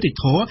និងយុត្តិ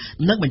ធម៌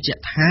និងបញ្ជា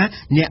ក់ថា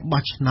អ្នក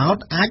បោះឆ្នោត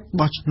អាច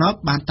បោះឆ្នោត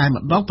បានតែ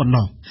ម្ដងប៉ុណ្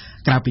ណោះ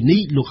ក្រៅពីនេះ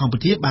លោកហងពុ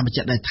ធាបានបញ្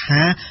ជាក់ដែរ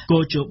ថាគោ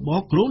លជប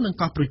គ្រោងនឹង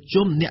កោះប្រ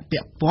ជុំអ្នកពា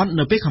ក់ព័ន្ធ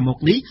នៅពេលខាងមុខ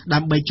នេះដើ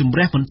ម្បីជំ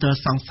រះមន្ទិល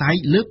សង្ស័យ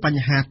លើប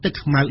ញ្ហាទឹក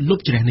ខ្មៅលុប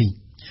ជ្រះនេះ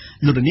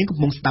លោកនាងកំ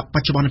ពុងស្ដាប់ប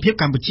ច្ចុប្បន្នភាព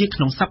កម្ពុជាក្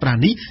នុងសប្តា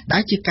ហ៍នេះដែ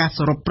លជាការស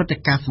រុបព្រឹត្តិ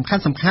ការណ៍សំ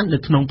ខាន់ៗនៅ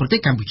ក្នុងប្រទេស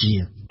កម្ពុជា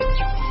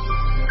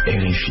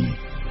RFI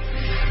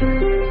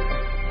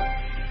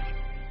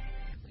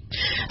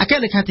អគ្គ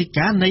លេខាធិ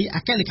ការនៃអ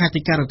គ្គលេខា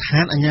ធិការដ្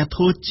ឋានអាជ្ញាធ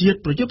រជាតិ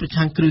ប្រយុទ្ធប្រ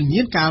ឆាំងគ្រឿង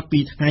ញៀនកាលពី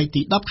ថ្ងៃ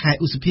ទី10ខែ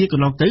ឧសភាក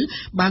ន្លងទៅ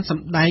បានស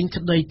ម្ដែង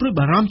ក្តីព្រួយ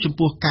បារម្ភចំ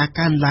ពោះការ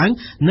កើនឡើង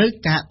នៃ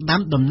ការ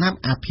ដាំដំណាំ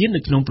អាភៀន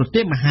នៅក្នុងប្រទេ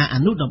សមហាអ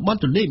នុតំបន់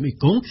ទន្លេមេ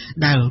គង្គ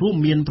ដែលរួម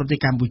មានប្រទេស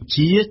កម្ពុ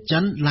ជាចិ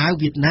នឡាវ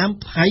វៀតណាម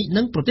ថៃ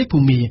និងប្រទេសភូ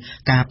មា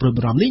ការព្រួយ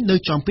បារម្ភនេះនៅ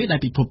ចំពេលដែល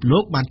ពិភពលោ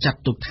កបានចាត់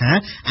ទុកថា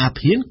អា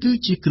ភៀនគឺ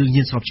ជាគ្រឿង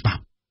ញៀនស្របច្បា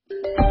ប់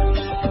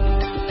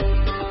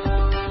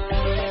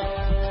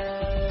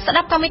ស្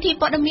ដាប់កម្មវិធី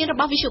ព័ត៌មានរ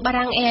បស់វិទ្យុបា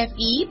រាំង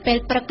RFI ពេល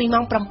ព្រឹកពី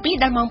ម៉ោង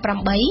7ដល់ម៉ោង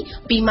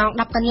8ពីម៉ោង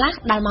10កន្លះ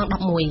ដល់ម៉ោង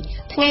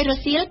11ថ្ងៃរ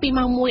សៀលពី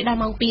ម៉ោង1ដល់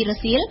ម៉ោង2រ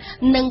សៀល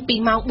និងពី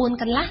ម៉ោង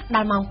4កន្លះដ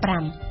ល់ម៉ោង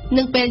5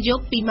និងពេលយ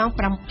ប់ពីម៉ោង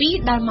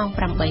7ដល់ម៉ោង8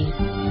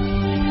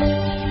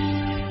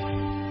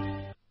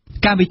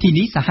កម្មវិធី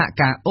នេះសហ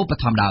ការឧប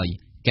ត្ថម្ភដោយ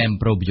Cambodia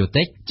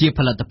Probiotic ជាផ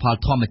លិតផល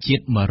ធម្មជា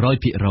តិ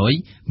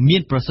 100% មា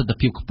នប្រសិទ្ធ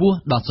ភាពខ្ពស់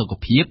ដល់សុខ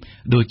ភាព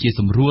ដូចជា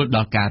សម្រួលដ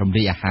ល់ការរំ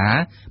លាយអាហារ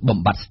បំ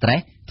បាត់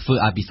stress ធ្វើ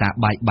ឲ្យពិសា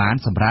បាយបាន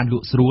សម្រានល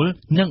ក់ស្រួល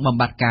និងបំ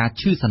បាត់ការ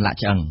ឈឺសន្លាក់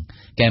ឆ្អឹង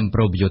Cambodia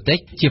Probiotic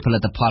ជាផលិ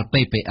តផល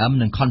PPM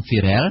និង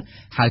Conferel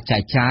ហើយចែ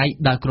កចាយ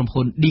ដោយក្រុម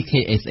ហ៊ុន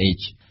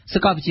DKSH សា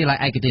កលវិទ្យាល័យ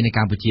ឯកទេសនៅក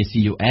ម្ពុជា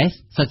CUS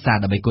សិក្សា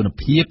ដើម្បីគុណ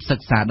ភាពសិ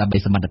ក្សាដើម្បី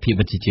សមត្ថភាព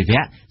វិជ្ជាជី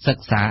វៈសិ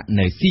ក្សា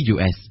នៅ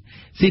CUS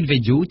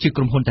Sinveju ជា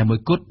ក្រុមហ៊ុនតែមួយ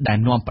គត់ដែល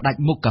នាំផ្ដាច់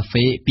មុខកាហ្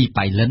វេពី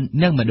ប៉ៃលិន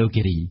និងមណ្ឌល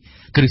គិរី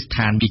គ្រឹះស្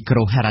ថានមីក្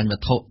រូហិរញ្ញវ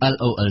ត្ថុ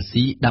LOLC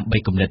ដើម្បី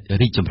គំនិត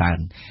រីកចម្រើន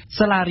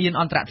សាលារៀន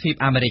អន្តរជាតិ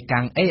អាមេរិក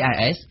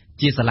AIS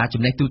ជាសាលា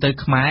ចំណេះទូទៅ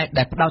ខ្មែរ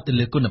ដែលផ្ដោតទៅ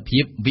លើគុណភា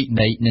ពវិ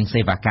ន័យនិងសេ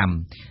វាកម្ម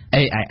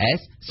AIS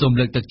សូម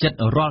លើកទឹកចិត្ត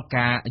រាល់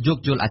ការយោគ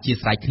យល់អធ្យា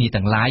ស្រ័យគ្នា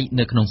ទាំងឡាយ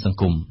នៅក្នុងសង្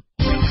គម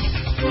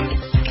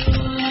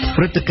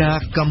ព្រឹត្តិការ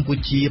ណ៍កម្ពុ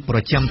ជាប្រ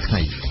ចាំថ្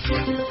ងៃ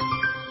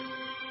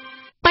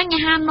ប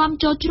ញ្ហានាំ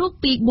ចូលជ្រូក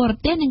ពីបរ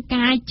ទេសនិង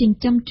ការចិ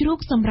ញ្ចឹមជ្រូក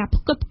សម្រាប់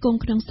ផ្គត់ផ្គង់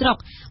ក្នុងស្រុក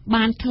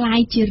បានคล้าย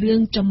ជារឿង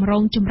ចម្រូ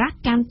ងចម្រាស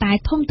កាន់តែ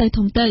ធំ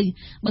ទៅ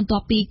បន្ទា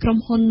ប់ពីក្រុម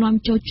ហ៊ុននាំ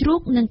ចូលជ្រូក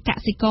និងក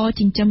សិករ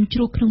ចិញ្ចឹមជ្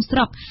រូកក្នុងស្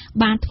រុក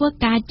បានធ្វើ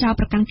ការចោទ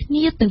ប្រកាន់គ្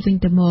នាទៅវិញ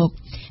ទៅមក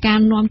ការ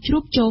នាំជ្រូ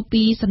កចូល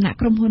ពីសំណាក់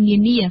ក្រុមហ៊ុននា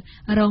នា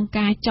រង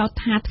ការចោទ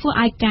ថាធ្វើ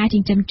ឲ្យការចិ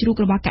ញ្ចឹមជ្រូក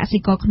របស់កសិ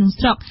ករក្នុង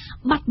ស្រុក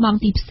បាត់បង់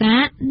ទីផ្សារ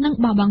និង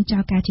បោះបង់ចោ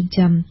លការចិញ្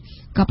ចឹម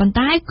ក៏ប៉ុន្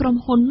តែក្រុម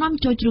ហ៊ុននាំ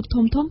ចូលជ្រូក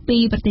ធំៗពី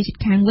ប្រទេសជិត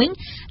ខាងវិញ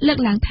លើក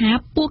ឡើងថា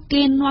ពួក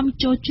គេនាំ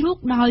ចូលជ្រូក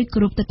ដោយគោ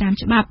រពទៅតាម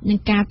ច្បាប់និង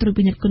ការត្រួត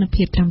ពិនិត្យគុណ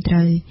ភាពត្រឹមត្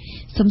រូវ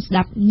សូមស្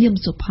ដាប់នាម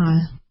សុផល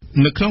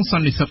នៅក្នុងស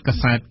ន្និសីទកា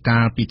សែត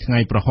កាលពីថ្ងៃ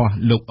ប្រហោះ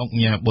លោកអុក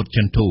ញ៉ាបុតច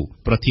ន្ទធូ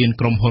ប្រធាន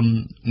ក្រុមហ៊ុន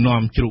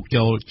នាំជ្រូក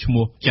ចូលឈ្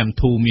មោះចន្ទ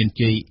ធូមាន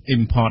ជ័យ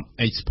Import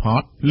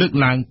Export លើក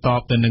ឡើងត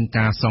បទៅនឹង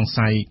ការសង្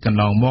ស័យកន្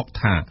លងមក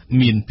ថា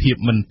មានភាព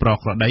មិនប្រ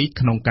ក្រតី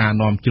ក្នុងការ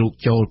នាំជ្រូក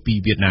ចូលពី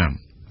វៀតណាម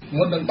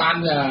មុននឹងបាន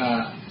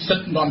សិ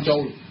ទ្ធិនាំចូ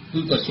លគឺ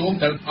ក្រសួង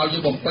ត្រូវឲ្យយើ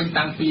ងបំពេញ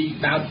តាំងពី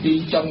ដើមទី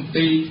ចុង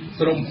ទី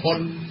ក្រុមហ៊ុន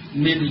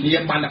មានវិញ្ញា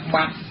បនប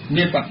ត្រ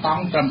មានបត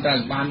ង់ត្រឹមត្រូវ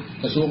បាន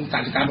ក្រសួងក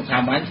សិកម្មខា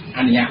ងបាច់អ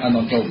នុញ្ញាតឲ្យ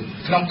នាំចូល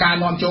ក្នុងការ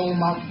នាំចូល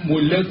មកមួ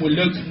យលើក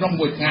ក្នុង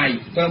មួយថ្ងៃ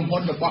ក្រុមហ៊ុ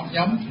នរបស់ខ្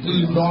ញុំគឺ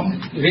នាំ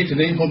រាជធា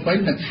នីភ្នំពេញ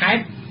និងខេត្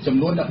តចំ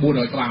នួន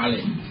1400ក្បាល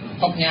ទេ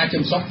ហកញ៉ា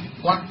ចំសុក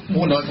គាត់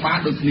400ក្បាល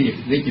ដូចគ្នា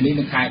រាជធានី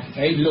នឹងខេត្ត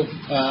ហើយលោក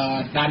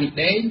ដានី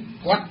ដេង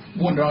គាត់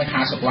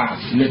450ក្បាល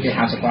លើគេ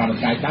50ក្បាលដល់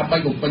ខេត្តដើម្បី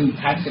បំពេញ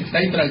ខេត្តទឹក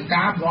ដីត្រូវ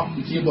ការរបស់ប្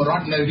រជាពលរ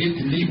ដ្ឋនៅរាជ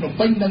ធានីភ្នំ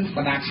ពេញនិងប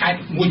ណ្ដាខេត្ត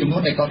មួយចំនួ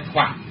នដែលគាត់ខ្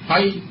វះហើ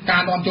យកា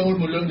រនាំចូល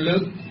មួយលើ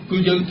កគឺ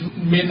យើង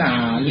មាន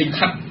លិ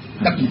ខិត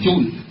ដឹកជញ្ជូ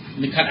ន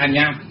លិខិតអាជ្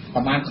ញាប្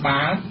រមាណក្បា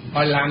ល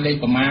ហើយឡានលេខ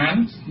ប្រមាណ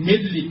មា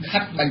នលិខិ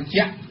តបញ្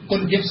ជាក់គុ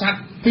ណភាពសត្វ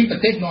ពីប្រ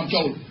ទេសនាំ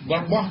ចូលរ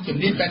បស់ជំ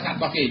នាញពេទ្យសត្វរ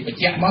បស់គេបញ្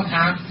ជាក់មក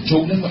ថាជ្រូ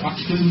កនឹងវាអត់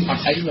គឺអ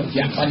ត់អីវាបញ្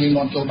ជាក់ថាយើង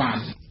នាំចូលបាន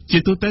ជា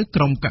ទូទៅ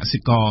ក្រុមកសិ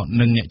ករ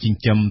និងអ្នកចិ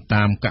ញ្ចឹម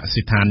តាមក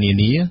សិដ្ឋាននា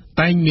នា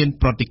តែងមាន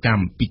ប្រតិក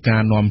ម្មពីកា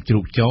រនាំជ្រូ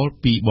កចូល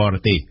ពីបរ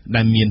ទេស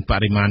ដែលមានប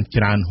រិមាណ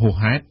ច្រើនហួស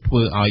ហេតុធ្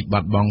វើឲ្យបា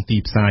ត់បង់ទី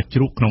ផ្សារជ្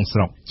រូកក្នុងស្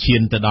រុកឈា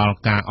នទៅដល់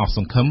ការអស់ស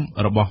ង្ឃឹម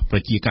របស់ប្រ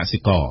ជាកសិ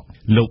ករ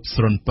លោក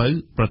ស្រុនពៅ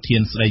ប្រធា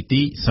នស្ដី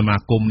ទីសមា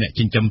គមអ្នក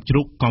ចិញ្ចឹមជ្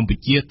រូកកម្ពុ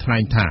ជាថ្លែ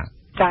ងថា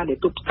ការដែល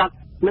ទប់ស្កាត់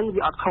នឹង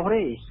វាអត់ខុស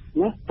ទេ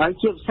ណាហើយ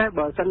ជាពិសេស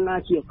បើសិនណា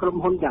ជាក្រុម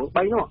ហ៊ុនទាំង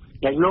3នោះ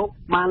ដែលលោក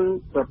បាន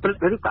ប្រព្រឹត្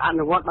តឬក៏អ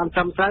នុវត្តបានត្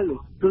រឹមត្រូវ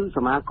គឺស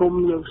មាគម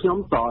យើងខ្ញុំ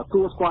ត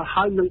ទួលស្គាល់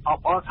ហើយនឹងអប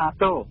អរសា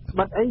ទរ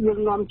បាត់អីយើង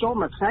នាំចូល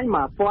មួយថ្ងៃ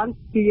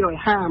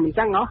1250មិន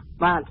ចឹងហ៎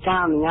បាទការ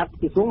អនុញ្ញាត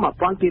ពី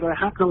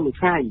xuống1250ក្នុងមួយ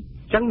ថ្ងៃ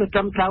ចឹងវាត្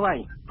រឹមត្រូវហើយ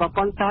ក៏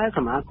ប៉ុន្តែស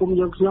មាគម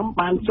យើងខ្ញុំ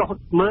បានចុះ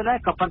មើលដែរ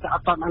ក៏ប៉ុន្តែអ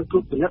ត់ទាន់បានគ្រ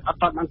ប់ពិនិត្យអត់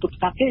ទាន់បានទប់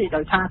ស្កាត់ទេ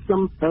ដោយថាខ្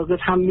ញុំគឺ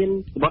ថាមាន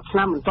របបឆ្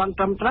នាំមិនទាន់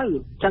ត្រឹមត្រូវ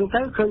ចឹង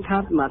ទៅឃើញថា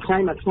មួយថ្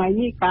ងៃ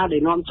នេះការដែ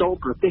លនាំចូល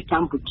ប្រទេសក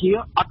ម្ពុជា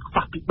អត់ខ្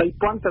វះពី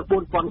3000ទៅ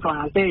4000ក្បា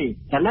លទេ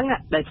តែហ្នឹង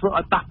ដែលធ្វើ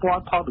ឲ្យប៉ះពា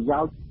ល់ផលប្រយោ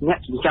ជន៍អ្នក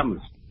ចិញ្ចឹម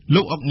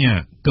លោកអុកញ៉ា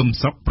កឹម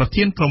សុកប្រ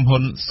ធានក្រុមហ៊ុ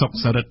នសុក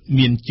សរិទ្ធ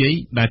មានជ័យ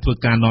ដែលធ្វើ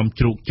ការនាំ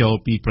ជ្រូកចូល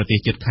ពីប្រទេស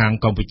ជិតខាង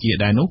កម្ពុជា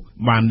ដែរនោះ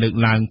បានលើក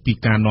ឡើងពី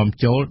ការនាំ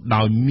ចូល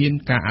ដោយមាន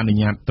ការអនុ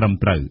ញ្ញាតត្រឹម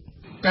ត្រូវ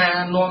ការ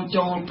នាំ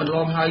ចូលកន្ល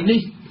ងហើយនេះ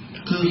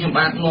គឺខ្ញុំ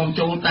បាននាំ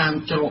ចូលតាម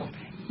ជ្រក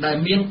ដែល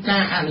មានកា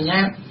រអនុញ្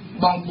ញាត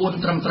បងពួន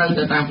ត្រឹមត្រូវ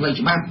ទៅតាមផ្លូវ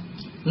ច្បាប់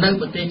នៅ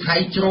ប្រទេសថៃ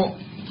ជ្រក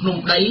ភ្នំ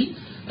ដី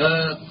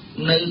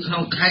នៅក្នុ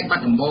ងខេត្តបា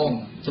ត់ដំបង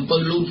សំពើ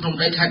លូនភ្នំ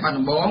ដីខេត្តបាត់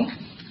ដំបង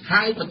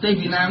ហើយប្រទេស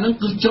វៀតណាមហ្នឹង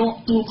គឺជ្រក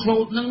ទួលក្លូ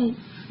តហ្នឹង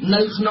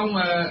នៅក្នុង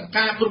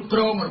ការគ្រប់គ្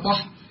រងរប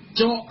ស់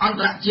ជ្រកអន្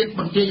តរជាតិ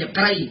បន្ទាយអ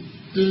ក្រី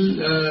គឺ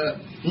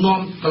នាំ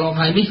កន្លង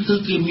ហើយនេះគឺ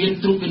គេមាន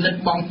ត្រួតពិនិត្យ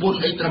បងពួន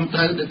អីត្រឹមត្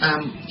រូវទៅតាម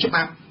ច្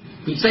បាប់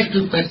ពិសេស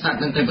គឺពេទ្យសត្វ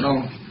នឹងតែម្ដង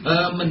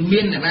មិន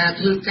មានអ្នកណា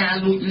ធ្វើការ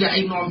លួចលាក់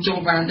អីនាំចូល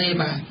បានទេ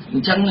បាទអ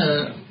ញ្ចឹង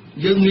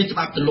យើងមានច្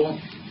បាប់ទម្លាប់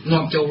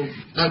នាំចូល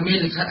តែមាន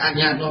លិខិតអនុ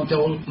ញ្ញាតនាំ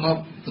ចូលមក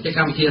ប្រទេសក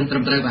ម្ពុជាត្រឹ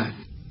មត្រូវបាទ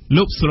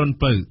លោកស្រុន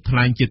ពៅថ្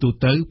លែងជាទូ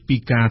ទៅពី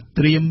ការ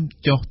ត្រៀម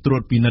ចុះត្រួ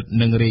តពិនិត្យ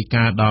និងរាយ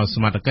ការណ៍ដល់ស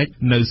មត្ថកិច្ច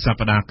នៅស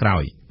ប្តាហ៍ក្រោ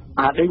យ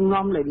ដេញ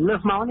នាំលើ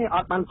សមកនេះអ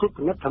ត់បានគ្រប់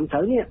ពិនិត្យត្រឹមត្រូ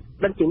វនេះ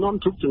ដឹងជានាំ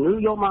ជុកជំងឺ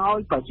យកមកឲ្យ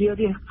ប្រជារាស្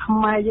ត្រខ្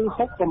មែរយើង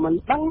ហូបក៏មិន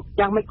ដឹង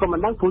យ៉ាងម៉េចក៏មិន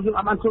ដឹងព្រោះយើងអ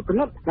ត់បានគ្រប់ពិ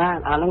និត្យណា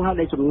អាហ្នឹងហើយ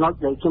ដែលចំណុច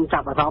ដែលខ្ញុំចា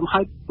ប់អារម្មណ៍ហើ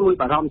យជួយ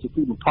បារម្ភជា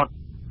ទីបំផុត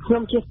ខ្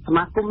ញុំជាស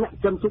មាគមអ្នក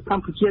ចិញ្ចឹមជ្រូកក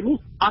ម្ពុជានេះ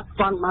អត់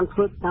ទាន់បានធ្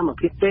វើកម្ម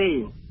ភាពទេ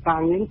កា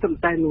រងារត្រឹម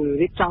តែ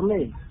រៀបចំទេ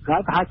ហើ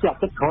យប្រហែលជាអា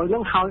ទិត្យក្រោយហ្នឹ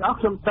ងហើយអស់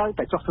ខ្ញុំត្រូវ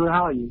តែចុះធ្វើ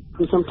ហើយ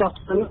គឺខ្ញុំចុះ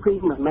ទៅគឺ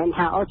មិនមែន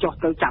ថាចុះ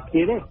ទៅចាប់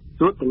ទេ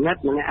ត្រួតពិនិត្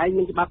យអ្នកឯង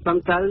មានច្បាប់ត្រឹម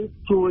ត្រូវ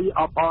ជួយ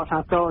អបអរសា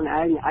ទរអ្នក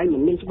ឯងមិ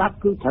នមានច្បាប់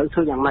គឺត្រូវធ្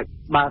វើយ៉ាងម៉េច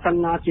បើសិន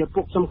ណាជា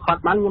ពួកខ្ញុំខា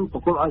ត់បានខ្ញុំប្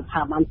រគល់ឲ្យស្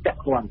ថាប័នពាក់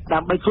ព័ន្ធដើ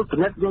ម្បីត្រួតពិ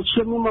និត្យយក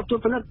ឈាមនេះមកត្រួត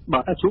ពិនិត្យបើ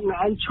តែជ្រូកអ្នក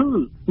ឯងឈឺ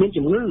មាន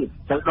ជំងឺ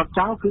ត្រូវដុត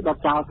ចោលគឺដុត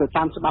ចោលទៅ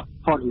តាមច្បាប់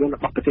ព័ត៌មានរ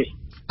បស់ប្រទេស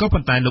ក៏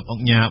ប៉ុន្តែលោកអុ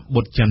កញ៉ា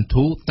បុត្រចន្ទ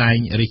ធូតែង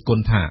រិះគ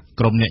ន់ថា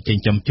ក្រុមអ្នកចិ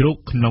ញ្ចឹមជ្រូក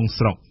ក្នុង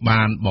ស្រុក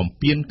បានបំ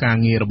ពានការ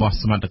ងាររបស់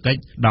សមត្ថកិច្ច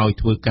ដោយ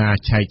ធ្វើការ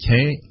ឆែកឆេ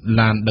រ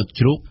ឡានដឹក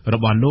ជ្រូករ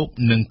បស់លោក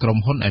និងក្រុម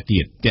ហ៊ុនឯទៀ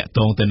តតាក់ទ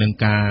ងទៅនឹង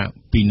ការ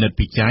ពិនិត្យ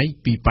ពិច័យ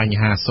ពីបញ្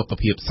ហាសុខ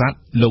ភាពសត្វ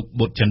លោក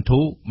បុត្រចន្ទធូ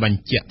ប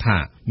ញ្ជាក់ថា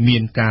មា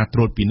នការត្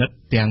រួតពិនិត្យ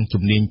ទាំង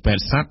ជំនាញពេ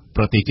ទ្យសត្វ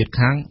ប្រទេសជិត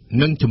ខាង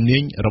និងជំនា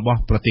ញរបស់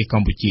ប្រទេសក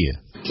ម្ពុជា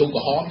ជុំក្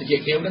រហមទៅជា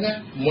ខៀវហ្នឹង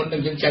មុននឹ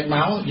ងយើងចេញម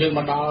កយើងម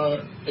កដល់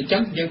អញ្ចឹ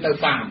ងយើងទៅ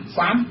ហ្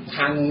វាម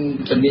ខាង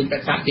ជំនាញពេ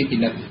ទ្យសត្វទីពិ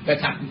និត្យពេទ្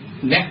យសត្វ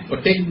អ្នកប្រ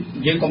ទេស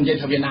យើងកុំនិយាយ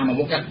ថាវៀតណាមមក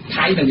មុខ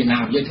ថៃនិងវៀតណា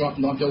មយើងធ្លាប់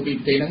នាំចូលពី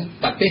ប្រទេសហ្នឹង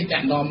ប្រទេសតែ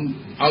នាំ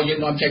ឲ្យយើង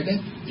នាំចេញហ្នឹង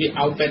គេ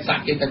ឲ្យពេទ្យស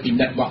ត្វគេទៅពិ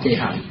និត្យរបស់គេ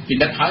ហើយពិ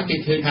និត្យហើយគេ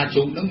ធ្វើថាជ្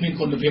រូកហ្នឹងមាន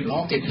គុណភាពល្អ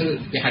គេធ្វើ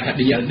គេហៅថា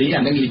DLD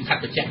អាហ្នឹងលិខិត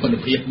បញ្ជាក់គុណ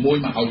ភាពមួយ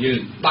មកឲ្យយើង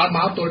ដល់ម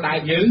កទល់ដែរ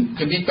យើង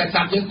ជំនាញពេទ្យស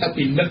ត្វយើងទៅ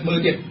ពិនិត្យមើល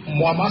ទៀត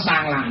មកសា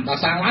ងឡានដ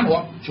ល់សាងឡានរា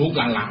ប់ជ្រូក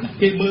ឡើងឡាន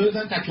គេមើល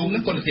ថាជ្រូកហ្នឹ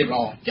ងគុណភាពល្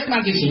អចឹងបា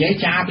នគេសញ្ញា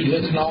ចាពីលើ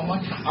ខ្នងមក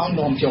ថាឲ្យ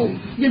នាំចូល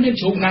វាមាន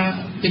ជ្រូកណា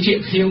ទៅជា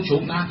ខៀវជ្រូ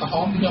កណាក្រហ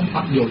មខ្ញុំអ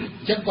ត់យល់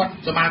ចឹងគាត់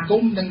សមាគ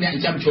មនិងអ្នកចិ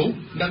ញ្ចឹមជ្រូក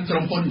និងក្រុ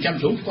មហ៊ុនចិញ្ចឹម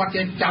ជ្រូកគាត់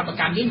ចេញចោលប្រ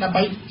កាន់យើងដើម្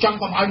បីចង់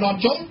កុំឲ្យនាំ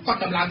ចូលគាត់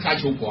តម្លើងខ្សែ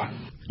ជ្រូកគាត់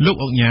លោក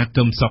អុកញ៉ា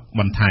កឹមសុក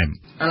បន្ថែម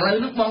ឥឡូវ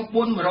នេះបង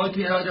ពួន 100%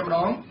 តែម្ដ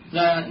ង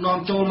នាំ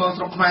ចូលមក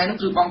ស្រុកខ្មែរហ្នឹង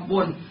គឺបងពួ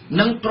ន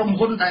និងក្រុម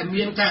ហ៊ុនដែល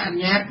មានការអនុ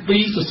ញ្ញាតពី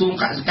ក្រសួង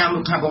កសិកម្ម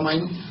រុក្ខាប្រមា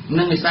ញ់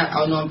និងនេសាទ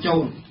ឲ្យនាំចូ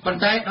លប៉ុន្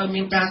តែដោយ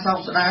មានការសោក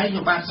ស្ដាយខ្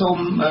ញុំបាទសូម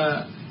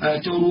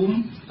ចូលរួម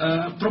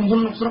ក្រុមហ៊ុ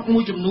នស្រុកមួ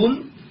យចំនួន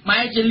បែ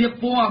រជាលៀប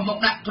ពណ៌មក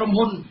ដាក់ក្រុម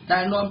ហ៊ុនដែ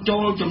លនាំចូ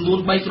លចំនួន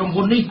3ក្រុម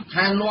ហ៊ុននេះ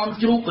ថានាំ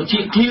ជ្រូកកជា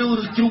ខៀវ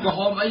ឬជ្រូកក្រហ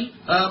មអី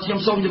ខ្ញុំ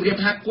សូមជម្រាប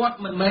ថាគាត់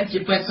មិនមែនជា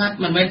ពេទ្យសត្វ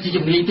មិនមែនជា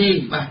ជំនាញទេ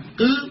បាទ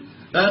គឺ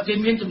គេ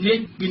មានជំនាញ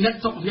ពិនិត្យ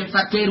សុខភាពស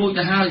ត្វគេរួច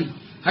ទៅហើយ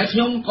ហើយខ្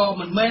ញុំក៏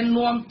មិនមែន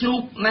នាំជ្រូ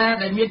កណា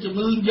ដែលមានជំ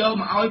ងឺយក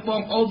មកឲ្យប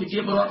ងប្អូនប្រជា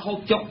ពលរដ្ឋហូប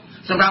ចុក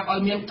សម្រាប់ឲ្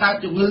យមានកើត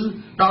ជំងឺ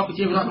ដល់ប្រ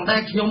ជាពលរដ្ឋនោះដែ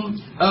រខ្ញុំ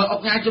អុ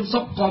កញ៉ាជំសុ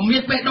កក៏មា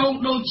នបេះដូង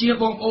ដូចជា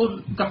បងប្អូន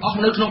ទាំងអស់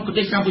នៅក្នុងប្រ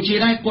ទេសកម្ពុជា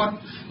ដែរគាត់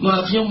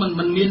ខ្ញុំមិ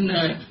នមាន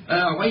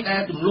អ្វីដែ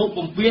លទម្លាប់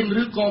បំពេញ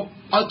ឬក៏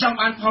ឲ្យចង់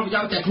បានផលប្រ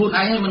យោជន៍តែខ្លួនឯ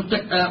ងហើយមិនគិ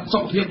តសុ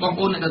ខភាពបង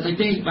ប្អូនអ្នកដទៃ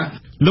ទេបាទ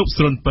លោក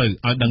ស្រុនពៅឲ្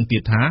យដឹងទៀ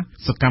តថា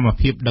សកម្ម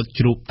ភាពដឹក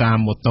ជ្រូកតាម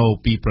ម៉ូតូ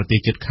ពីប្រទេស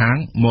ជិតខាង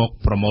មក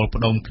ប្រមូល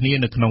ផ្ដុំគ្នា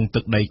នៅក្នុងទឹ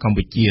កដីកម្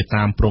ពុជា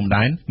តាមព្រំ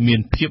ដែនមាន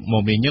ភាពម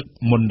មាញឹក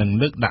មុននឹង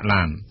លើកដាក់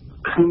ឡាន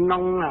ក្នុ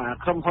ង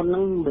ក្រុមហ៊ុនហ្នឹ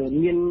ងវា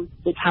មាន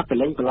គេថាប្រ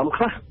ឡែងប្រឡំ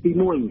ខ្លះទី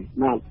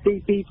1ណាទី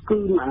2គឺ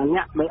អ្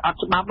នកដែលអត់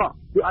ច្បាប់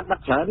វាអត់ដឹក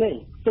ច្រើនទេ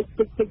តិ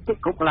ច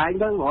គ្រប់កន្លែង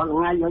ទៅរាល់ថ្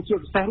ងៃហើយជា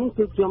ពិសេសនេះ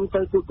គឺខ្ញុំ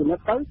ទៅទូទៅ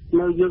ទៅ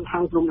នៅយើងខា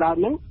ងព្រំដែន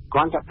ហ្នឹងគ្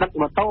រាន់តែដឹក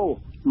ម៉ូតូ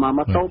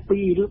ម៉ូតូ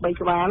2ឬ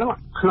3ក្បាលហ្នឹង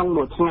ក្នុង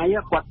មួយថ្ងៃ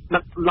គាត់ដឹ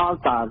កដល់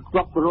តែ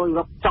រាប់រយ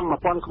រាប់ចង់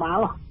1000ក្បាល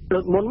លើ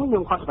កមុនខ្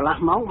ញុំគាត់កន្លះ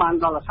ម៉ោងបាន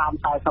ដល់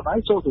30-40ហើយ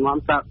ចូលសម្ងំ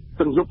ទឹក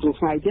ទាំងយប់ទាំង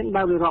ថ្ងៃទៀតដ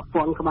ល់វារាប់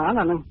ពាន់ក្បាល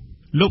អាហ្នឹង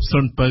លោកស្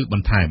រុនពៅប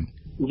ន្ថែម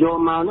យក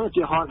មកនោះ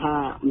ជាហោថា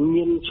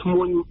មានឈ្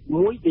មោះ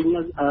មួយទី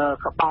នៅ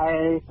ក្បែរ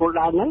គោល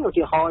ដៅហ្នឹងឧ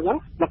ទាហរណ៍អញ្ចឹង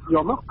ដឹកយ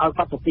កមកឲ្យ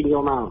គាត់ទៅទិញយ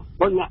កមក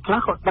ព្រោះអ្នកខ្លះ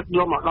គាត់ដឹកយ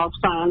កមកដល់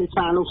ផ្សារនេះផ្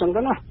សារនោះអញ្ចឹង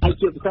ទៅណាហើយ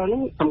ជាពិសេស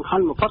នេះសំខា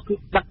ន់បំផុតគឺ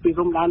ដឹកពី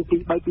រំដានទី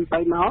3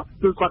មក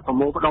គឺគាត់ប្រ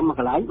មូលផ្ដុំមក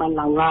កន្លែងបាន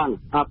ឡើងឡាន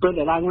ពេល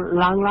ដែលឡើ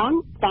ងឡាន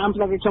តាមផ្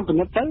លូវខ្ញុំពិ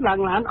និត្យទៅឡើង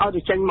ឡានឲ្យ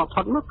ទៅចេញមក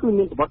ផុតនោះគឺ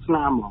មានរបបស្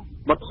នាមហ្មង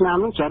បទស្នាម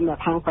នោះច្រើនតែ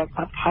ខាងពេទ្យ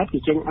ខេត្តគេ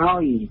ចេញឲ្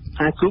យ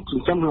ថាគ្រូចិ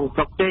ញ្ចឹមក្នុងស្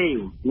រុកទេ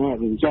ណែ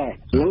វិញចេះ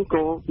ហ្នឹង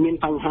ក៏មាន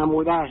បញ្ហាមួ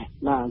យដែរ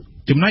បាទ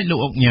ចំណែកលោក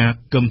អុកញ៉ា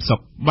កឹមសុក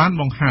បាន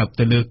បង្ហើប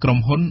ទៅលើក្រុម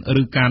ហ៊ុន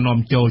ឬការនាំ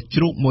ចូល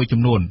ជ្រូកមួយ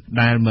ចំនួន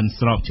ដែលមិន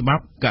ស្របច្បា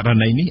ប់ករ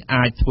ណីនេះ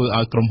អាចធ្វើ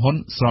ឲ្យក្រុមហ៊ុន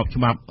ស្រប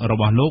ច្បាប់រ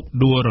បស់លោក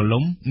ដួលរ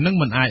លំនិង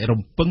មិនអាចរំ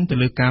ពឹងទៅ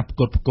លើការផ្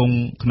គត់ផ្គង់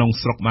ក្នុង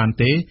ស្រុកបាន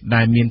ទេ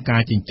ដែលមានកា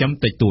រចិញ្ចឹម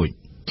តិចតួច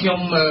ខ្ញុំ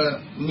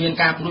មាន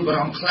ការព្រួយបារ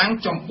ម្ភខ្លាំង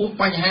ចំពោះ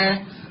បញ្ហា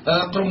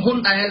ក្រុមហ៊ុន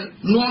ដែល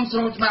នាំស្រ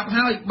បច្បាប់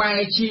ហើយបែរ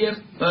ជា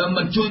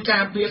មិនជួយកា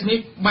រពារនេះ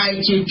បែរ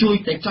ជាជួយ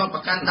តែចោទប្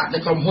រកាន់ដាក់តែ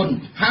ក្រុមហ៊ុន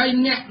ហើយ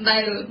អ្នកដែ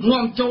ល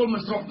នាំចូលមិ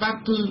នស្របច្បាប់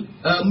គឺ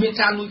មាន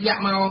ការលួចលា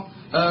ក់មក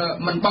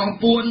មិនបង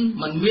ពួន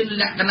មិនមាន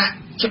លក្ខណៈ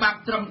ច្បាប់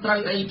ត្រឹមត្រូវ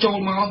អីចូល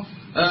មក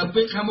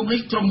ពេលខាងមុខនេះ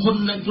ក្រុមហ៊ុន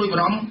នឹងព្រួយបា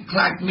រម្ភខ្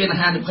លាចមានអា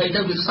ហារនិភ័យទៅ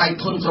វាខ្សែ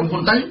ធនក្រុមហ៊ុ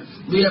នទៅ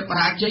វាប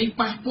រាជ័យ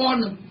ប៉ះពាល់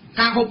នឹង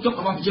ការហូបចុក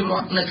របស់ប្រជាពលរ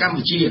ដ្ឋនៅកម្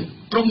ពុជា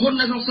ក្រុមហ៊ុន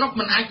នៅក្នុងស្រុក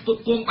មិនអាចផ្គត់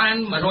ផ្គង់បាន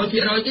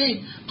 100% ទេ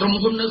ក្រុម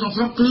ហ៊ុននៅក្នុង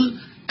ស្រុកគឺ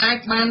អាច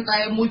បានតែ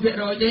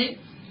 1% ទេ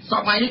ស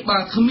ប្តាហ៍នេះបើ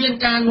គ្មាន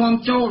ការនាំ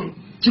ចូល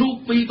ជ្រូក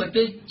ពីប្រ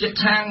ទេសជិត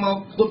ខាងមក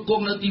ផ្គត់ផ្គ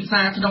ង់នៅទីផ្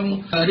សារក្នុង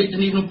រាជធា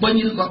នីភ្នំពេញ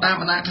ឬក៏តាម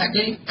បណ្ដាខេត្ត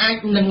ទេអាច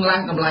នឹងឡើ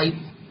ងតម្លៃ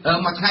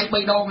មួយថ្ងៃ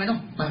3ដងហើយនោះ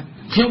បាទ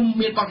ខ្ញុំ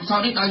មានបទពិសោធ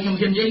ន៍នេះដោយខ្ញុំ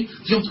ហ៊ាននិយាយ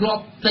ខ្ញុំធ្លា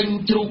ប់ទិញ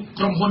ជ្រូក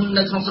ក្រុមហ៊ុន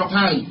នៅក្នុងស្រុក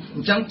ហើយអ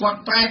ញ្ចឹងគាត់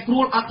ប្រែប្រួ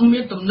លអត់មា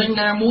នតំណែង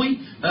ណាមួយ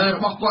រ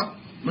បស់គាត់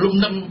លំ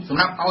នឹងសម្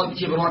រាប់ឲ្យប្រ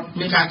ជាពលរដ្ឋ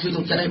មានការជួយ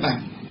ទុកចិត្តទេបាទ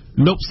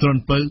លោកស្រុន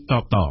ពៅត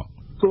បត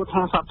សួរ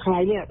ថាសប្តាហ៍ថ្ងៃ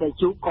នេះដែល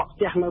ជ្រូកកក់ផ្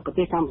ទះនៅប្រ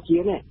ទេសកម្ពុជា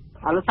នេះ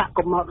ឥឡូវសាក់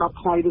កុំមក10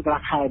ថ្ងៃឬកន្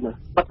លះខែមើល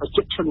បាត់ឲ្យ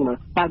ចិត្តឈឹងមើល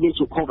តើមាន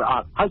ជ្រូកខុសឬអ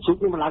ត់ហើយជ្រូក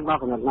នេះមិនឡើងដល់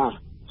កម្រិតណា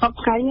សប្តា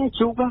ហ៍ថ្ងៃនេះ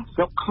ជ្រូក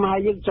ស្រុកខ្មែរ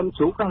យើងចំ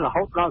ជ្រូករ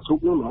ហូតដល់ជ្រូក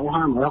នេះ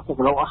150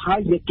គីឡូអស់ហើយ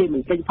វាគេមិ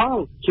នពេញផង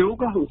ជ្រូ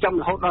កចំ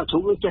រហូតដល់ជ្រូ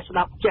កនេះចេះស្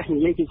ដាប់ចេះនិ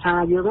យាយភាសា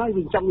យើងហើយ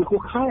វាចំហួ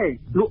សខែ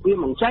លក់វា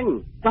មិនចាញ់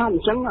បាទអ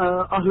ញ្ចឹង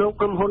អស់លោក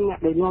ក្រុមហ៊ុនអ្នក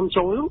ដែលនាំ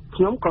ចូល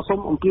ខ្ញុំក៏សូម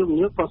អំពាវ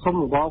នាវក៏សូម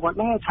អង្វរគាត់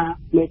ដែរថា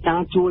មេត្តា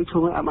ជួយធ្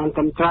វើឲ្យបានត្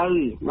រឹមត្រូវ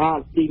បាទ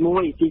ទី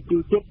1ទី2ទៀ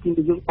តគឺ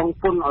យើងបង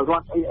ពុនឲ្យរ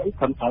ដ្ឋអី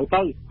ត្រឹមត្រូវ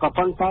ទៅក៏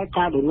ប៉ុន្តែ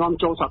ការដែលនាំ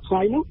ចូលសប្តាហ៍ថ្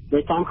ងៃនេះដោ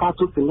យតាមការ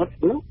ត្រួតពិនិត្យ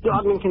នោះគឺអ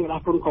ត់មានគ្នាដា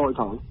ស់ពុនក្រោយ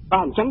ផង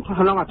បាទអញ្ចឹង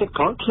ក្នុងអាទិត្យ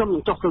ក្រោយខ្ញុំនឹ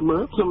ងចុះទៅមើ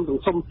លខ្ញុំនឹង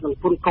សុំ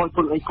ពុនក្រោយ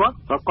ពុនអីគាត់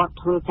បើគាត់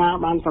ធ្វើការ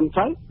បានត្រឹមត្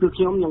រូវគឺ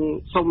ខ្ញុំនឹង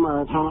សុំ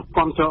ថា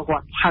គាំទ្រគា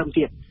ត់ថែម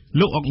ទៀត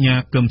លោកអុកញ៉ា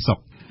កឹមសុក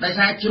ដោយ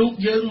សារជ្រូក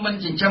យើងមិន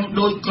ចិញ្ចឹម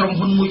ដោយក្រុម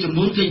ហ៊ុនមួយចំ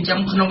នួនគេចិញ្ចឹម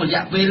ក្នុងរ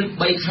យៈពេល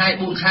3ខែ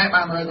4ខែ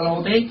បាន100គីឡូ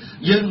ទេ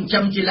យើងចិញ្ចឹ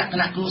មជាលក្ខ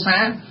ណៈគ្រួសា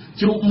រ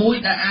ជ្រូកមួយ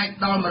ដែលអាច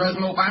ដល់100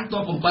គីឡូបាន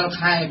ទោះ7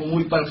ខែ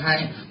6 7ខែ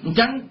អញ្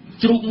ចឹង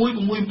ជ្រូកមួយ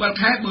6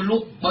 7ខែបើល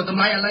ក់បើត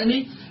ម្លៃឥឡូវ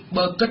នេះ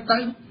បើគិតទៅ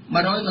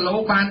100គីឡូ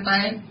បានតែ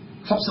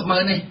60ម៉ឺ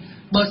ននេះ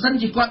បើសិន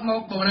ជាគាត់ម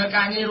កបម្រើ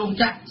ការងាររោង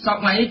ចក្រសប្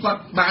តាហ៍នេះគា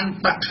ត់បាន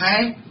ប្រាក់ខែ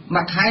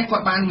មួយខែគា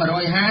ត់បាន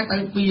150ទៅ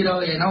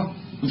200ឯណោះ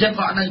អញ្ចឹង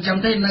ក៏អត់នៅចាំ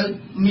ទេនៅ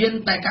មាន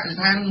តែកសិដ្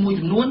ឋានមួយ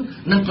ចំនួន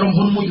និងក្រុម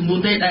ហ៊ុនមួយចំនួន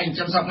ទេដែលចិញ្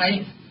ចឹមសពថ្ងៃ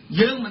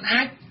យើងមិន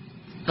អាច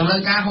តម្រូវ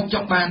ការហូបចុ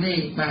កបានទេ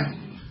បាទ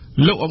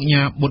លោកអុក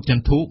ញ៉ាបុត្រច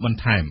ន្ទធូបន្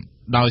ថែម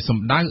ដោយស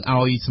ម្ដៅ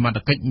ឲ្យសមត្ថ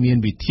កិច្ចមាន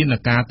វិធាន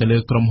ការទៅលើ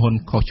ក្រុមហ៊ុន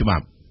ខុសច្បា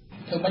ប់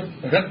ធ្វើម៉េច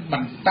រឹតប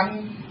ន្តឹង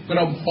ក្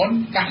រុមហ៊ុន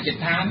កសិ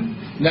ដ្ឋាន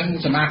និង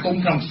សមាគម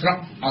ក្នុងស្រុក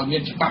ឲ្យមា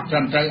នច្បាប់ត្រឹ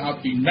មត្រូវឲ្យ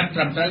ពិនិត្យត្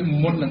រឹមត្រូវ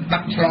មុននឹងដឹ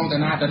កឆ្លងទៅ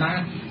ណា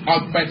ឲ្យ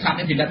ពេទ្យសត្វ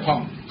នេះពិនិត្យផង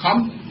ខំ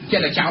ចិ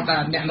ត្តតែចោលតែ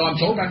អ្នកនាំ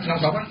ចូលបានក្នុង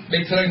ស្រុកដេ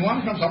កឃើញងាប់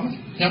ក្នុងស្រុក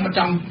ខ្ញុំមិនច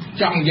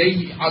ង់និយាយ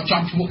ឲ្យ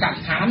ចំឈ្មោះកសិ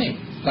ដ្ឋានទេ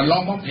កន្ល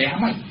ងមក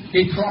5ហើយ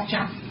គេធ្លាប់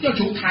ចាប់យក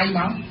ជ្រូកថៃម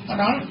ក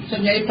ដល់ស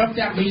ញ្ញាប្រាប់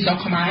តែពីស្រុក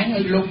ខ្មែរហើ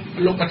យ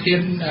លោកប្រធាន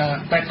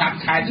ពេទ្យសត្វ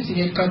ខេត្តសញ្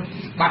ញាក៏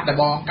បាត់ដ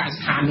បកសិ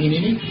ដ្ឋាន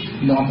នេះ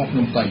នាំមកភ្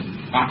នំពេញ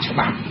អត់ច្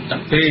បាប់តែ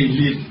ទេ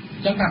លៀន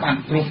ចឹងថាបាន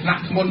គ្រោះថ្នា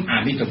ក់ធ្ងន់អា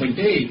នេះទៅវិញ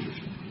ទេ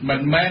មិ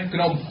នមែនក្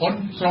រុមហ៊ុន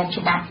ស្រប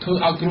ច្បាប់ធ្វើ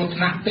ឲ្យគ្រោះ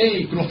ថ្នាក់ទេ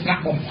គ្រោះថ្នា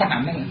ក់បំផុតអា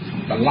ហ្នឹង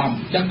បន្លំអ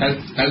ញ្ចឹងត្រូវ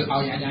ឲ្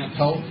យអាជ្ញាធ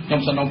រខ្ញុំ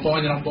សំណូមពរ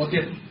ទៀ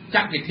ត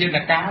ចាត់វិធាន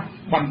ការ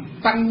បន្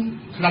តឹង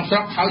ក្នុងស្រុ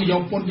កហើយយ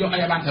កពន្ធយកអី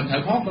ឲ្យបានត្រឹមត្រូ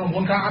វផងក្រុម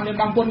ហ៊ុនខ្លះអត់មាន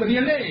បង់ពន្ធរៀ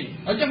លទេ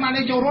អញ្ចឹងបាន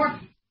ឲ្យចូលរដ្ឋ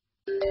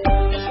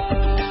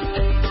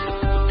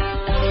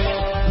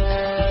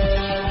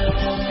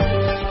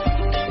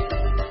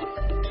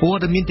ព័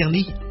ត៌មានទាំង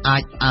នេះអា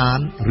ចអាន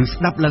ឬស្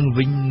ដាប់ឡើង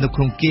វិញនៅក្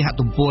នុងគេហ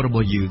ទំព័ររប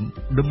ស់យើង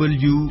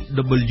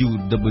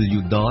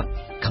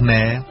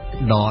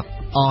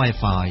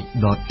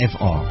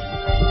www.khmer.rfi.fr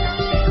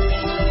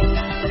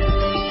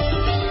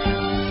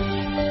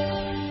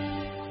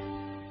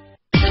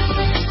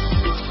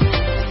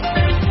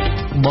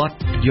បទ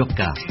យូហ្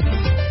គា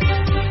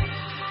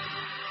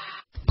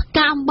ផ្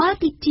កាអំបិល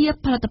គឺជា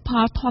ផលិតផ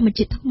លធម្ម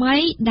ជាតិថ្មី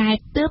ដែល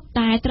ទើប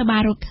តែត្រូវបា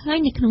នរកឃើញ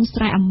នៅក្នុង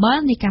ស្រែអំបិល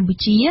នៃកម្ពុ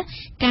ជា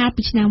កាល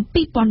ពីឆ្នាំ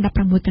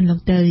2016កន្លង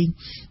ទៅ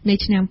នៅ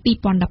ឆ្នាំ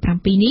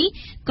2017នេះ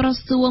ក្រ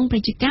សួងពា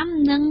ណិជ្ជកម្ម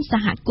និងស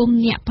ហគមន៍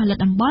អ្នកផលិត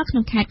អំបិលក្នុ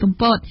ងខេត្តកំ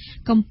ពត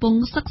កំពុង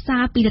សិក្សា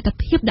ពីលទ្ធ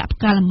ភាពដាក់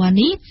ផ្កាអំបិល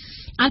នេះ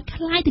ឲ្យค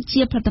ล้ายទៅ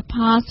ជាផលិតផ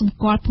លសម្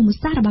គាល់ភូមិ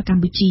សាស្ត្ររបស់ក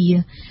ម្ពុជា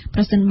ប្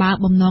រសិនបើ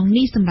បំណង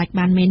នេះសម្រេច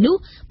បានមែននោះ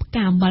ផ្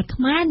កាអំបិល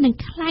ខ្មែរនឹង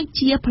คล้าย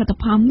ជាផលិត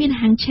ផលមាន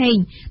ហាងឆេង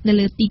នៅ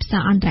លើទីផ្សា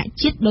រអន្តរ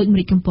ជាតិដោយម្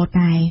រេចកំពត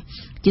ដែរ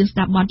ជាងស្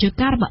ដាប់បទយូហ្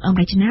គារបស់អង្គ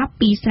រចនា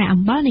ពីស្រែ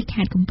អំបិលនៃ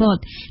ខេត្តកំពត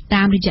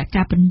តាមរយៈ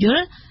ការពន្យ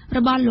ល់រ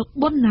បស់លោក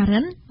ប៊ុនណារិ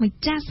នម្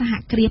ចាស់សហ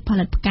គ្រាសផ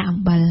លិតផ្កាអំ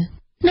បិល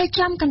នៅ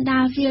ចំកណ្ដា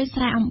លវាល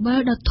ស្រែអំបិល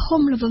ដ៏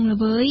ធំល្វឹងល្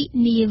វើយ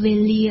នាវេ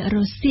លារ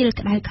សៀល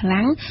ក្តៅខ្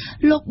លាំង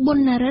លោកប៊ុន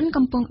ណារិន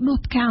កំពុងដួស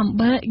ផ្កាអំ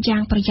បិលយ៉ា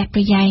ងប្រយ័ត្ន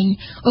ប្រយែង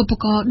ឧប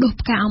ករណ៍ដួស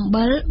ផ្កាអំ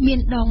បិលមាន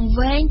ដង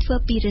វែងធ្វើ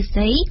ពីឫស្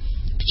សី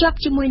ភ្ជាប់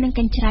ជាមួយនឹង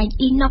កញ្ច្រែង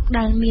អ៊ីណុក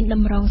ដែលមានត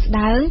ម្រងស្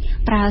ដើង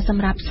ប្រើស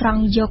ម្រាប់ស្រ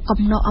ង់យក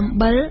កំណកអំ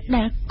បិល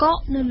ដែលកក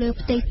នៅលើ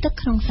ផ្ទៃទឹក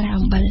ក្នុងស្រែ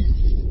អំបិល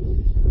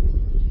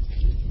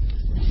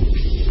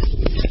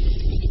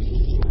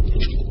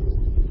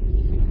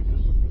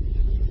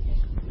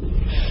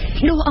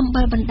ដួសអំ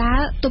បិលបណ្ដើ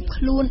រទប់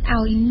ខ្លួន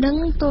ឲ្យនឹង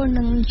ទល់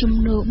នឹងជំ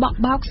នួបក់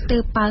បោកស្ទើ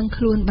រប៉ើង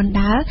ខ្លួនបណ្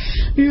ដើរ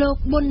លោក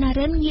ប៊ុនណា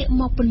រិនងាក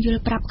មកពន្យ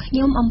ល់ប្រាប់ខ្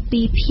ញុំអំ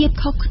ពីភាព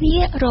ខុសគ្នា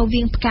រ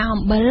វាងផ្កា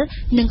អំបិល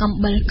និងអំ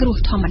បិលក្រួស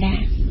ធម្មតា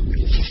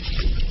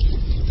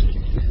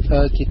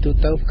ជាទូ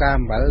ទៅផ្កា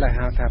អំបិលដែល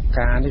ហៅថាផ្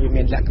កានេះវា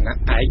មានលក្ខណៈ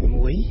ឯក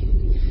មួយ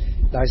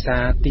ដោយសា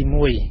រទី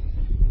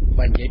1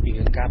បើនិយាយពី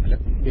ការផលិត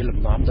វាលំ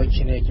នាំដូច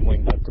គ្នាជាមួយ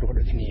អំបិលក្រួស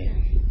ដូចគ្នា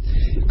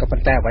ក៏ប៉ុ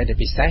ន្តែអ្វីដែល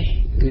ពិសេស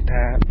គឺ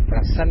ថាប្រ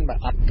សិនបើ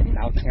អត់កម្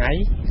ដៅថ្ងៃ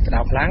ក្តៅ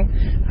ខ្លាំង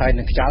ហើយ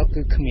នឹងខ្យល់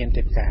គឺគ្មាន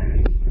ទេផ្កា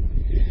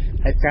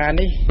ហើយផ្កា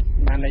នេះ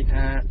បានន័យ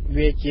ថា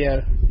វាជា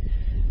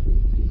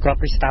ក្រប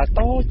គ្រីស្តាល់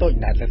តូចៗ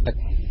ដែលលើទឹក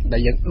ដែ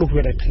លយើងដុស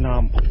វាដោយថ្ន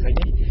មផុតឃើញ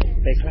នេះ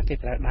ពេលខ្លះគេ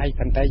ប្រើដៃ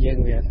ប៉ុន្តែយើង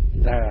វា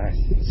ប្រើ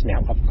សម្រា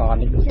ប់ឧបករណ៍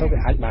នេះដុសទៅវា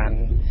អាចបាន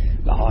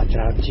ល្អច្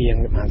រើនជាង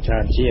បានច្រើ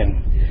នជាង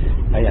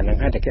ហើយអានឹង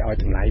ហើយតែគេឲ្យ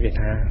តម្លៃវា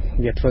ថា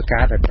វាធ្វើកា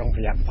រដោយប្រុងប្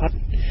រយ័ត្នផុត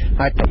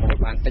ហើយប្រមូល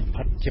បានតិច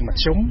ផុតជាម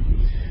ធ្យម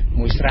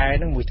មួយស្រែ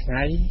នឹងមួយថ្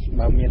ងៃ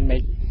បើមានមេ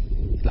ឃ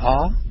ល្អ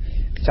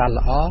ខ្យល់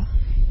ល្អ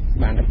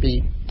បានពី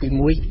1ទៅ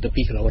2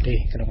គីឡូទេ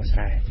ក្នុងមួយស្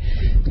រែ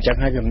អញ្ចឹង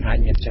ហើយវាមិនអាច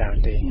មានច្រើន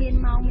ទេមាន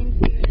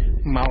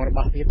ម៉ោងរប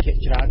ស់វាភាគ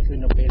ច្រើនគឺ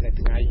នៅពេលដែល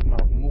ថ្ងៃ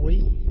ម៉ោង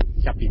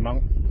1ចាប់ពីម៉ោង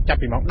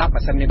10បើ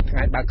សិនមានថ្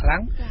ងៃបើកខ្លាំ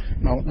ង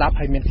ម៉ោង10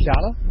ហើយមានខ្យ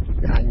ល់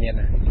វាអាចមា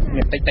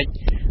នតិច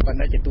ប៉ុន្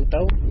តែជាទូ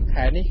ទៅ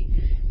ខែនេះ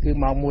គឺ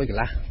ម៉ោង1កន្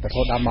លះរ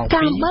ហូតដល់ម៉ោង2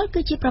ការអំបិល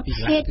គឺជាប្រ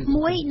ភេទ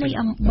មួយនៃ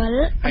អំបិល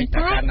ប៉ុន្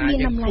តែមាន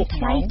តម្លៃ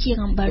ថ្លៃជាង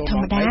អំបិលធ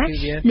ម្មតា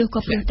នោះក៏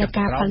ព្រោះតែ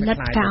ការផលិត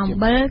ការអំ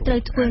បិលត្រូវ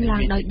ធ្វើឡើ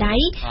ងដោយដៃ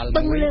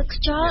ពឹងលើ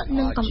ខ្យល់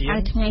និងកម្ដៅ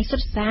ថ្ងៃសុ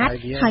ទ្ធសាធ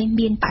ហើយ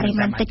មានបរិ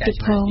មាណតិចទៀត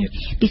ផង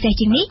ពិសេស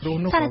ជាងនេះ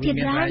សារធាតុ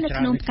រ៉ែនៅ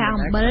ក្នុងផ្កា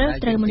អំបិល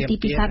ត្រូវមន្ទីរ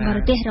ពិសោធន៍បរ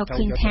ទេសរក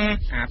ឃើញថា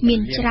មាន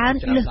ច្រើន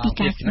លើសពី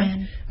ការស្មាន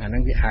អានឹ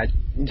ងវាអាច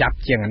យ៉ាប់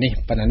ជាងអានេះ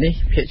ប៉ុន្តែនេះ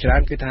ភាគច្រើ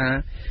នគឺថា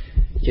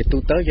ជាទូ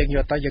ទៅយើងយ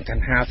កទៅយើងកា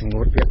ន់ហាលសម្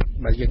ងួតវា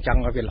បើយើងចង់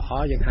ឲ្យវាល្អ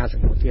យើងហាលស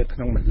ម្ងួតវាក្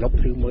នុងបន្លប់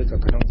ឬមួយក៏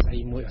ក្នុងស្អី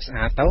មួយឲ្យស្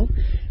អាតទៅ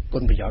គុ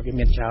ណប្រយោជន៍វា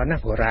មានច្រើនណា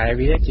ស់ព្រោះរ៉ែ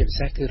វាជាពិ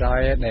សេសគឺរ៉ែ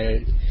ដែល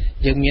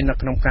យើងមាននៅ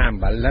ក្នុងការអំ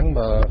បិលហ្នឹង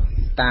បើ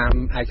តាម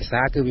ឯកសា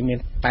រគឺវាមាន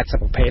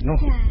80ប្រភេទនោះ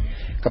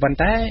ក៏ប៉ុន្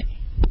តែ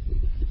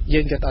យើ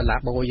ងយកទៅឡា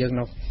បូយើង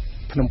នៅ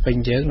ភ្នំពេញ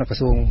យើងនៅក្រ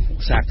សួង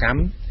ឧស្សាហកម្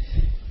ម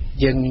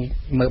យើង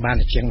មើលបាន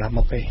តែជាង10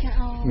មុខទេ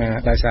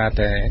ដោយសារ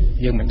តែ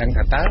យើងមិនដឹង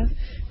ថាតើ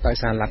ដោយ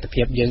សារលទ្ធ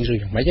ភាពយើងឬ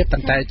យ៉ាងម៉េចទេប៉ុ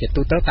ន្តែជា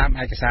ទូទៅតាម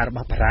ឯកសាររប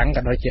ស់បារាំង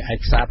ក៏ដូចជាឯ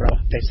កសាររប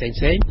ស់ប្រទេស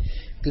ផ្សេង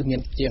គឺមា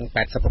នជាង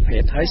80ប្រភេ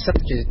ទហើយសិត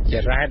ជា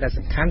រ៉ែដែល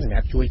សំខាន់សម្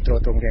រាប់ជួយទ្រ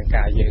ទ្រង់រាង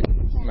កាយយើង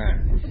បាទ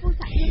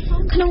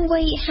ក្នុងវ័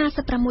យ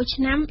56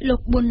ឆ្នាំលោ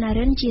កប៊ុនណា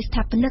រិនជាស្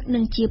ថាបនិកនិ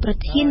ងជាប្រ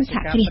ធានស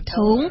ហគ្រាស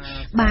ធុង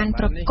បាន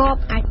ប្រកប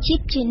អាជីព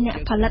ជាអ្នក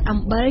ផលិតអំ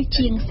បិល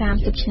ជាង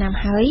30ឆ្នាំ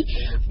ហើយ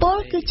ពល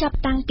គឺចាប់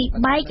តាំងពី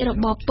បែករ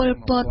បបប៉ុល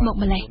ពតមក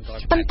ម្លេះ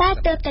ប៉ុន្តែ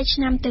ទើបតែឆ្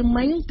នាំទៅ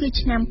មិញគឺ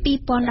ឆ្នាំ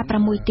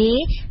2016ទេ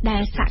ដែ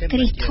លសហគ្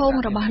រាសធុង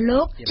របស់លោ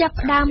កចាប់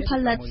ផ្ដើមផ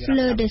លិត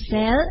fleur de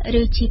sel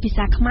ឬជាភា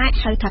សាខ្មែរ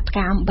ហៅថាផ្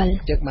កាអំបិល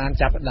យើងបាន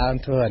ចាប់ផ្ដើម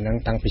ធ្វើអានឹង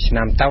តាំងពីឆ្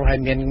នាំទៅហើយ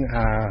មាន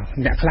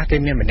អ្នកខ្លះគេ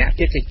មានម្នាក់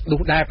ទៀតគេដុ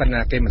សដែរប៉ុន្តែ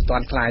គេមិនទា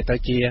ន់ខ្លាយទៅ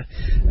ជា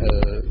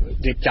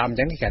រៀបចំអញ្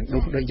ចឹងគេកាន់ដុ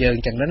សដូចយើងអ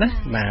ញ្ចឹងណា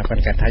បាទប៉ុ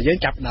ន្តែថាយើង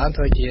ចាប់ដើម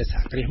ធ្វើជាស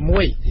ហគ្រាស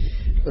មួយ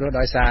ព្រោះ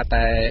ដោយសារ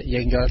តែ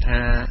យើងយល់ថា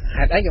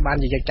ហេតុអីក៏បាន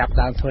យើងចាប់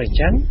ដើមធ្វើអញ្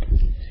ចឹង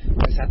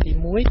ដោយសារទី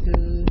1គឺ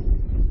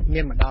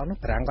មានម្ដងនោះ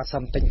ប្រាំងគាត់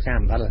សុំទិញផ្កា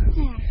អំបិល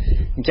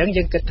អញ្ចឹង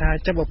យើងគិតថា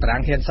ចុះបើប្រាំ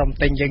ងហ៊ានសុំ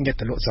ទិញយើងយក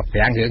ទៅលក់ស្រុកប្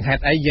រាំងរឿងហេ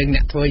តុអីយើងអ្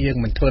នកធ្វើយើង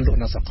មិនធ្វើលក់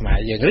នៅស្រុកខ្មែរ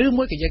យើងឬ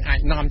មួយក៏យើងអាច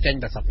នាំចេញ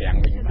ទៅស្រុកប្រាំង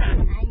វិញបាន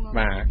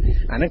បាទ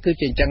អាហ្នឹងគឺ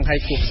ជាអញ្ចឹងឲ្យ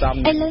គូផ្សំឥ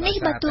ឡូវនេះ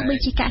បើទោះបី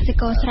ជាកសិ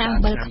ករស្រែអំ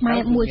បិលខ្មែរ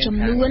មួយចំ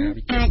នួន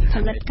អាចផ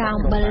លិតផ្កា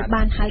អំបិល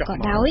បានហើយក៏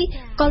ដោយ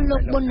ក៏លោ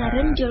កប៊ុនណា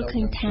រិនយល់ឃើ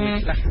ញថា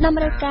ត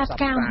ម្រូវការផ្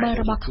កាអំបិល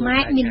របស់ខ្មែ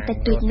រមានតិច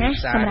តួចណាស់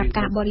សម្រាប់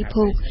ការបរិ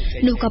ភោគ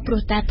នោះក៏ព្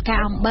រោះតែផ្កា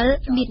អំបិល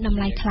មានតម្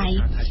លៃថ្លៃ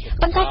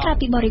ប៉ុន្តែក្រៅ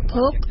ពីបរិ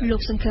ភោគលោ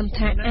កសង្ឃឹម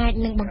ថាអាច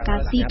នឹងបង្កើ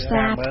តទីផ្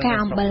សារផ្កា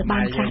អំបិលបា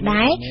នខ្លះ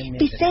ដែរ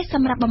ពិសេសស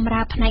ម្រាប់បម្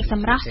រើផ្នែកស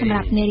ម្រស់សម្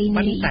រាប់នារី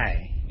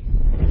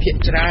ភាគ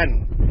ច្រើន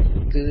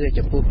គឺ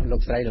ចំពោះលោ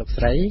កស្រីលោ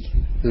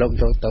ក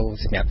យកទៅ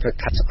សម្រាប់ធ្វើ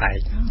ខាត់ស្បែក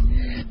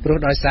ព្រោះ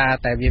ដោយសារ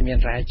តែវាមាន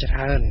រ៉ែច្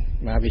រើន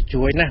មកវា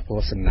ជួយណាស់ព្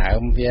រោះសំណើម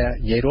វា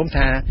និយាយរួម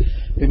ថា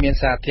វាមាន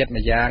សារធាតុ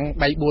មួយយ៉ាង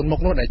 3-4 មុខ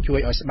នោះដែលជួយ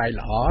ឲ្យស្បែក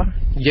ល្អ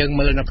យើង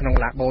មើលនៅក្នុង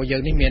ឡាបូយើ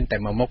ងនេះមានតែ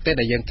មួយមុខទេ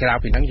ដែលយើងក្រៅ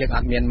ពីហ្នឹងយើងអ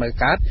ត់មានមើល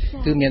កើត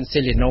គឺមានស៊ី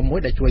លីណូមមួយ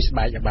ដែលជួយស្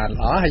បែកឲ្យបាន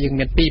ល្អហើយយើង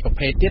មាន2ប្រ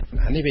ភេទទៀត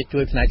អានេះវាជួ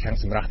យផ្នែកខាង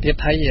សម្រស់ទៀត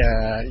ហើយ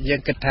យើ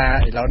ងគិតថា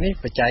ឥឡូវនេះ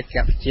បច្ចេក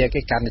វិទ្យាគេ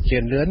កាន់តែជឿ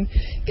នលឿន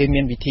គេ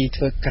មានវិធី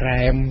ធ្វើក្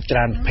រែមច្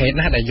រើនប្រភេទ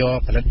ណាស់ដែលយក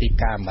ផលិតពីផ្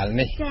កាអំបិល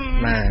នេះ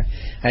បាទ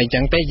ហើយអញ្ចឹ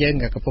ងទេយើង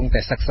ក៏កំពុងតែ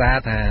សិក្សា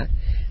ថា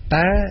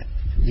តើ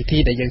វិធី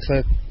ដែលយើងធ្វើ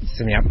ស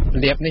ម្រាប់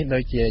លាបនេះដូ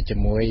ចជាជា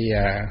មួយ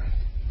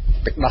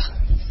ទឹកដោះ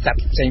សត្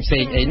វផ្សេ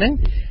ងអីហ្នឹង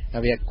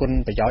វាគុណ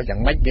ប្រយោជន៍យ៉ាង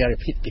ម៉េចវា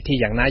ពិធី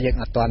យ៉ាងណាយើង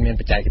អត់ទាន់មាន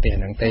បច្ចេកទេស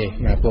ហ្នឹងទេ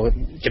ព្រោះ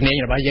ជំនាញ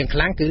របស់យើងខ្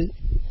លាំងគឺ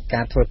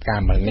ការធ្វើផ្កា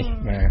អំបិលនេះ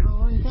បាទ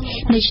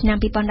នៅឆ្នាំ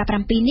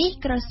2017នេះ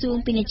ក្រសួង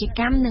ពាណិជ្ជ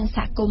កម្មនិងស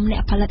ហគមន៍អ្ន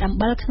កផលិតអំ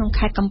បិលក្នុង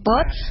ខេត្តកំព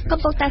តកំ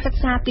ពុងតែសិ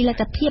ក្សាពីល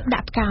ទ្ធភាពដា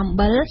ក់ផ្កាអំ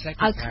បិល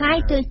ឲ្យក្លាយ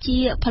ទៅជា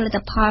ផលិត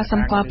ផលស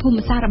ម្គាល់ភូ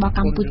មិសាស្ត្ររបស់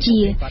កម្ពុជា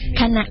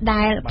ខណៈ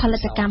ដែលផលិ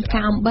តកម្មផ្កា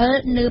អំបិល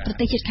នៅប្រ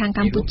ទេសជិតខាងក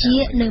ម្ពុជា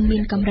នៅមា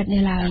នកម្រិតនៅ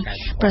ឡើយ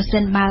ប្រសិ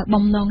នបើ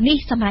បំណងនេះ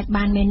សម្រេច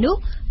បានមែននោះ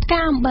ផ្កា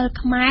អំបិល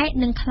ខ្មែរ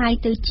នឹងក្លាយ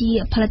ទៅជា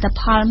ផលិត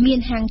ផលមាន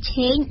ហាង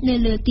ឆេងនៅ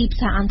លើទីផ្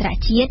សារអន្តរ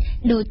ជាតិ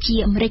ដូចជា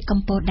អាមេរិកកំ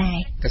ពតដែរ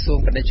ក្រសួង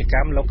ពាណិជ្ជក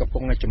ម្មលោកកំពុ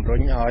ងជំរុញ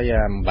ឲ្យ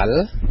អំបិ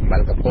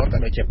លកំពតក៏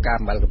ដូចជាផ្កា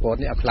អំបិលកំពត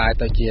នេះឲ្យក្លាយ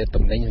ទៅជា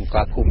ទំនិញសម្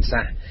គាល់ភូមិ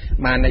សាស្ត្រ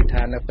បានន័យ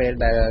ថានៅពេល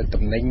ដែល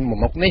ទំនិញមួយ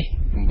មុខនេះ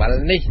អំបិល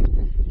នេះ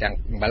ទាំង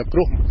អំបិលគ្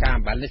រុះផ្កា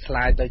អំបិលនេះក្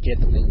លាយទៅជា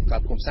ទំនិញសម្គា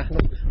ល់ភូមិសាស្ត្រ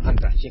នោះអន្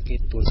តរជាតិគេទ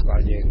ទួលស្គា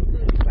ល់យើង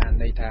បាន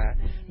ន័យថា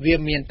វា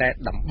មានតែ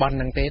តំបន់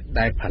ហ្នឹងទេ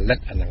ដែលផលិត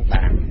អាហ្នឹង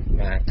បាន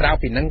ក្រៅ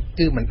ពីហ្នឹង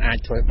គឺมันអាច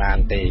ធ្វើបាន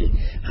ទេ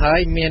ហើយ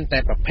មានតែ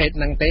ប្រភេទ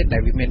ហ្នឹងទេដែ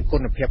លវាមានគុ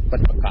ណភាពពិត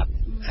ប្រាកដ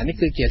អានេះ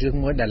គឺជារឿង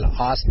មួយដែលល្អ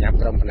សម្រាប់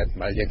ក្រុមផលិតអំ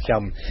បិលយើងខ្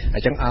ញុំអ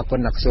ញ្ចឹងអរគុណ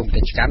ដល់ក្រសួងពា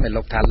ណិជ្ជកម្មដែល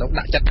លោកថាលោក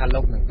ដាក់ចិត្តថាលោ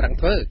កនឹងប្រឹង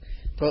ធ្វើ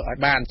ឲ្យ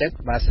បានអញ្ចឹង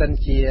បើសិន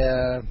ជា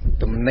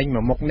ទំនិញ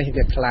មួយមុខនេះ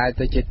វាคล้าย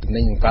ទៅជាទំនិ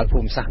ញអង្គភូ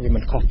មិសាស្ត្រវាមិ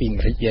នខុសពីអា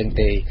មេរិកយើង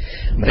ទេ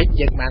អាមេរិក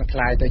យើងបានค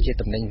ล้ายទៅជា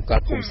ទំនិញអង្គ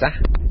ភូមិសាស្ត្រ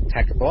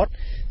ខេត្តកំពត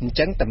អញ្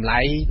ចឹងតម្លៃ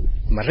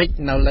អាមេរិក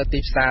នៅលើទី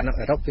ផ្សារនៅ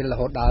អឺរ៉ុបវារ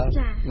ហូតដល់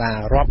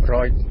រាប់រ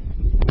យ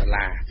ដុល្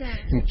លារ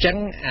អញ្ចឹង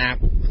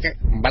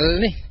អំបិល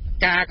នេះ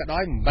ការក៏ដោ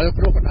យអំបិល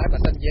គ្រុះក៏ដោយបើ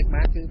សិនយើង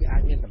បានគឺវាអា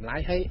ចមានតម្លៃ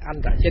ហើយអ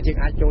ន្តរជាតិយើង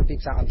អាចចូលទី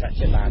ផ្សារអន្តរ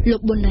ជាតិបានលោ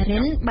កប៊ុនណារិ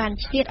នបាន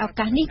ឆ្លៀតឱ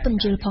កាសនេះពន្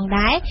យល់ផង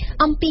ដែរ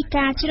អំពី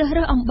ការជ្រើស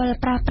រើសអំបិល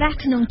ប្រើប្រាស់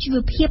ក្នុងជីវ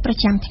ភាពប្រ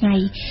ចាំថ្ងៃ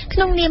ក្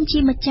នុងនាមជា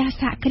ម្ចាស់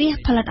សហគ្រាស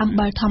ផលិតអំ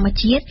បិលធម្ម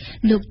ជាតិ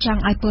លោកច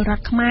ង់ឲ្យពលរ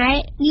ដ្ឋខ្មែរ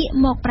ងាក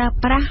មកប្រើ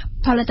ប្រាស់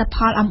ផលិតផ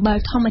លអំបិល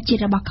ធម្មជា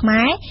តិរបស់ខ្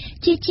មែរ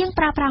ជាជាង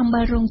ប្រើប្រាស់អំ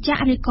បិលរោងចក្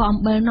រឬក៏អំ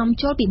បិលនាំ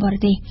ចូលពីបរ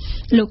ទេស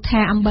លោក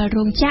ថាអំបិល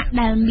រោងចក្រ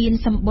ដែលមាន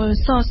សម្បុរ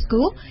សស្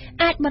គូ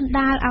អាចបណ្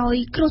ដាលឲ្យ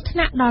គ្រោះថ្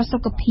នាក់ដល់សុ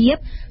ខភាព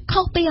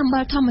ខុសពីអំបិ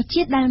លធម្ម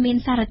ជាតិដែលមាន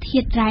សារធា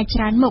តុរ៉ែច្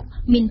រើនមុខ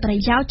មានប្រ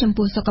យោជន៍ចំ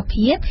ពោះសុខ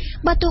ភាព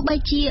បើទោះបី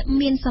ជា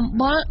មានសម្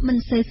បុរមិន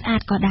សូវស្អា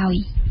តក៏ដោយ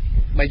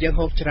បើយើង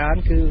ហូបច្រើន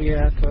គឺវា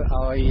ធ្វើ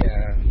ឲ្យ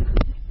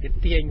វា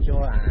ទាញយ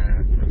ក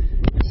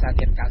សារ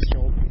ធាតុកាល់ស្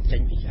យូមចេ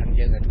ញពីឆ្អឹង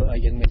យើងឲ្យធ្វើឲ្យ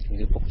យើងមានជំ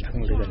ងឺពុកឆ្អឹង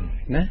លឿន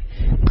ណា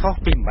ខុស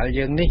ពីអំបិល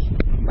យើងនេះ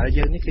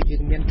គឺយើ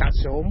ងមានកាល់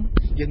ស្យូម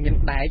យើងមាន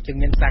ដែកយើង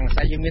មានសង្ក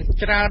ស័យយើងមាន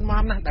ច្រើនម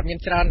កណាស់ដែលមាន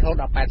ច្រើនរហូត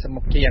ដល់80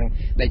មុខជាង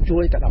ដែលជួ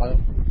យទៅដល់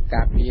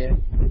ការពារ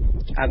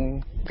ឆ្អឹង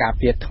ការ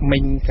ពារធ្មេ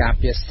ញការ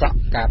ពារសក់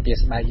ការពារ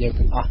ស្បែកយើង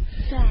ទាំងអស់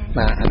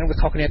បាទអានោះវា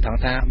ខុសគ្នាត្រ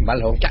ង់ថាអំបិល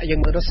រោងចក្រយើង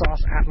មើលទៅស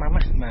ស្អាតមកណា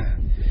បាទ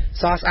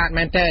សស្អាត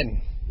មែនទែន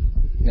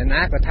អ្នកណា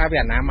ក៏ថាវា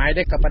អនាម័យ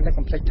ដែរក៏ប៉ុន្តែ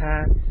កុំភ្លេចថា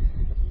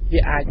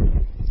វាអាច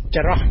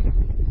ច្រោះ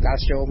កាល់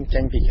ស្យូមចេ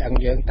ញពីឆ្អឹង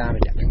យើងតាមរ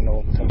យៈទឹកនោ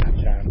មធម្មតា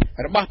ច្រើន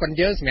របស់ប៉ុន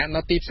យើងសម្រាប់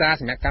នៅទីផ្សារ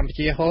សម្រាប់កម្ពុ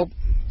ជាហូប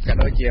ក៏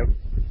ដូចជា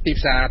ទី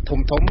ផ្សារធំ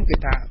គឺ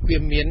ថាវា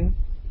មាន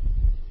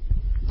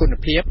គុណ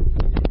ភាព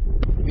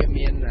វា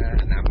មាន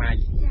អនាម័យ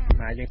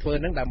យើងធ្វើ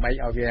ហ្នឹងដើម្បីឲ្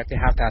យវាគេ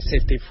ហៅថា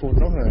safety food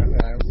នោះ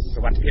សុ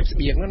វត្ថិភាពស្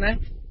បៀងនោះណា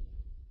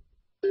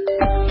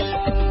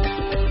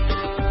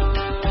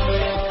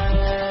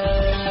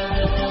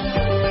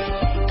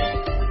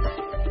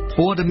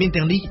ព័ត៌មាន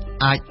ទាំងនេះ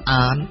អាច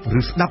អាន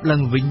ឬស្ដាប់ឡើ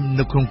ងវិញ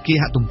នៅក្នុងគេ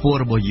ហទំព័រ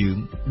របស់យើង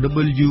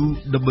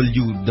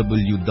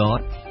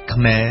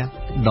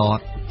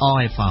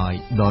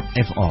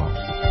www.khmer.rfi.fr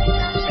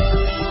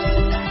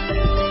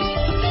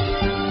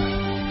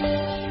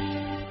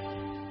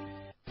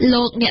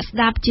លោកអ្នកស្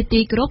ដាប់ជាទី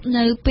គោរព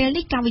នៅពេល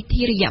នេះកម្មវិ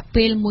ធីរយៈ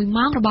ពេល1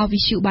ម៉ោងរបស់វិ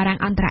ទ្យុបារាំង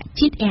អន្តរ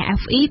ជាតិ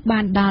RFI បា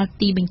នដល់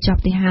ទីបញ្ច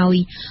ប់ទៅហើយ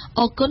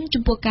អរគុណ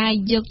ចំពោះការ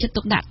យកចិត្ត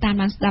ទុកដាក់តាម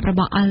ដានស្ដាប់រ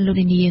បស់អស់លោ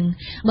កនាង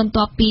បន្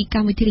ទាប់ពីក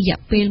ម្មវិធីរយៈ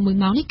ពេល1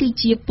ម៉ោងនេះគឺ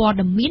ជាព័ត៌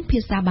មានភា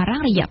សាបារាំ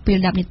ងរយៈពេល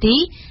10នាទី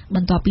ប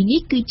ន្ទាប់ពីនេះ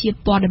គឺជា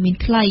ព័ត៌មាន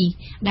ខ្លី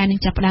ដែលនឹង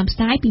ចាប់ផ្ដើមផ្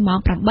សាយពីម៉ោង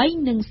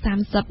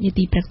 8:30 នា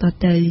ទីព្រឹកត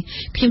ទៅ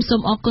ខ្ញុំសូ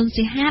មអរគុណ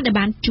សិហាដែល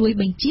បានជួយ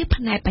បញ្ជា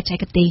ផ្នែកបច្ចេ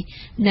កទេស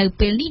នៅ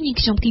ពេលនេះនាង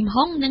ខ្ញុំគឹម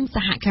ហុងនិងស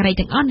ហការី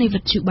ទាំងអស់នៃ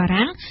វិទ្យុបា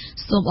រាំង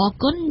សូមអរ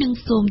គុណនិង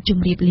សូមជ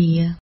ម្រាប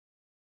លា